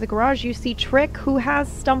open into the garage, you see Trick, who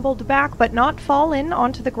has stumbled back, but not fallen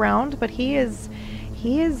onto the ground, but he is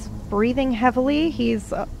breathing heavily.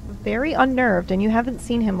 He's very unnerved, and you haven't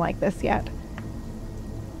seen him like this yet.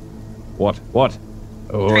 What?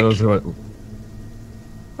 Oh, Trick.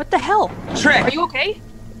 What the hell? Trick. Are you okay?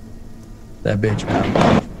 that bitch, man.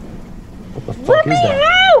 What the fuck is that?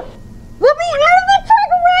 out! Let me out of the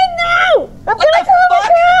trunk right now! I'm What the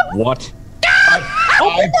fuck? What?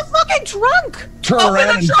 Open the fucking trunk! Turn Open around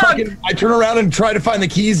the and trunk! I turn around and try to find the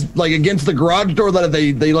keys like against the garage door that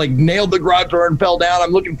they like nailed the garage door and fell down. I'm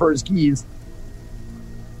looking for his keys.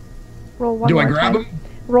 Roll one Do more I grab time. him?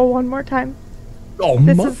 Roll one more time. Oh,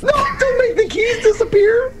 This no, is- don't make the keys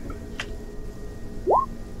disappear.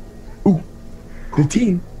 Ooh,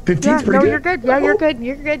 15. 15's Yeah, pretty no, good. you're good. Yeah, you're good.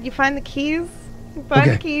 You're good. You find the keys. You find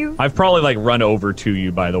the Okay. keys. I've probably like run over to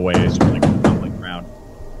you, by the way, as you're like tumbling around.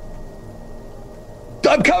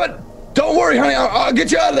 I'm coming. Don't worry, honey. I'll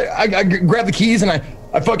get you out of there. I grab the keys and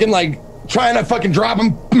I fucking like trying to fucking drop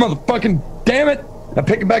them. Motherfucking damn it. I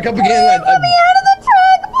pick it back up again. Let me out of the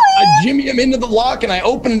trunk, please! I jimmy him into the lock and I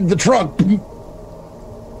open the trunk.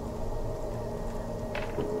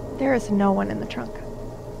 There is no one in the trunk.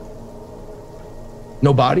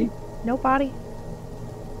 No body? No body.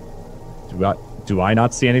 Do I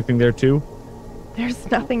not see anything there too? There's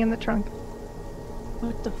nothing in the trunk.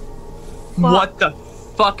 What the What the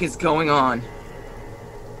fuck is going on?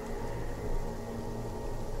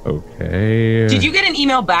 Okay. Did you get an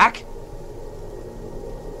email back?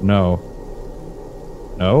 No.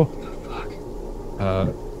 No?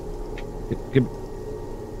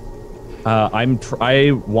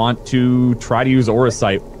 I want to try to use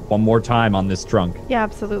Aurasight one more time on this trunk. Yeah,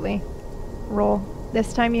 absolutely. Roll.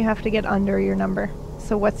 This time you have to get under your number.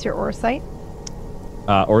 So what's your Aurasight?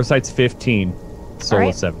 Aurasight's 15. Sola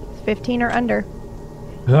right. 7. 15 or under.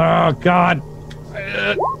 Oh, God.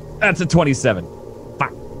 That's a 27.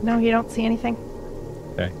 Fuck. No, you don't see anything.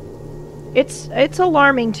 Okay. It's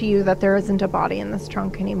alarming to you that there isn't a body in this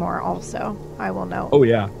trunk anymore also, I will note. Oh,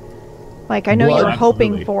 yeah. Like, I know you Blood. were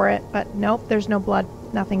hoping Absolutely. for it, but nope, there's no blood.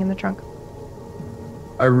 Nothing in the trunk.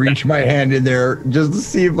 I reach my hand in there just to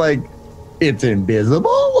see if like it's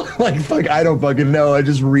invisible? Like, fuck, I don't fucking know. I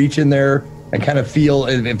just reach in there and kind of feel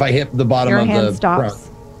if I hit the bottom Your of hand the stops.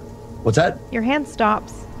 front. What's that? Your hand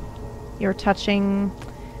stops. You're touching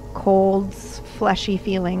cold, fleshy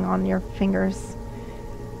feeling on your fingers.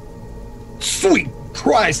 Sweet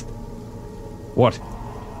Christ. What?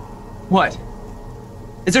 What?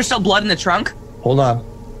 Is there still blood in the trunk? Hold on.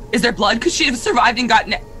 Is there blood? Could she have survived and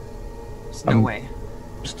gotten it? There's no way.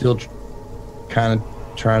 Still kind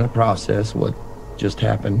of trying to process what just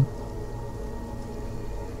happened.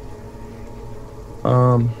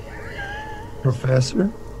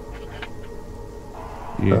 Professor?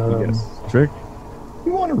 Yes. Trick?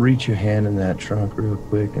 You want to reach your hand in that trunk real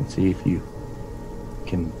quick and see if you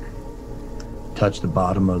can touch the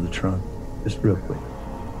bottom of the trunk? Just real quick.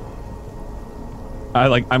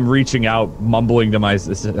 I'm reaching out, mumbling to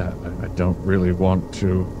myself, I don't really want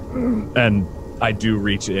to. And I do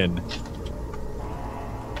reach in.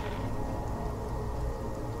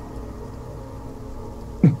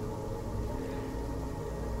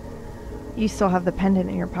 You still have the pendant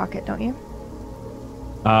in your pocket, don't you?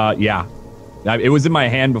 Yeah. It was in my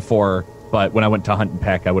hand before, but when I went to hunt and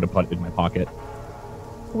peck, I would have put it in my pocket.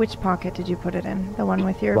 Which pocket did you put it in? The one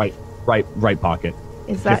with your... Right pocket.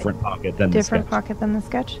 Is that different pocket than different the sketch. pocket than the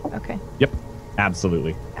sketch? Okay. Yep,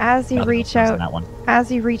 absolutely. As you Nothing reach else out, on that one.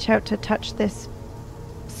 as you reach out to touch this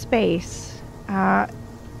space,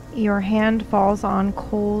 your hand falls on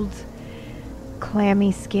cold,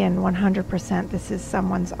 clammy skin. 100%. This is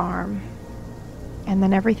someone's arm, and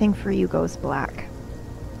then everything for you goes black,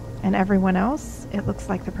 and everyone else, it looks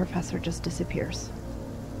like the professor just disappears.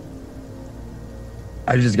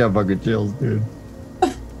 I just got fucking chills, dude.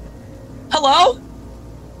 Hello?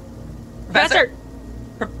 Professor?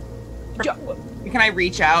 Can I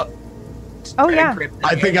reach out? Oh yeah.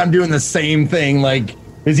 I think I'm doing the same thing. Like,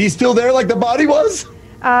 is he still there like the body was?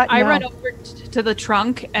 I no. run over to the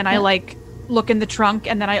trunk and I look in the trunk,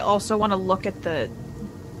 and then I also want to look at the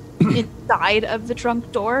inside of the trunk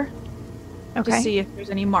door to Okay. see if there's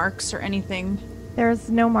any marks or anything. There's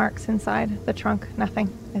no marks inside the trunk.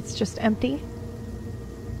 Nothing. It's just empty.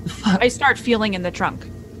 I start feeling in the trunk.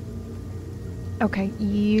 Okay,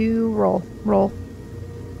 you roll.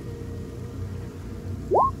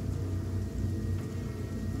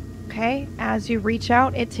 Okay, as you reach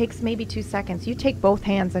out, it takes maybe 2 seconds. You take both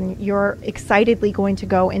hands and you're excitedly going to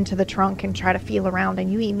go into the trunk and try to feel around,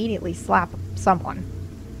 and you immediately slap someone.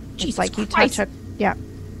 Jesus It's like you Christ. touch a... Yeah.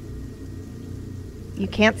 You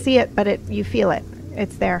can't see it, but you feel it.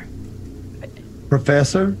 It's there.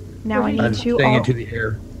 Professor? Now I need I'm you staying all... into the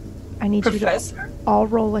air. I need you to Professor? all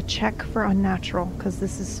roll a check for unnatural, because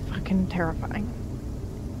this is fucking terrifying.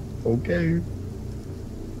 Okay.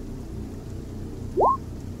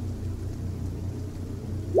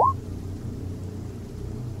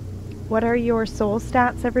 What are your soul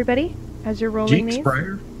stats, everybody, as you're rolling Jinx, these?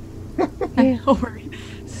 Briar? Yeah. Over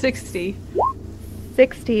 60.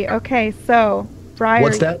 60. Okay, so, Briar,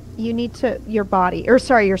 What's that? you need to...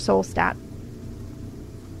 your soul stat.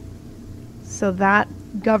 So that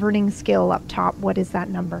governing skill up top, what is that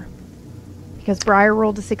number? Because Briar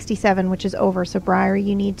rolled a 67, which is over. So, Briar,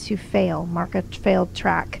 you need to fail. Mark a failed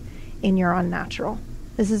track in your unnatural.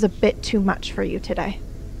 This is a bit too much for you today.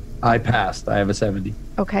 I passed. I have a 70.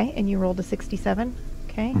 Okay, and you rolled a 67.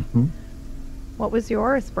 Okay. Mm-hmm. What was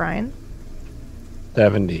yours, Brian?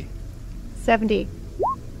 70. 70.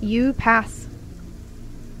 You pass.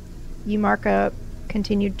 You mark a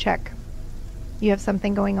continued check. You have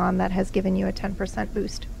something going on that has given you a 10%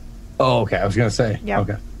 boost. Oh, okay. I was going to say. Yeah.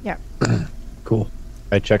 Okay. Yeah. Cool.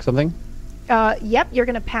 I check something? Yep, you're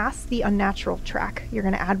going to pass the unnatural track. You're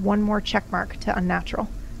going to add one more check mark to unnatural.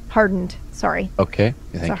 Hardened, sorry. Okay. Yeah,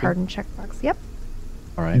 It's thank a you. hardened check box. Yep.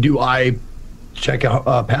 All right. Do I check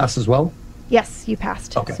out pass as well? Yes, you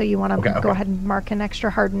passed. Okay. So you want to Okay, go okay. ahead and mark an extra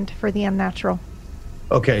hardened for the unnatural.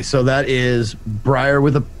 Okay, so that is Briar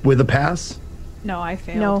with a pass. No, I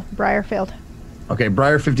failed. No, Briar failed. Okay,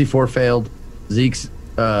 Briar 54 failed. Zeke's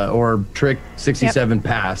or Trick 67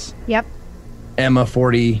 pass. Yep. Emma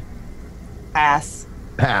 40 Pass.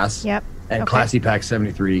 pass. Yep. And Okay. Classy Pack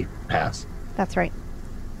 73 pass. That's right.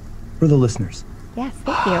 For the listeners. Yes,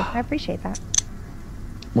 thank you. I appreciate that.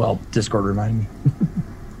 Well, Discord reminded me.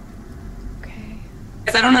 Okay.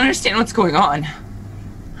 Guys, I don't understand what's going on.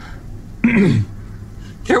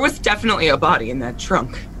 There was definitely a body in that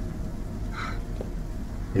trunk.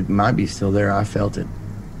 It might be still there. I felt it.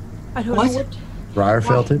 I don't What? know what. Briar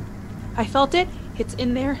felt it. I felt it. It's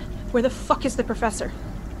in there. Where the fuck is the professor?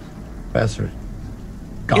 Professor.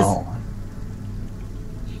 Gone.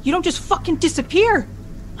 You don't just fucking disappear.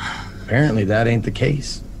 Apparently that ain't the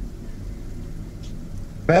case.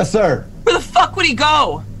 Professor! Where the fuck would he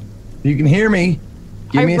go? If you can hear me,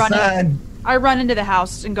 give I me a run in. sign. I run into the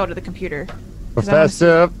house and go to the computer.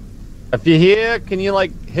 Professor, if you're here, can you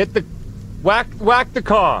like hit the whack the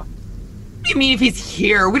car? What do you mean if he's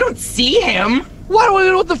here? We don't see him. Why do I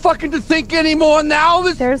know what the fucking to think anymore now?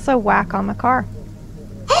 There's a whack on the car.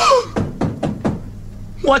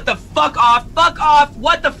 What the fuck off? Fuck off!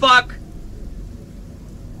 What the fuck?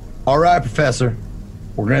 All right, Professor.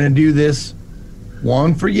 We're going to do this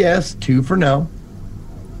 1 for yes, 2 for no.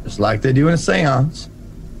 Just like they do in a seance.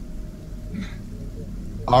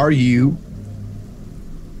 Are you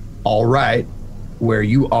all right where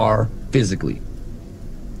you are physically?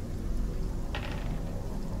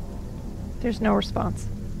 There's no response.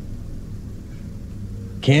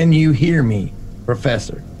 Can you hear me,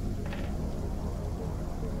 Professor?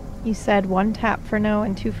 You said 1 tap for no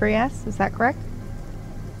and 2 for yes. Is that correct?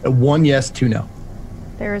 1 yes, 2 no.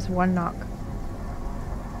 There is 1 knock.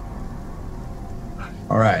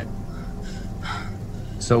 All right.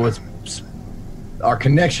 So it's our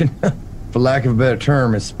connection, for lack of a better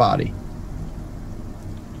term, is spotty.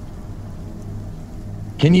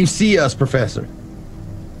 Can you see us, Professor?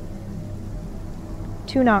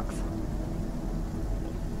 2 knocks.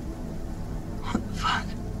 What the fuck?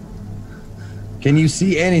 Can you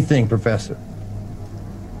see anything, Professor?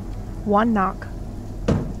 1 knock.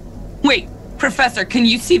 Wait, Professor, can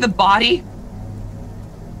you see the body?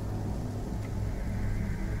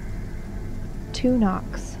 2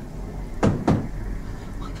 knocks.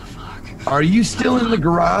 What the fuck? Are you still in the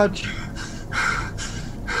garage?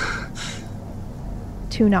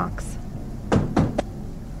 2 knocks.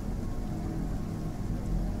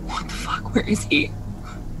 What the fuck? Where is he?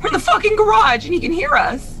 We're in the fucking garage and he can hear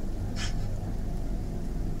us.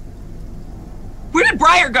 Where did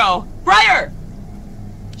Briar go? Briar!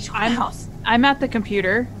 I'm at the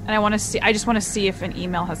computer and I just want to see if an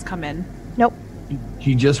email has come in. Nope.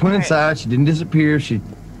 She just went inside. She didn't disappear. She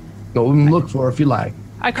go and look for her if you like.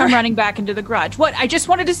 I come running back into the garage. What? I just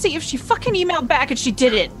wanted to see if she fucking emailed back and she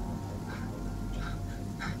didn't.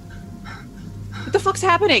 What the fuck's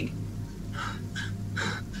happening?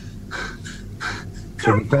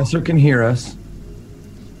 So Professor can hear us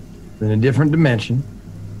in a different dimension.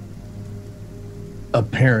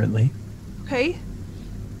 Apparently. Okay.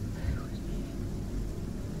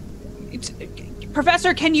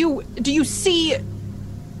 Professor, do you see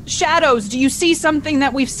shadows? Do you see something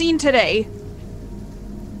that we've seen today?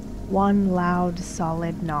 1 loud,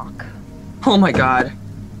 solid knock. Oh my god.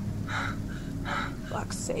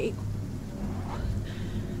 Fuck's sake.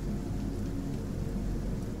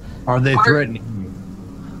 Are they threatening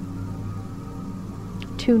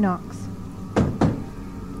you? 2 knocks.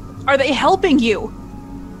 Are they helping you?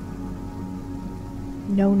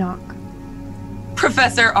 No knock.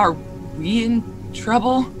 Professor, are we in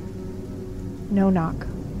trouble? No knock.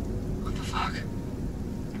 What the fuck?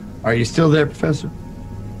 Are you still there, Professor?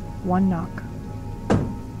 1 knock.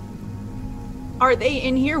 Are they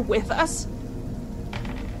in here with us?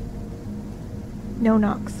 No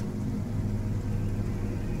knocks.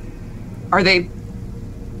 Are they...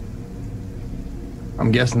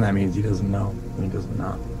 I'm guessing that means he doesn't know. He doesn't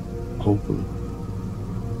not. Hopefully.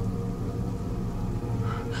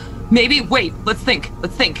 Maybe, wait, let's think.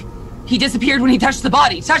 He disappeared when he touched the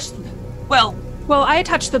body. Well, I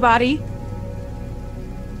touched the body.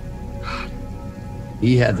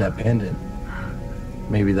 He had that pendant.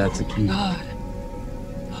 Maybe that's a key. God.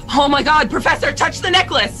 Oh my god, Professor, touch the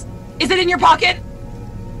necklace! Is it in your pocket?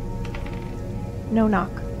 No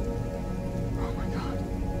knock. Oh my god.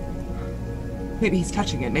 Maybe he's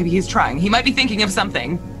touching it. Maybe he's trying. He might be thinking of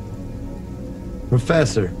something.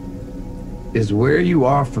 Professor, is where you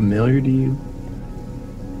are familiar to you?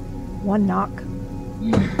 1 knock.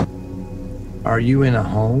 Are you in a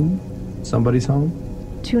home? Somebody's home?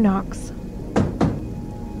 2 knocks.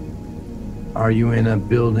 Are you in a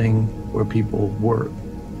building where people work?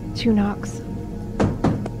 2 knocks.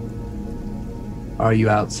 Are you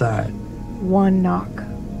outside? 1 knock.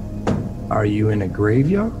 Are you in a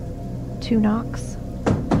graveyard? 2 knocks.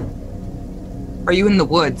 Are you in the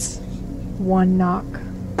woods? 1 knock.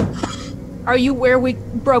 Are you where we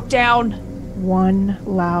broke down? 1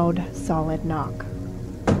 loud, solid knock.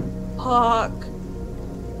 Fuck.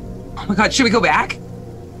 Oh my god, should we go back?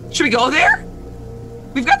 Should we go there?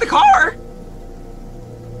 We've got the car!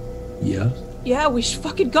 Yes. Yeah, we should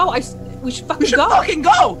fucking go. We should fucking We should go. fucking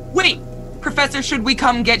go! Wait! Professor, should we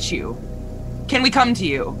come get you? Can we come to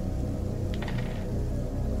you?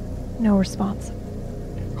 No response.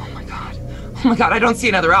 Oh my god. Oh my god, I don't see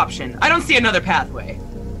another option. I don't see another pathway.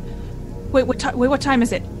 Wait, what time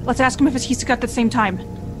is it? Let's ask him if he's got the same time.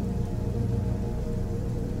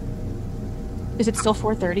 Is it still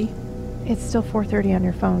 4:30? It's still 4:30 on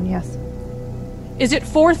your phone, yes. Is it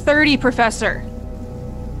 4:30, Professor?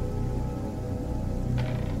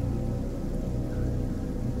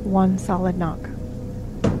 One solid knock.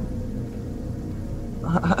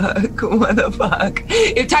 What the fuck?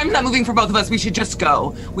 If time's not moving for both of us, we should just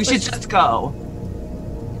go. We should just go.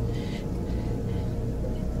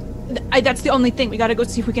 That's the only thing. We gotta go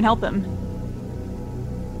see if we can help him.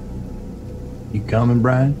 You coming,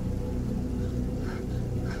 Brian?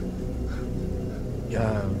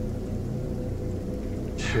 Yeah.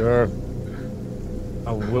 Sure.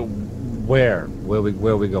 Where? Where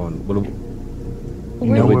are we going? You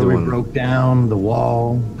know we where we doing? broke down the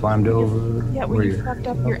wall, climbed over? Yeah, where where you you're- fucked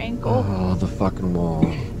up your ankle. Oh, the fucking wall.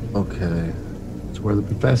 Okay. It's where the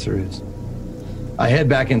professor is. I head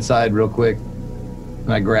back inside real quick,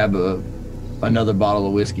 and I grab another bottle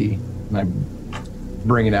of whiskey, and I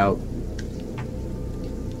bring it out.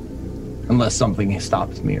 Unless something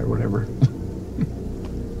stops me or whatever.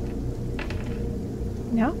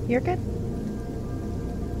 No, you're good.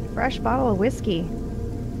 Fresh bottle of whiskey.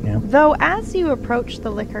 Yeah. Though, as you approach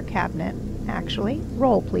the liquor cabinet, actually,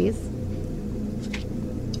 roll, please.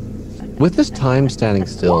 With this time standing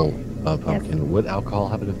still, Pumpkin, would alcohol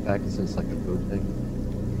have an effect since it's like a food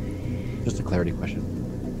thing? Just a clarity question.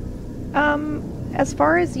 As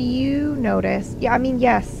far as you notice, yeah, I mean,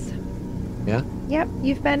 yes. Yeah? Yep,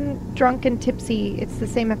 you've been drunk and tipsy. It's the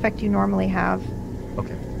same effect you normally have,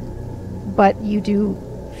 Okay. but you do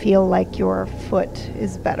feel like your foot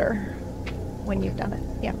is better when you've done it.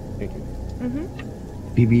 Yeah. Thank you.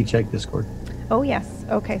 Mm-hmm. PB, check Discord. Oh, yes.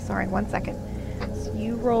 Okay, sorry, 1 second. So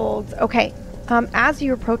you rolled... Okay, as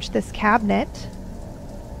you approach this cabinet,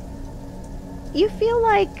 you feel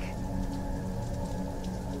like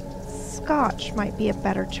scotch might be a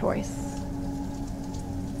better choice.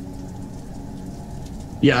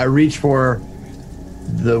 Yeah, I reach for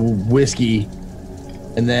the whiskey,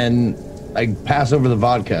 and then I pass over the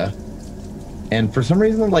vodka, and for some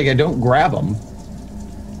reason, like, I don't grab them.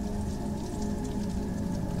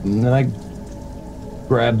 And then I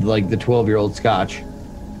grabbed, like, the 12-year-old scotch,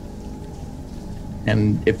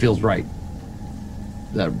 and it feels right.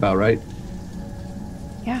 Is that about right?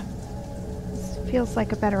 Yeah. This feels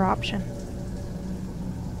like a better option.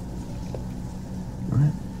 All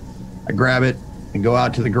right. I grab it and go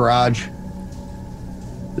out to the garage.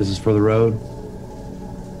 This is for the road.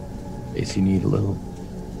 In case you need a little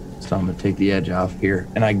something to take the edge off here.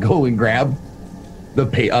 And I go and grab the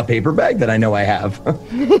a paper bag that I know I have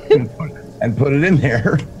and put it in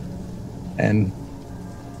there and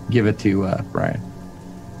give it to Brian.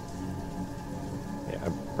 Yeah,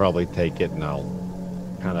 I'd probably take it and I'll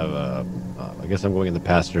kind of, I guess I'm going in the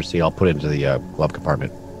passenger seat. I'll put it into the glove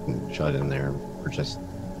compartment and shut it in there. Or just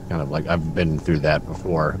kind of like, I've been through that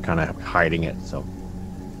before, kind of hiding it. So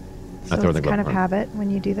So throw it's the glove kind of compartment. habit when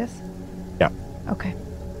you do this? Yeah. Okay.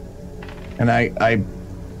 And I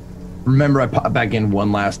remember I popped back in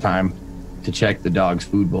one last time to check the dog's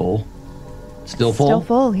food bowl. Still full? Still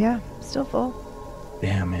full, yeah. Still full.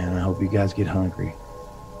 Damn, man, I hope you guys get hungry.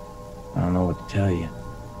 I don't know what to tell you.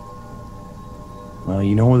 Well,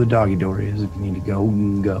 you know where the doggy door is. If you need to go, you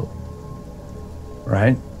can go.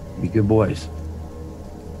 Right? Be good boys.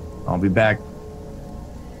 I'll be back.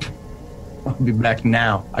 I'll be back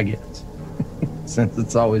now, I guess. Since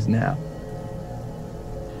it's always now.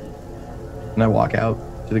 And I walk out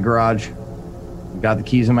to the garage. Got the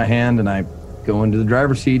keys in my hand, and I go into the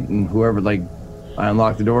driver's seat, and whoever, like, I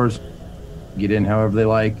unlock the doors, get in however they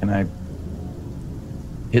like, and I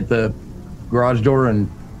hit the garage door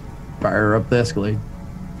and fire up the Escalade.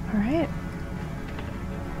 All right.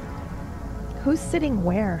 Who's sitting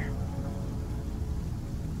where?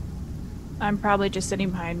 I'm probably just sitting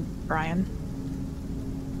behind Brian.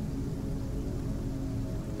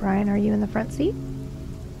 Brian, are you in the front seat?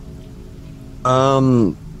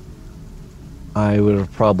 I would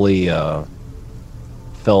have probably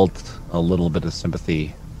felt a little bit of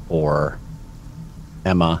sympathy for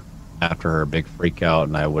Emma after her big freak out,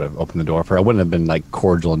 and I would have opened the door for her. I wouldn't have been like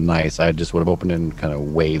cordial and nice. I just would have opened it and kind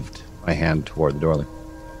of waved my hand toward the door, like,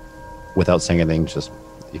 without saying anything. Just,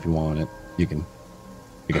 if you want it, you can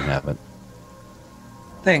have it.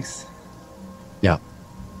 Thanks. Yeah.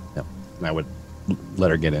 And I would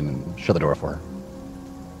let her get in and shut the door for her.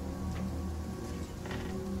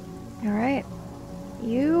 All right.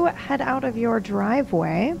 You head out of your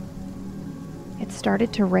driveway. It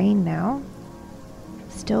started to rain now.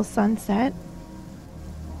 Still sunset.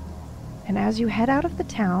 And as you head out of the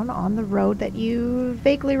town on the road that you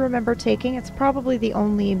vaguely remember taking, it's probably the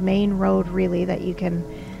only main road really that you can,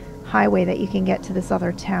 highway that you can get to this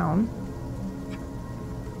other town.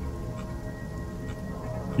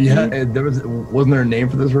 Yeah, wasn't there a name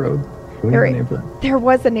for this road? Do we have a name for that? There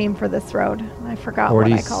was a name for this road. I forgot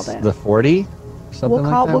what I called it. The 40? Something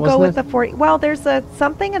We'll go with the the 40. Well, there's a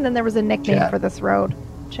something, and then there was a nickname Chat. for this road.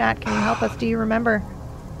 Chat, can you help us? Do you remember?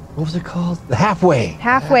 What was it called? The halfway.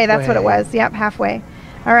 Halfway, that's what it was. Yep, halfway.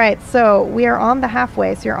 All right, so we are on the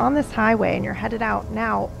halfway. So you're on this highway, and you're headed out.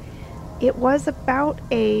 Now, it was about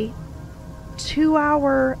a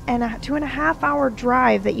 2.5 hour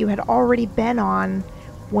drive that you had already been on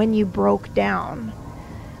when you broke down.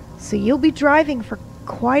 So you'll be driving for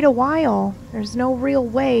quite a while. There's no real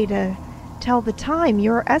way to tell the time.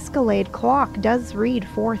 Your Escalade clock does read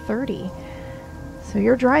 4:30. So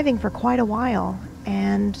you're driving for quite a while,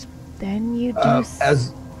 and then you do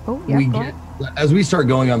as go ahead. as we start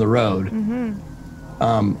going on the road,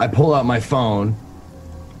 I pull out my phone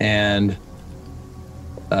and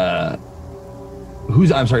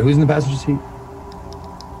who's in the passenger seat?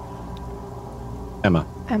 Emma.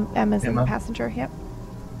 Emma's in the Emma? passenger. Yep.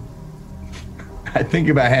 I think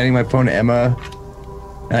about handing my phone to Emma,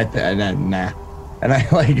 and I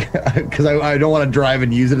like because I don't want to drive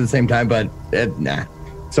and use it at the same time, but nah.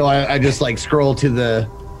 So I just like scroll to the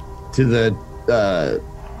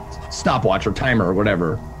stopwatch or timer or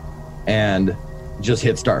whatever, and just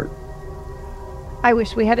hit start. I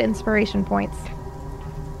wish we had inspiration points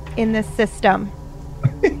in this system.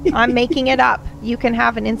 I'm making it up. You can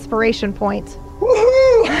have an inspiration point.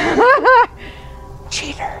 Woohoo!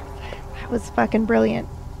 Cheater. That was fucking brilliant.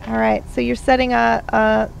 All right, so you're setting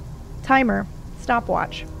a timer,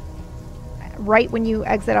 stopwatch, right when you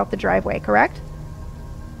exit out the driveway, correct?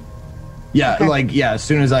 Yeah, Okay. as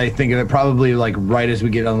soon as I think of it, probably like right as we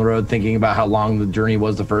get on the road, thinking about how long the journey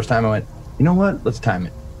was the first time, I went, you know what? Let's time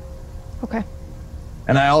it. Okay.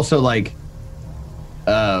 And I also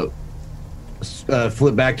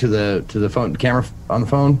flip back to the phone camera on the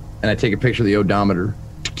phone, and I take a picture of the odometer.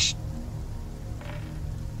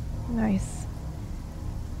 Nice.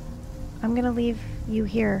 I'm going to leave you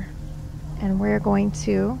here, and we're going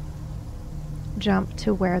to jump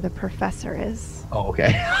to where the professor is. Oh,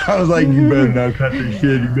 okay. I was like, you better not cut this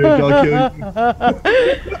shit, you bitch, I'll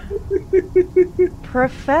kill you.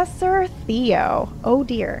 Professor Theo. Oh,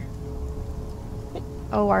 dear.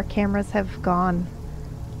 Oh, our cameras have gone.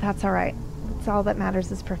 That's all right. That's all that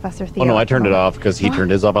matters is Professor Theo. Oh no, I turned it off because he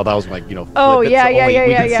turned his off. I thought I was like, Oh, flip it yeah, so yeah, we yeah,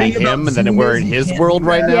 can yeah, see yeah. him, and then we're in his world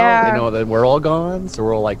right now. Yeah. You know, then we're all gone, so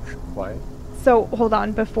we're all like quiet. So, hold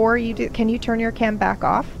on. Before you do, can you turn your cam back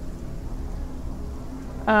off?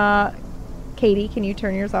 Katie, can you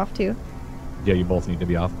turn yours off too? Yeah, you both need to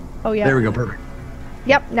be off. Oh, yeah. There we go, perfect.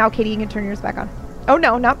 Yep. Now, Katie, you can turn yours back on. Oh,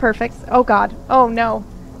 no, not perfect. Oh, God. Oh, no.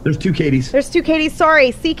 There's two Katies. There's two Katies.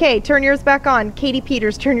 Sorry. CK, turn yours back on. Katie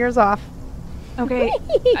Peters, turn yours off. Okay.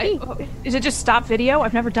 Is it just stop video?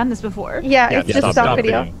 I've never done this before. Yeah, it's just stop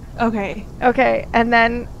video. Okay. Okay, and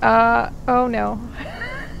then, oh, no.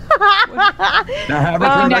 Now have her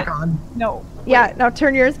turn back on. No. Yeah, now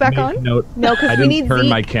turn yours back on. Note, No, 'cause I we didn't need turn Zeke.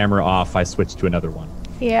 my camera off. I switched to another one.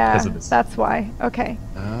 Yeah, because of this. that's why. Okay.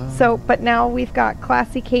 So, but now we've got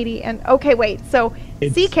Classy Katie and, okay, wait. So,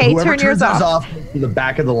 CK, Whoever turn yours turns off. to the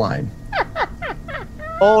back of the line.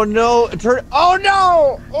 Oh no! Oh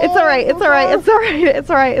no! It's all right. It's all right. It's all right. It's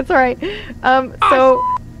all right. It's all right. So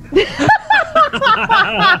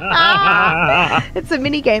it's a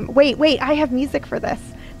mini game. Wait. I have music for this.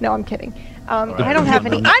 No, I'm kidding. I don't have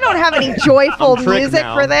any. I don't have any joyful music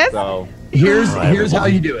for this. So. Here's how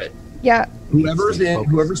you do it. Yeah.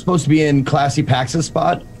 Whoever's supposed to be in Classy Pax's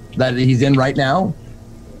spot that he's in right now.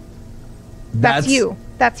 That's you.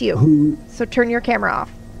 That's you. Who? So turn your camera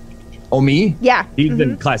off. Oh, me? Yeah. He's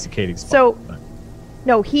in Classic Katie's spot. So,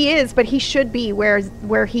 no, he is, but he should be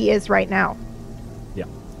where he is right now. Yeah.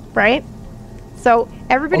 Right? So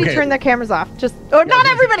everybody Okay. turn their cameras off. Just not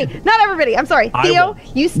everybody. I'm sorry. I Theo, will.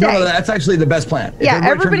 you stay. No, that's actually the best plan. If Yeah,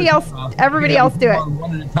 everybody turns else- their cameras off, everybody we can else do it. have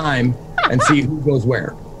one at a time and see who goes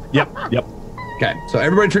where. Yep. Okay, so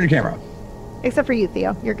everybody turn your camera off. Except for you,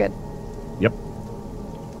 Theo. You're good. Yep.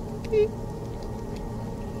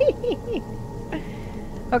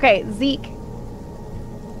 Okay, Zeke.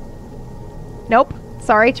 Nope.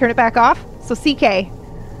 Sorry, turn it back off. So CK.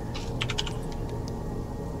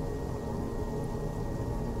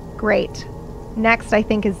 Great. Next, I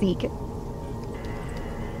think, is Zeke.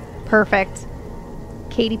 Perfect.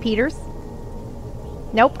 Katie Peters.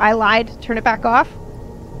 Nope, I lied. Turn it back off.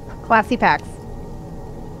 Classy Pax.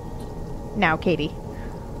 Now, Katie.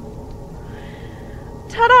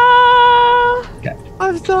 Ta-da! Okay.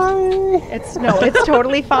 I'm sorry. It's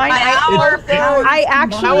totally fine. I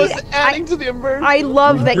I was adding to the immersion. I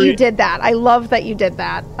love that you did that. I love that you did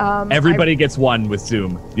that. Everybody gets one with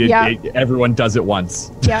Zoom. Everyone does it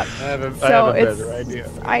once. Yep. I have a better idea.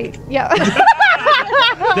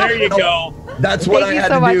 There you go. That's what I had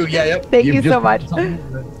to do. Yeah, yep. Thank you so much.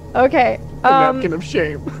 Okay. Napkin of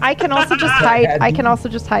shame. I can also just hide. I can also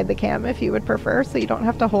just hide the cam if you would prefer, so you don't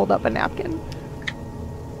have to hold up a napkin.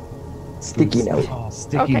 Sticky note. Oh,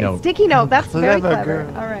 sticky note. Sticky note. That's very clever.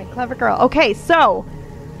 Girl. All right, clever girl. Okay, so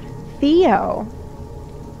Theo,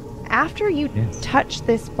 after you touch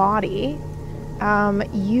this body,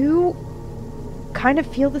 you kind of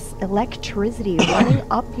feel this electricity running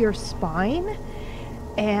up your spine,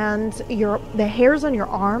 and the hairs on your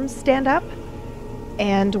arms stand up.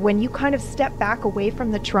 And when you kind of step back away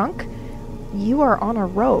from the trunk, you are on a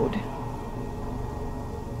road.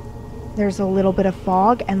 There's a little bit of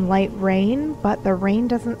fog and light rain, but the rain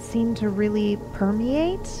doesn't seem to really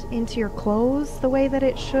permeate into your clothes the way that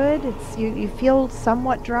it should. You feel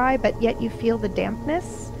somewhat dry, but yet you feel the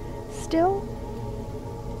dampness still.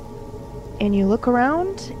 And you look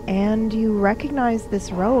around and you recognize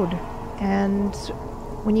this road. And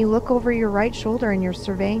when you look over your right shoulder and you're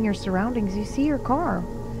surveying your surroundings, you see your car.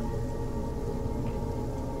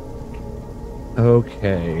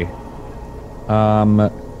 Okay.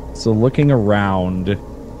 So looking around,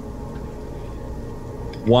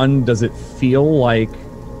 one, does it feel like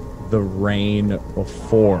the rain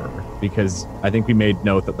before? Because I think we made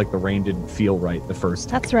note that like the rain didn't feel right the first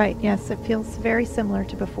time. That's right. Yes, it feels very similar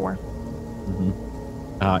to before.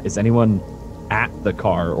 Mm-hmm. Is anyone at the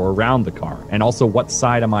car or around the car? And also, what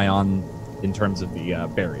side am I on in terms of the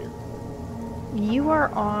barrier? You are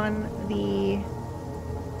on the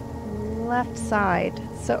left side.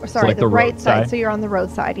 So sorry, like the the right road side. side? So you're on the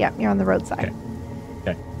road side. Yep, you're on the road side.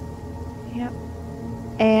 Okay. Yep.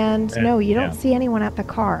 And no, you don't yeah. see anyone at the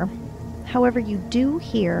car. However, you do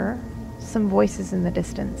hear some voices in the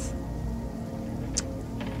distance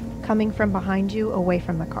coming from behind you, away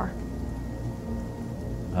from the car.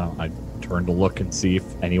 I turn to look and see if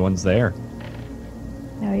anyone's there.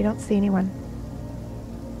 No, you don't see anyone.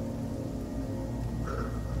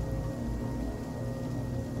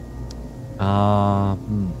 I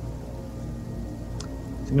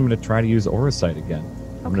think I'm going to try to use Aura Sight again.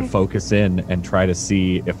 I'm going to focus in and try to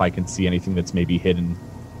see if I can see anything that's maybe hidden.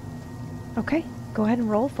 Okay, go ahead and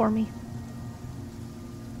roll for me.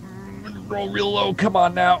 Roll real low. Come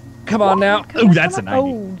on now. Come on now. Ooh, that's a 90.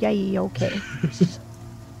 Oh, yay, okay.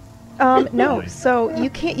 No, so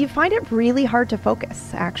you find it really hard to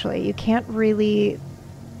focus, actually. You can't really...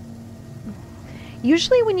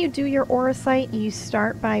 Usually when you do your Aura Sight, you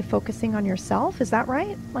start by focusing on yourself. Is that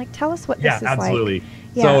right? Like, tell us what this is absolutely. like.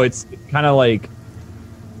 Yeah. So it's kind of like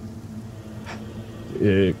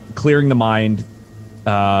clearing the mind,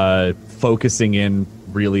 focusing in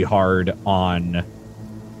really hard on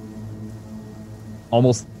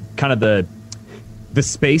almost kind of the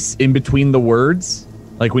space in between the words.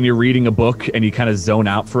 Like when you're reading a book and you kind of zone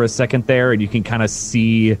out for a second there and you can kind of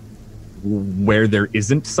see where there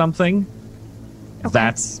isn't something. Okay.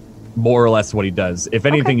 That's more or less what he does. If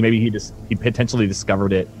anything, maybe he potentially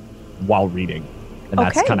discovered it while reading. And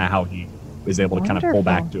that's kind of how he was able to kind of pull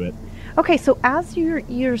back to it. Okay, so as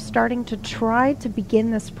you're starting to try to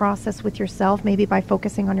begin this process with yourself, maybe by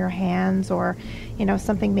focusing on your hands or,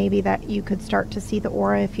 something maybe that you could start to see the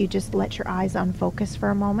aura if you just let your eyes unfocus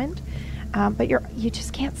for a moment. But you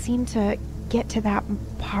just can't seem to get to that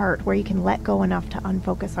part where you can let go enough to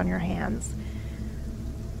unfocus on your hands.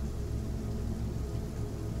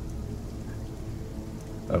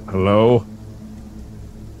 Hello?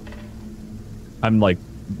 I'm like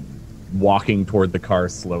walking toward the car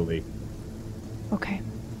slowly. Okay.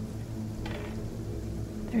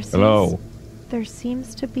 There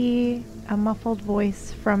seems to be a muffled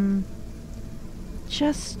voice from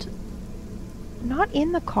just not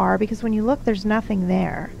in the car, because when you look, there's nothing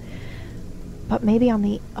there. But maybe on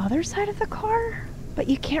the other side of the car? But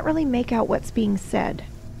you can't really make out what's being said.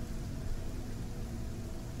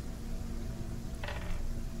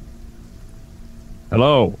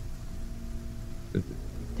 Hello?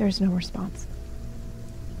 There's no response.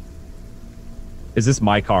 Is this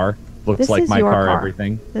my car? Looks this like is my your car,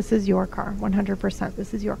 everything. This is your car, 100%.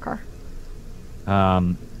 This is your car.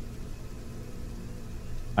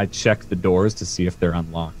 I check the doors to see if they're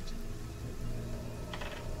unlocked.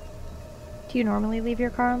 Do you normally leave your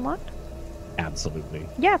car unlocked? Absolutely.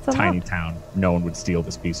 Yeah, it's unlocked. Tiny town. No one would steal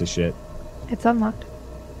this piece of shit. It's unlocked.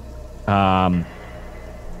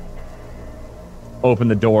 Open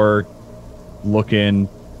the door, look in,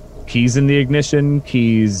 Keys in the ignition,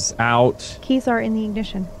 keys out. Keys are in the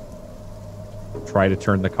ignition. Try to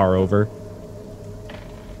turn the car over.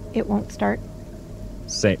 It won't start.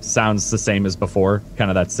 Sounds the same as before. Kind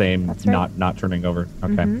of that same That's right. not turning over.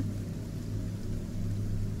 Okay.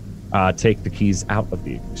 Mhm. Take the keys out of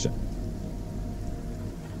the ignition.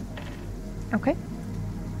 Okay.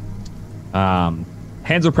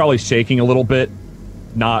 Hands are probably shaking a little bit,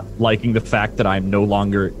 not liking the fact that I'm no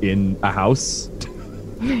longer in a house.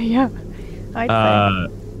 Yeah. I'd say.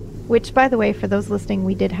 Which, by the way, for those listening,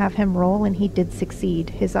 we did have him roll, and he did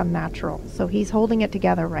succeed his unnatural. So he's holding it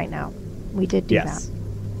together right now. We did do Yes.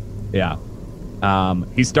 Yeah.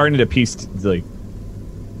 He's starting to piece, like...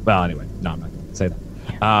 Well, anyway. No, I'm not going to say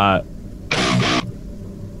that.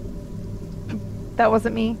 That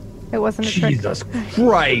wasn't me. It wasn't a trick. Jesus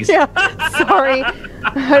Christ. Yeah. Sorry.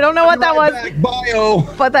 I don't know what that was, Back bio.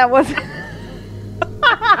 but that was...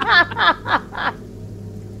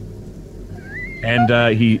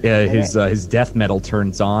 And his death metal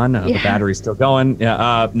turns on. The Yeah. battery's still going.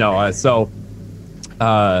 Yeah.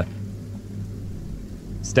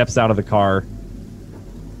 Steps out of the car,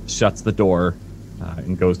 shuts the door,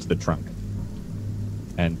 and goes to the trunk,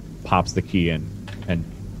 and pops the key in, and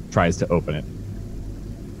tries to open it.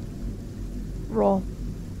 Roll.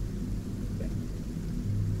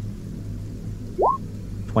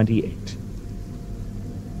 28.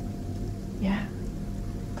 Yeah.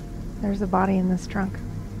 There's a body in this trunk.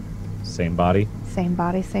 Same body. Same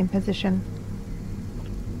body, same position.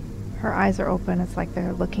 Her eyes are open. It's like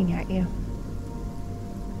they're looking at you.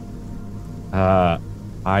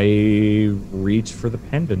 I reach for the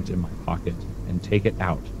pendant in my pocket and take it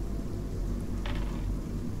out.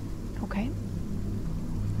 Okay.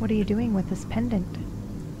 What are you doing with this pendant?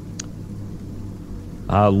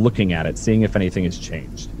 Looking at it, seeing if anything has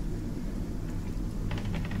changed.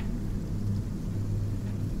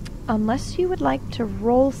 Unless you would like to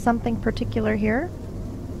roll something particular here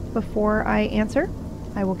before I answer,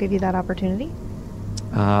 I will give you that opportunity.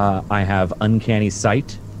 I have uncanny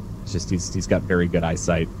sight. It's just he's got very good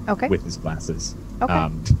eyesight Okay. with his glasses. Okay.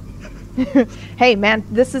 Hey, man,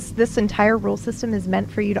 this entire rule system is meant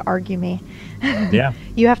for you to argue me. Yeah.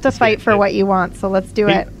 You have to fight for what you want, so let's do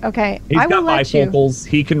it. Okay. He's I will got let you. bifocals.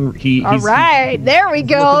 He's All right, there we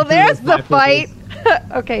go. looking through There's his the bifocals. fight.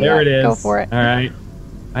 Okay, There yeah, it is. go for it. All right.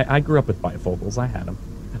 I grew up with bifocals. I had them.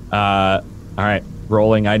 All right.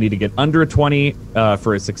 Rolling. I need to get under a 20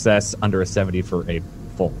 for a success, under a 70 for a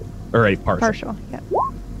full or a partial. Partial, yeah.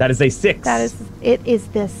 That is a 6. It is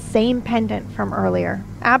the same pendant from earlier.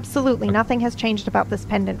 Absolutely nothing has changed about this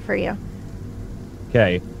pendant for you.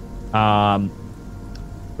 Okay. Do I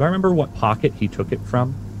remember what pocket he took it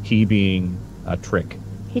from? He being a trick.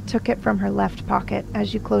 He took it from her left pocket.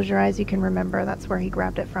 As you close your eyes, you can remember that's where he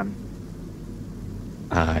grabbed it from.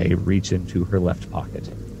 I reach into her left pocket.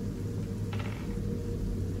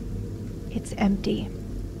 It's empty.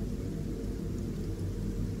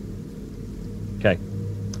 Okay.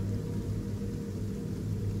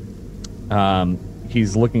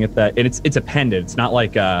 He's looking at that, and it's a pendant. It's not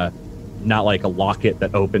like a locket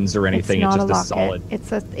that opens or anything. It's not just a a locket.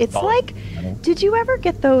 solid. It's solid like, metal. did you ever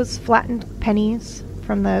get those flattened pennies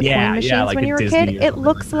from the Yeah, coin machines yeah, like when a you were a Disney kid? or It something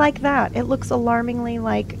looks like like that. It looks alarmingly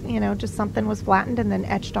like, just something was flattened and then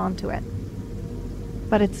etched onto it.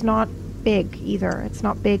 But it's not big either. It's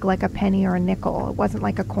not big like a penny or a nickel. It wasn't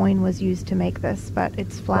like a coin was used to make this, but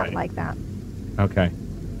it's flat Right. like that. Okay.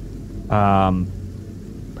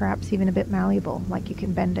 Perhaps even a bit malleable, like you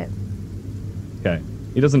can bend it. Okay.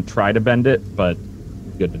 He doesn't try to bend it, but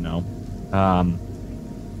good to know.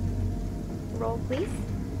 Roll, please.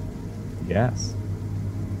 Yes.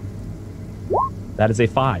 That is a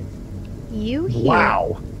 5. You hear.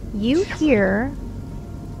 Wow. You hear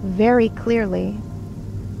very clearly,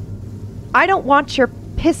 I don't want your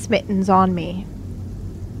piss mittens on me.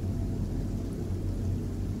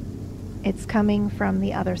 It's coming from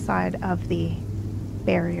the other side of the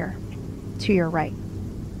barrier to your right.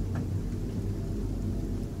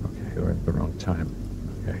 Okay, we're at the wrong time.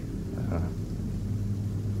 Okay.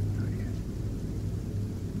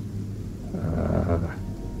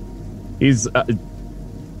 He's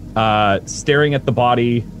staring at the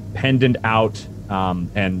body, pendant out,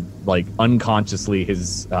 and like unconsciously,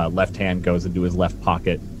 his left hand goes into his left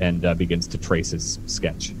pocket and begins to trace his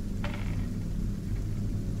sketch.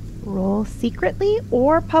 Roll secretly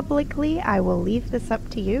or publicly. I will leave this up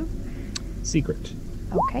to you. Secret.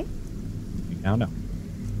 Okay. You now know.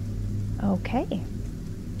 Okay.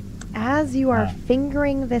 As you are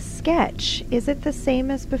fingering this sketch, is it the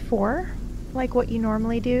same as before? Like what you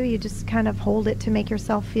normally do? You just kind of hold it to make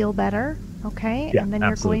yourself feel better? Okay? Yeah, and then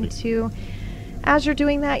you're absolutely. going to As you're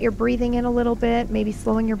doing that, you're breathing in a little bit, maybe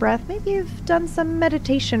slowing your breath. Maybe you've done some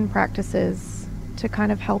meditation practices to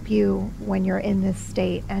kind of help you when you're in this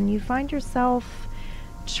state. And you find yourself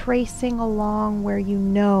tracing along where you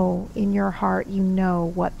know in your heart, you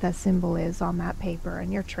know what the symbol is on that paper,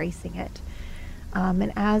 and you're tracing it.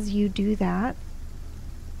 And as you do that,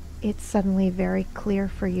 it's suddenly very clear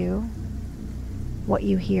for you what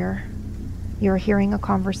you hear. You're hearing a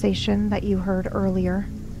conversation that you heard earlier.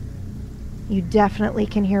 You definitely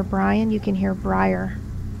can hear Brian, you can hear Briar.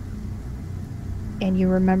 And you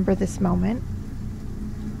remember this moment.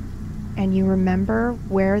 And you remember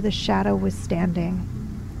where the shadow was standing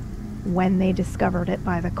when they discovered it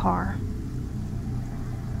by the car.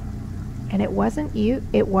 And it wasn't you,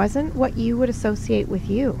 it wasn't what you would associate with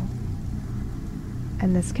you.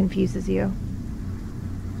 And this confuses you.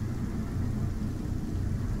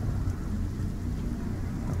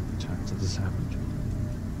 How many times has this happened?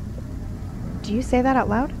 Do you say that out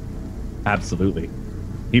loud? Absolutely.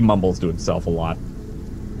 He mumbles to himself a lot.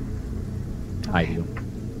 I do.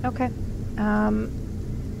 Okay.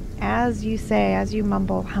 As you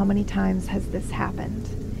mumble, how many times has this happened?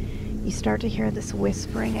 You start to hear this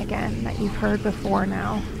whispering again that you've heard before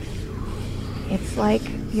now. It's like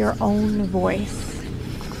your own voice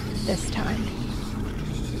this time.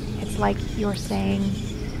 It's like you're saying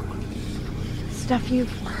stuff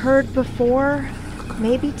you've heard before,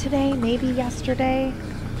 maybe today, maybe yesterday.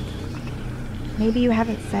 Maybe you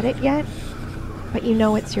haven't said it yet, but you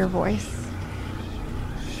know it's your voice.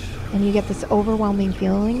 And you get this overwhelming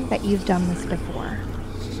feeling that you've done this before.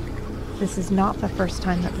 This is not the first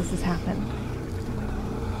time that this has happened.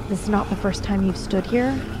 This is not the first time you've stood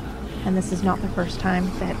here, and this is not the first time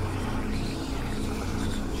that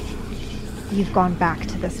you've gone back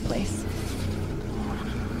to this place.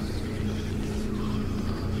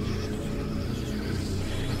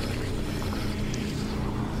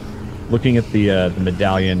 Looking at the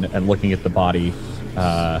medallion and looking at the body,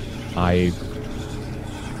 I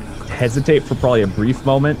hesitate for probably a brief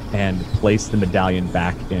moment and place the medallion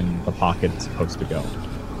back in the pocket it's supposed to go.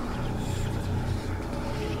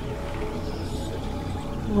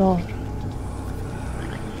 Roll.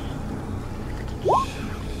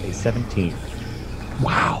 A 17.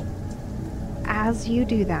 Wow. As you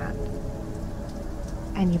do that,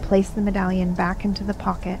 and you place the medallion back into the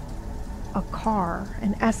pocket, a car,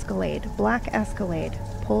 an Escalade, black Escalade,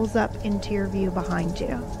 pulls up into your view behind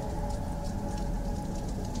you.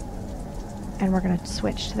 And we're going to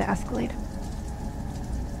switch to the Escalade.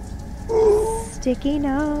 Sticky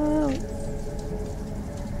notes.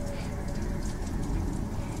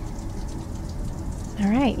 All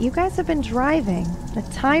right, you guys have been driving. The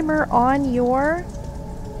timer on your...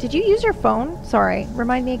 Did you use your phone? Sorry,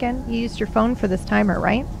 remind me again. You used your phone for this timer,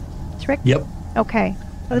 right? Trick? Yep. Okay.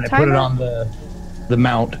 So And the I put it timer... on the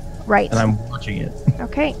mount, Right. and I'm watching it.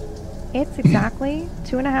 Okay. It's exactly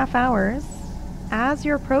 2.5 hours. As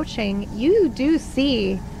you're approaching, you do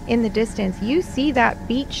see in the distance, you see that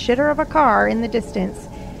beat shitter of a car in the distance,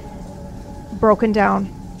 broken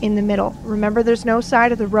down in the middle. Remember, there's no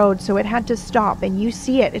side of the road, so it had to stop, and you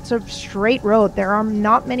see it. It's a straight road. There are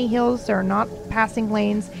not many hills. There are not passing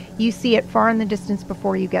lanes. You see it far in the distance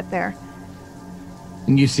before you get there.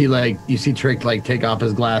 And you see Trick like take off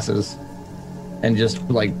his glasses and just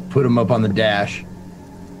like put them up on the dash.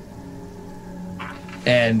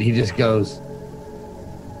 And he just goes,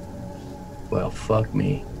 well, fuck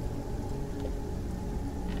me.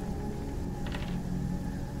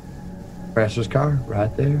 Professor's car,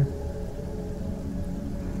 right there.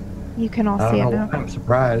 You can all I see it don't know now. why I'm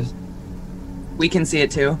surprised. We can see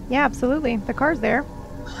it too. Yeah, absolutely. The car's there.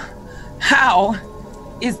 How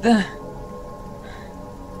is the...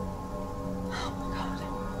 Oh my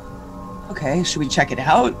god. Okay, should we check it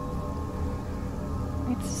out?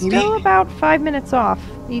 It's Maybe- still about 5 minutes off.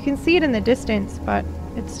 You can see it in the distance, but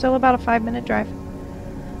it's still about a 5-minute drive.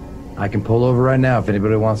 I can pull over right now if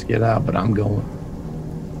anybody wants to get out, but I'm going.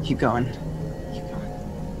 Keep going. Keep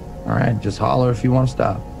going. All right, just holler if you want to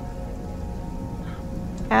stop.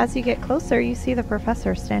 As you get closer, you see the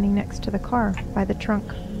professor standing next to the car by the trunk.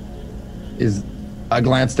 I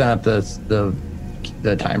glanced down at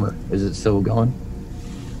the timer. Is it still going?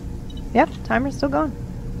 Yep, timer's still going.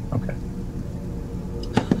 Okay.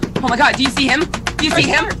 Oh my god, do you see him? Do you see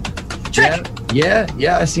him? Trick! Yeah,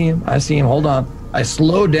 I see him. Hold on. I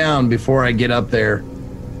slow down before I get up there.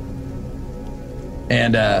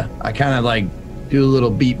 And I kind of like do a little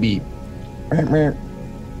beep beep.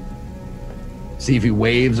 See if he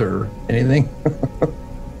waves or anything.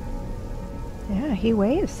 Yeah, he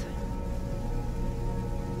waves.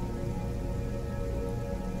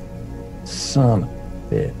 Son of a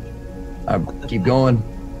bitch. I keep going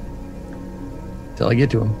till I get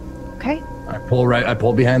to him. Okay. I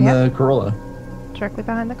pull behind the Corolla. Directly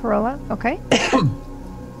behind the Corolla. Okay.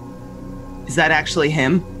 Is that actually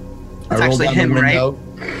him? I It's roll actually down the him, right?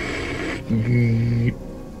 window.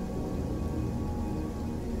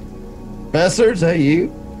 Professor, is that you?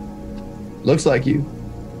 Looks like you.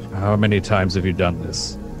 How many times have you done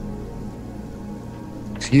this?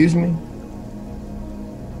 Excuse me?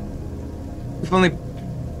 If only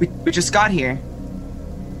we just got here.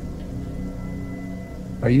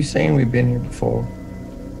 Are you saying we've been here before?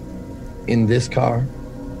 In this car?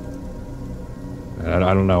 I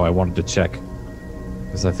don't know. I wanted to check.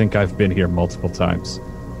 Because I think I've been here multiple times.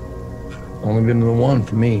 Only been the one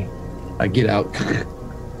for me. I get out.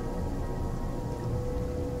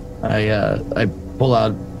 I pull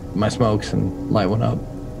out my smokes and light one up.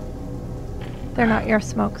 They're not your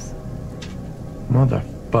smokes.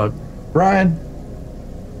 Motherfuck. Brian,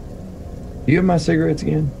 do you have my cigarettes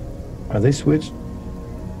again? Are they switched?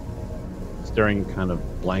 Staring kind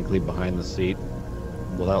of blankly behind the seat.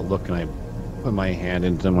 Without looking, I put my hand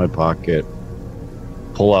into my pocket,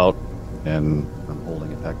 pull out, and I'm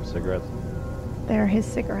holding a pack of cigarettes. They're his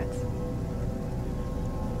cigarettes.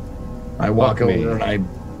 I walk Fuck me. over and I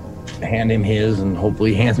hand him his and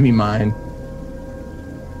hopefully he hands me mine.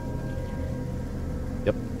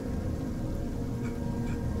 Yep.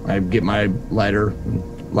 I get my lighter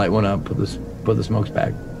and light one up, put the smokes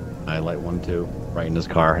back. I light one too, right in his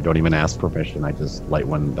car. I don't even ask permission. I just light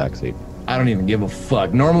one in the back seat. I don't even give a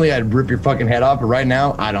fuck. Normally I'd rip your fucking head off, but right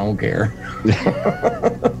now I don't care.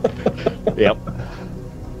 Yep.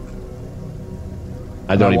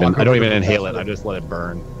 I don't even inhale it. I just let it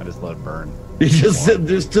burn. You just sit,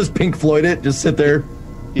 just Pink Floyd it, just sit there.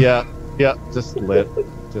 Yeah, just lit,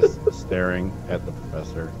 just staring at the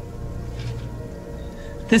professor.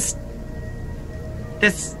 This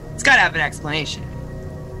it's got to have an explanation.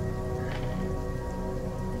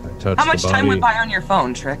 I touched How much the time body. went by on your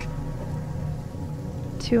phone, Trick?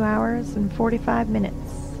 2 hours and 45 minutes.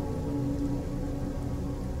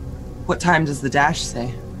 What time does the dash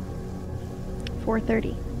say?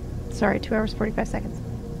 4:30. Sorry, 2 hours 45 seconds.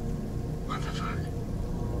 What the fuck?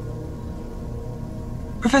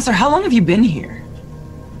 Professor, how long have you been here?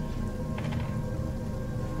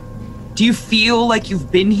 Do you feel like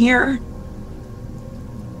you've been here?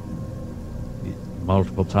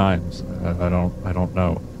 Multiple times. I don't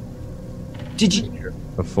know. Did you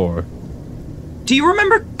Before. Do you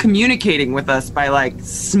remember communicating with us by like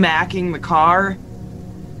smacking the car?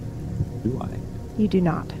 Do I? You do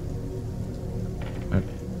not.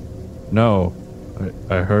 No.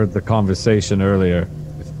 I heard the conversation earlier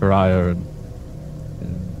with Briar and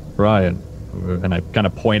Brian. And I kind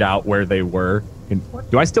of point out where they were.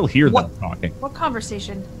 Do I still hear them talking? What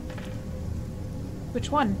conversation?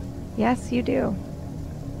 Which one? Yes, you do.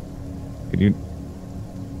 Can you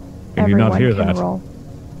Everyone not hear can that? roll.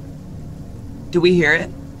 Do we hear it?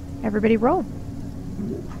 Everybody roll.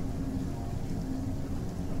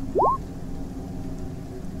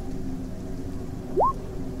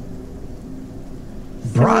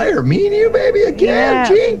 Briar, me and you, baby, again,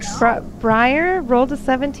 Jinx. Briar rolled a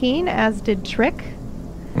 17, as did Trick.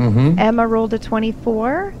 Mm-hmm. Emma rolled a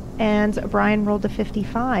 24, and Brian rolled a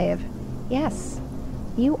 55. Yes,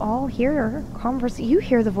 you all hear you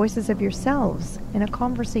hear the voices of yourselves in a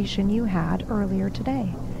conversation you had earlier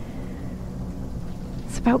today.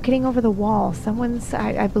 It's about getting over the wall.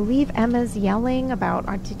 I believe Emma's yelling about,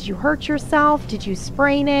 did you hurt yourself? Did you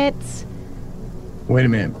sprain it? Wait a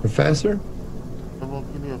minute, Professor?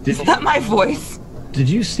 Is that my voice? Did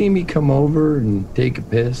you see me come over and take a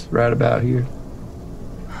piss right about here?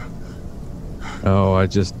 Oh, I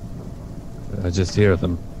just hear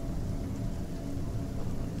them.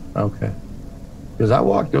 Okay. Because I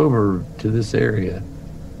walked over to this area.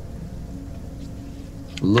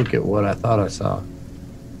 Look at what I thought I saw.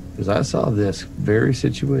 Because I saw this very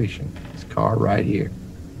situation. This car right here.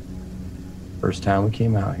 First time we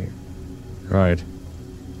came out here. Right.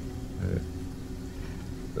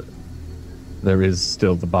 There is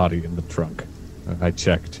still the body in the trunk. I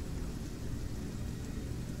checked.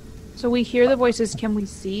 So we hear the voices. Can we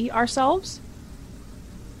see ourselves?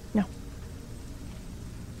 No.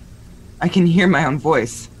 I can hear my own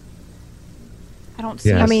voice. I don't see.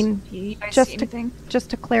 Yes. I mean, Do you guys just see to anything?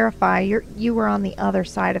 just to clarify, you were on the other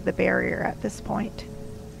side of the barrier at this point.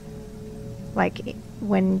 Like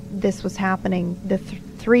when this was happening, the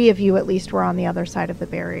three of you at least were on the other side of the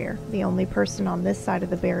barrier. The only person on this side of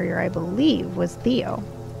the barrier, I believe, was Theo.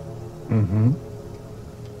 Mm-hmm.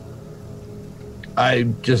 I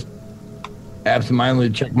just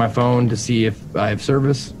absentmindedly checked my phone to see if I have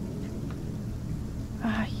service.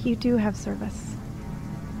 You do have service.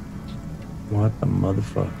 What the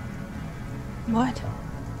motherfucker? What?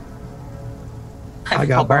 I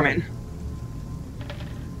got called barman.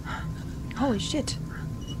 Holy shit.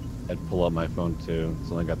 I'd pull up my phone too.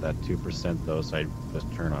 It's only got that 2% though, so I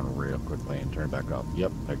just turn on real quickly and turn it back off.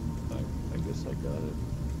 Yep, I guess I got it.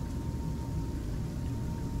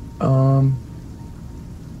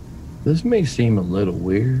 This may seem a little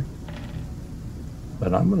weird,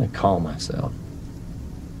 but I'm gonna call myself.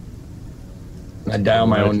 I dial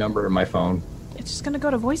my own number in my phone. It's just gonna go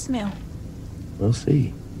to voicemail. We'll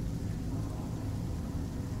see.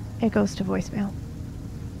 It goes to voicemail.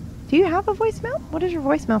 Do you have a voicemail? What does your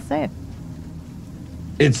voicemail say?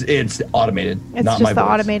 It's automated. It's not just my the voice.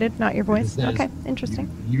 automated, not your voice. It says, Okay, interesting.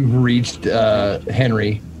 You've reached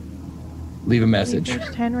Henry. Leave a message.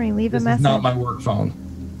 First, Henry, leave This a message. is not my work phone.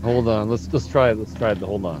 Hold on, let's try it.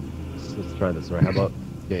 Hold on. Let's try this. All right, how about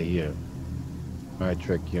here? All right,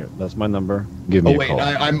 Trick here. That's my number. Give me Oh a wait, call.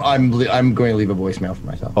 I'm going to leave a voicemail for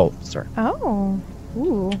myself. Oh, sorry. Oh,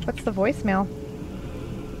 ooh, what's the voicemail?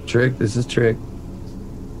 Trick, this is Trick.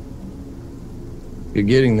 You're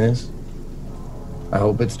getting this. I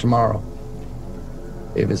hope it's tomorrow.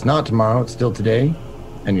 If it's not tomorrow, it's still today,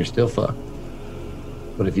 and you're still fucked.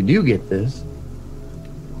 But if you do get this,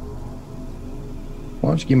 why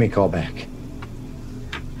don't you give me a call back?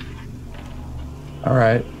 All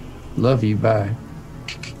right. Love you. Bye.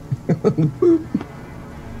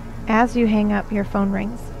 As you hang up, your phone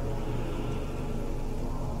rings.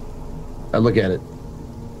 I look at it.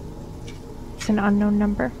 It's an unknown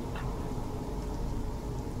number.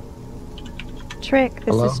 Trick, this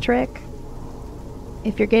Hello? is Trick.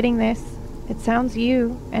 If you're getting this, it sounds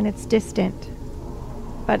you and it's distant.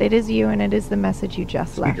 But it is you and it is the message you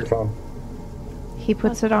just left. Speakerphone. He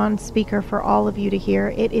puts it on speaker for all of you to hear.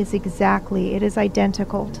 It is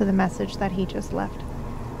identical to the message that he just left.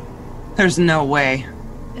 There's no way.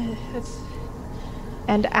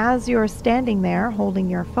 And as you're standing there holding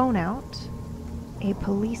your phone out, a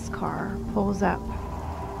police car pulls up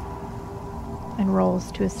and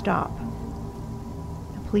rolls to a stop.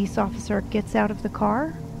 A police officer gets out of the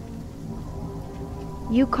car.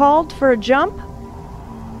 You called for a jump?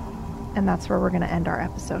 And that's where we're going to end our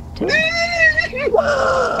episode today.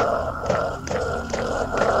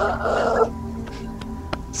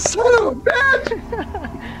 Son of a bitch!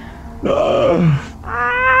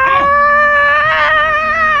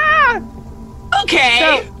 Okay.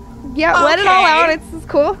 So, yeah, let it all out. It's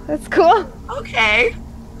cool. It's cool. Okay.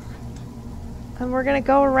 And we're going to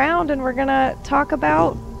go around and we're going to talk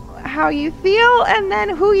about how you feel and then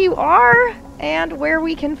who you are and where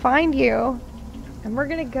we can find you. And we're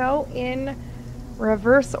going to go in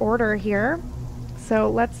reverse order here. So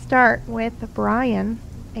let's start with Brian,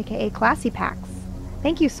 aka Classy Packs.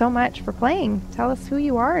 Thank you so much for playing. Tell us who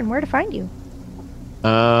you are and where to find you.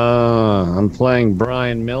 I'm playing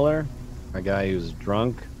Brian Miller, a guy who's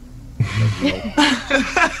drunk,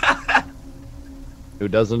 who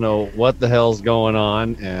doesn't know what the hell's going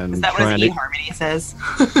on, and Is that what eHarmony says?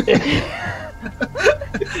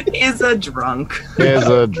 Is a drunk. is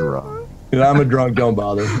a drunk. And I'm a drunk, don't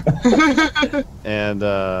bother. And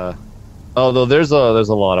although there's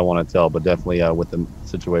a lot I want to tell, but definitely with the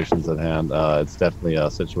situations at hand, it's definitely a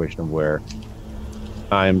situation where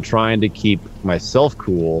I'm trying to keep myself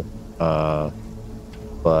cool,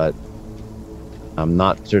 but I'm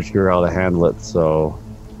not so sure how to handle it. So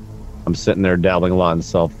I'm sitting there dabbling a lot in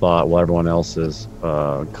self-thought while everyone else is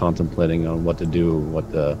contemplating on what to do,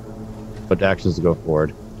 what actions to go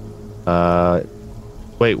forward.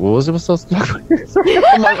 Wait, what was it supposed to talk about? Sorry,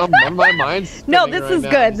 my mind's No, spinning this right is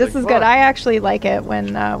now. good. It's This like, is good. fuck. I actually like it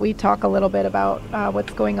when we talk a little bit about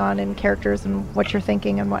what's going on in characters and what you're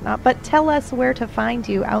thinking and whatnot. But tell us where to find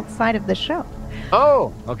you outside of the show.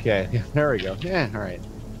 Oh, okay. Yeah, there we go. Yeah, all right.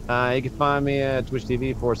 You can find me at Twitch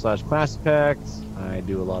TV /ClassPacks. I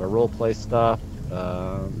do a lot of roleplay stuff.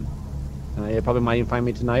 You probably might even find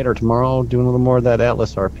me tonight or tomorrow doing a little more of that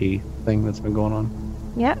Atlas RP thing that's been going on.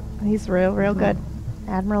 Yeah, he's real good.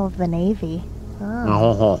 Admiral of the Navy. We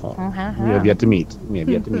have yet to meet.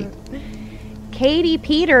 Katie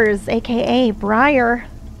Peters, aka Briar.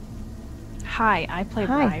 Hi, I play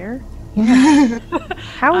Hi. Briar.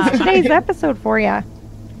 How was today's episode for you?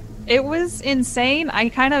 It was insane. I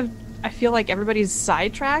feel like everybody's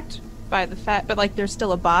sidetracked by the fact, but like there's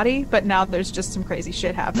still a body, but now there's just some crazy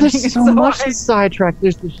shit happening. There's so much to sidetrack.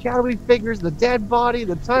 There's the shadowy figures, the dead body,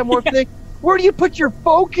 the time warp thing. Where do you put your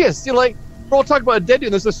focus? You're like, we're all talking about a dead dude,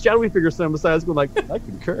 and there's this shadowy figure standing beside us going like, I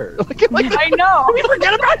concur. like I know. we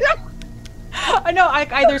forget about him. I know.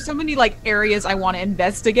 I there's so many like areas I want to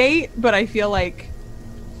investigate, but I feel like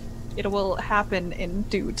it will happen in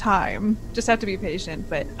due time. Just have to be patient.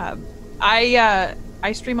 But I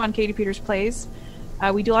stream on Katie Peters Plays.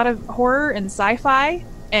 We do a lot of horror and sci-fi,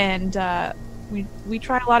 and we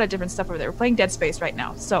try a lot of different stuff over there. We're playing Dead Space right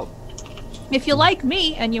now, so if you like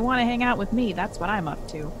me and you want to hang out with me, that's what I'm up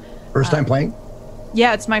to. First time playing?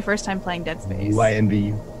 Yeah, it's my first time playing Dead Space. Ooh, I envy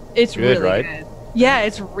you. It's Good, really right? good. Yeah,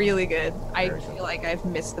 it's really good. I feel like I've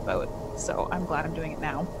missed the boat, so I'm glad I'm doing it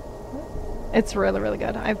now. It's really, really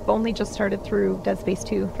good. I've only just started through Dead Space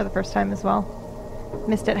 2 for the first time as well.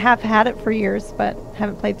 Missed it. Have had it for years, but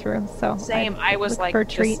haven't played through. So Same. I was look like for a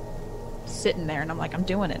treat. just sitting there, and I'm like, I'm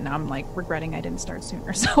doing it, and now I'm like regretting I didn't start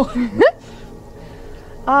sooner. So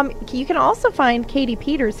You can also find Katie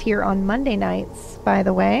Peters here on Monday nights, by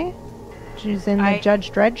the way. She's in the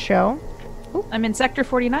Judge Dredd show. I'm in Sector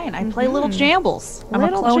 49. I play Little Jambles. I'm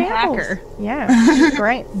Little a clone Jambles. hacker. Yeah, she's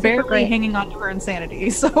great. Super Barely great. hanging on to her insanity.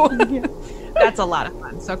 So that's a lot of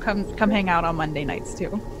fun. So come hang out on Monday nights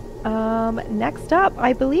too. Next up,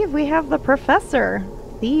 I believe we have the Professor,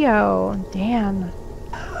 Theo. Dan,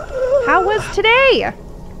 how was today?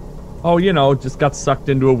 Oh, just got sucked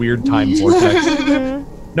into a weird time vortex.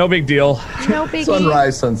 No big deal. No biggie.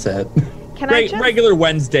 Sunrise, sunset. Can I just... Regular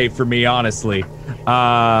Wednesday for me, honestly.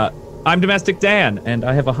 I'm Domestic Dan, and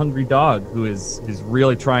I have a hungry dog who is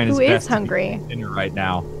really trying his best hungry? to eat dinner right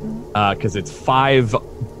now because it's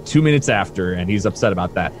 2 minutes after, and he's upset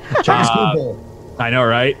about that. Check his food bowl. I know,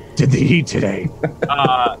 right? Did they eat today?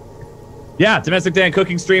 Yeah, Domestic Dan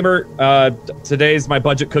cooking streamer. Today's my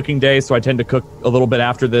budget cooking day, so I tend to cook a little bit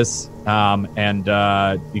after this. And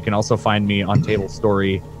you can also find me on Table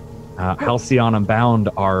Story, Halcyon Unbound,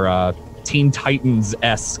 our Teen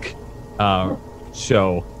Titans-esque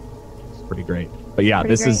show. It's pretty great. But yeah,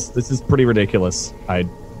 this is pretty ridiculous. The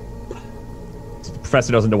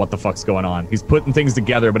professor doesn't know what the fuck's going on. He's putting things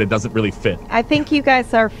together, but it doesn't really fit. I think you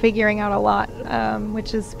guys are figuring out a lot,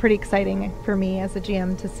 which is pretty exciting for me as a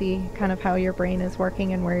GM to see kind of how your brain is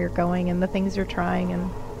working and where you're going and the things you're trying, and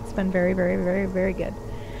it's been very, very, very, very good.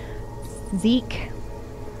 Zeke.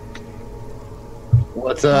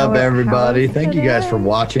 What's up, everybody? Thank you guys for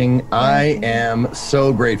watching. I am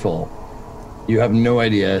so grateful. You have no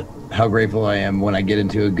idea how grateful I am when I get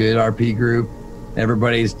into a good RP group.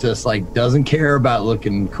 Everybody's just like doesn't care about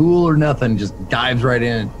looking cool or nothing, just dives right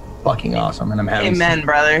in. Fucking awesome, and I'm having Amen,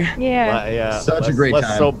 brother. Yeah. Such a great time.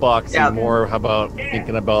 Let's soapbox more about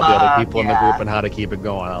thinking about the other people in the group and how to keep it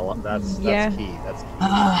going. That's key. That's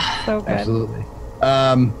key. So good. Absolutely.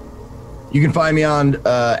 You can find me on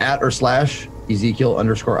 @/Ezekiel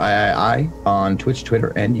 _III on Twitch,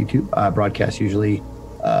 Twitter, and YouTube. I broadcast usually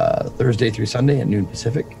Thursday through Sunday at noon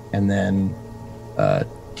Pacific, and then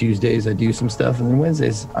Tuesdays I do some stuff, and then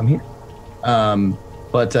Wednesdays I'm here.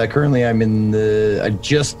 But currently I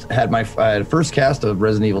just had my first cast of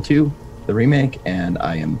Resident Evil 2, the remake, and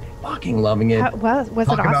I am fucking loving it. Was it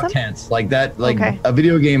Talk awesome? about tense. Like that, like Okay. a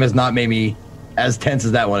video game has not made me as tense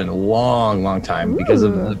as that one in a long, long time because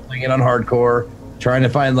of playing it on hardcore, trying to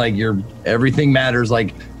find like everything matters,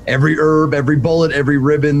 like every herb, every bullet, every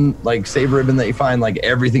ribbon, like save ribbon that you find, like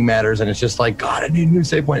everything matters. And it's just like, God, I need a new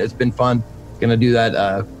save point. It's been fun. Gonna do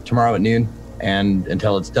that tomorrow at noon and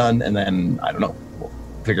until it's done. And then I don't know, we'll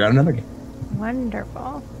figure out another game.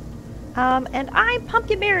 Wonderful. And I'm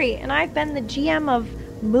Pumpkin Berry, and I've been the GM of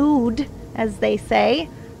Mood, as they say,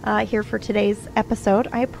 here for today's episode.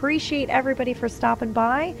 I appreciate everybody for stopping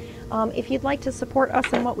by. If you'd like to support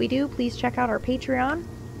us in what we do, please check out our Patreon,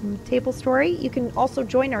 Table Story. You can also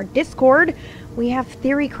join our Discord. We have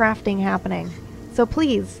theory crafting happening. So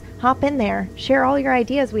please, hop in there. Share all your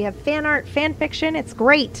ideas. We have fan art, fan fiction. It's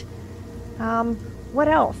great. What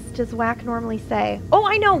else does Whack normally say? Oh,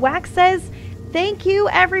 I know. Whack says, thank you,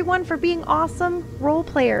 everyone, for being awesome role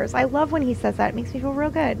players. I love when he says that. It makes me feel real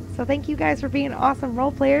good. So thank you guys for being awesome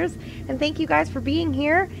role players. And thank you guys for being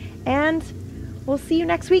here. And we'll see you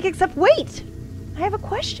next week. Except, wait! I have a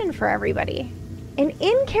question for everybody. An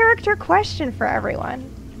in-character question for everyone.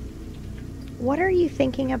 What are you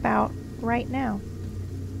thinking about right now?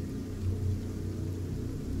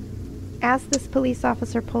 As this police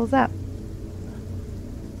officer pulls up.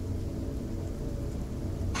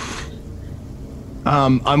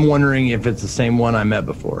 I'm wondering if it's the same one I met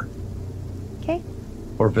before. Okay.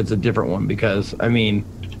 Or if it's a different one, because I mean,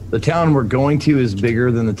 the town we're going to is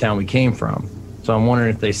bigger than the town we came from. So I'm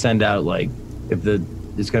wondering if they send out like if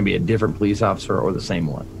it's going to be a different police officer or the same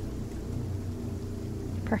one.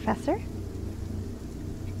 Professor?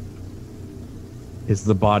 Is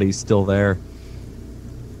the body still there?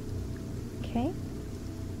 Okay.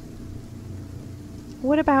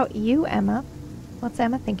 What about you, Emma? What's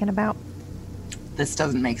Emma thinking about? this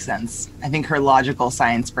doesn't make sense. I think her logical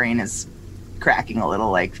science brain is cracking a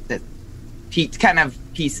little, like the kind of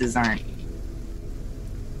pieces aren't.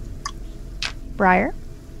 Briar?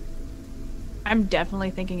 I'm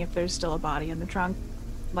definitely thinking if there's still a body in the trunk.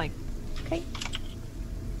 Like, Okay.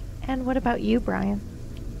 And what about you, Brian?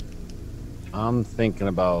 I'm thinking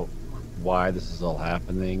about why this is all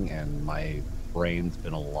happening, and my brain's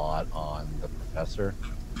been a lot on the professor.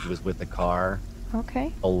 He was with the car,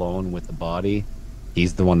 Okay. alone with the body.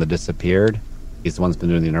 He's the one that disappeared. He's the one that's been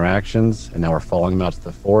doing the interactions, and now we're following him out to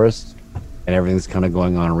the forest, and everything's kind of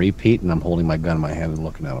going on repeat, and I'm holding my gun in my hand and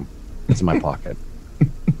looking at him. It's in my pocket.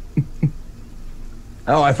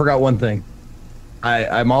 Oh, I forgot one thing.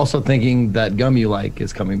 I'm also thinking that gum you like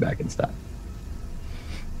is coming back in stock.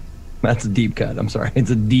 That's a deep cut. I'm sorry. It's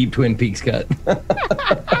a deep Twin Peaks cut.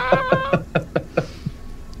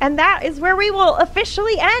 And that is where we will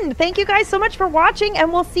officially end. Thank you guys so much for watching,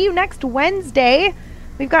 and we'll see you next Wednesday.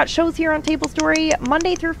 We've got shows here on Table Story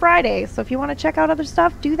Monday through Friday, so if you want to check out other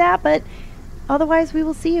stuff, do that, but otherwise we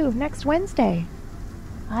will see you next Wednesday.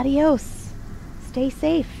 Adios. Stay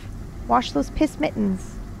safe. Wash those piss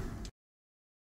mittens.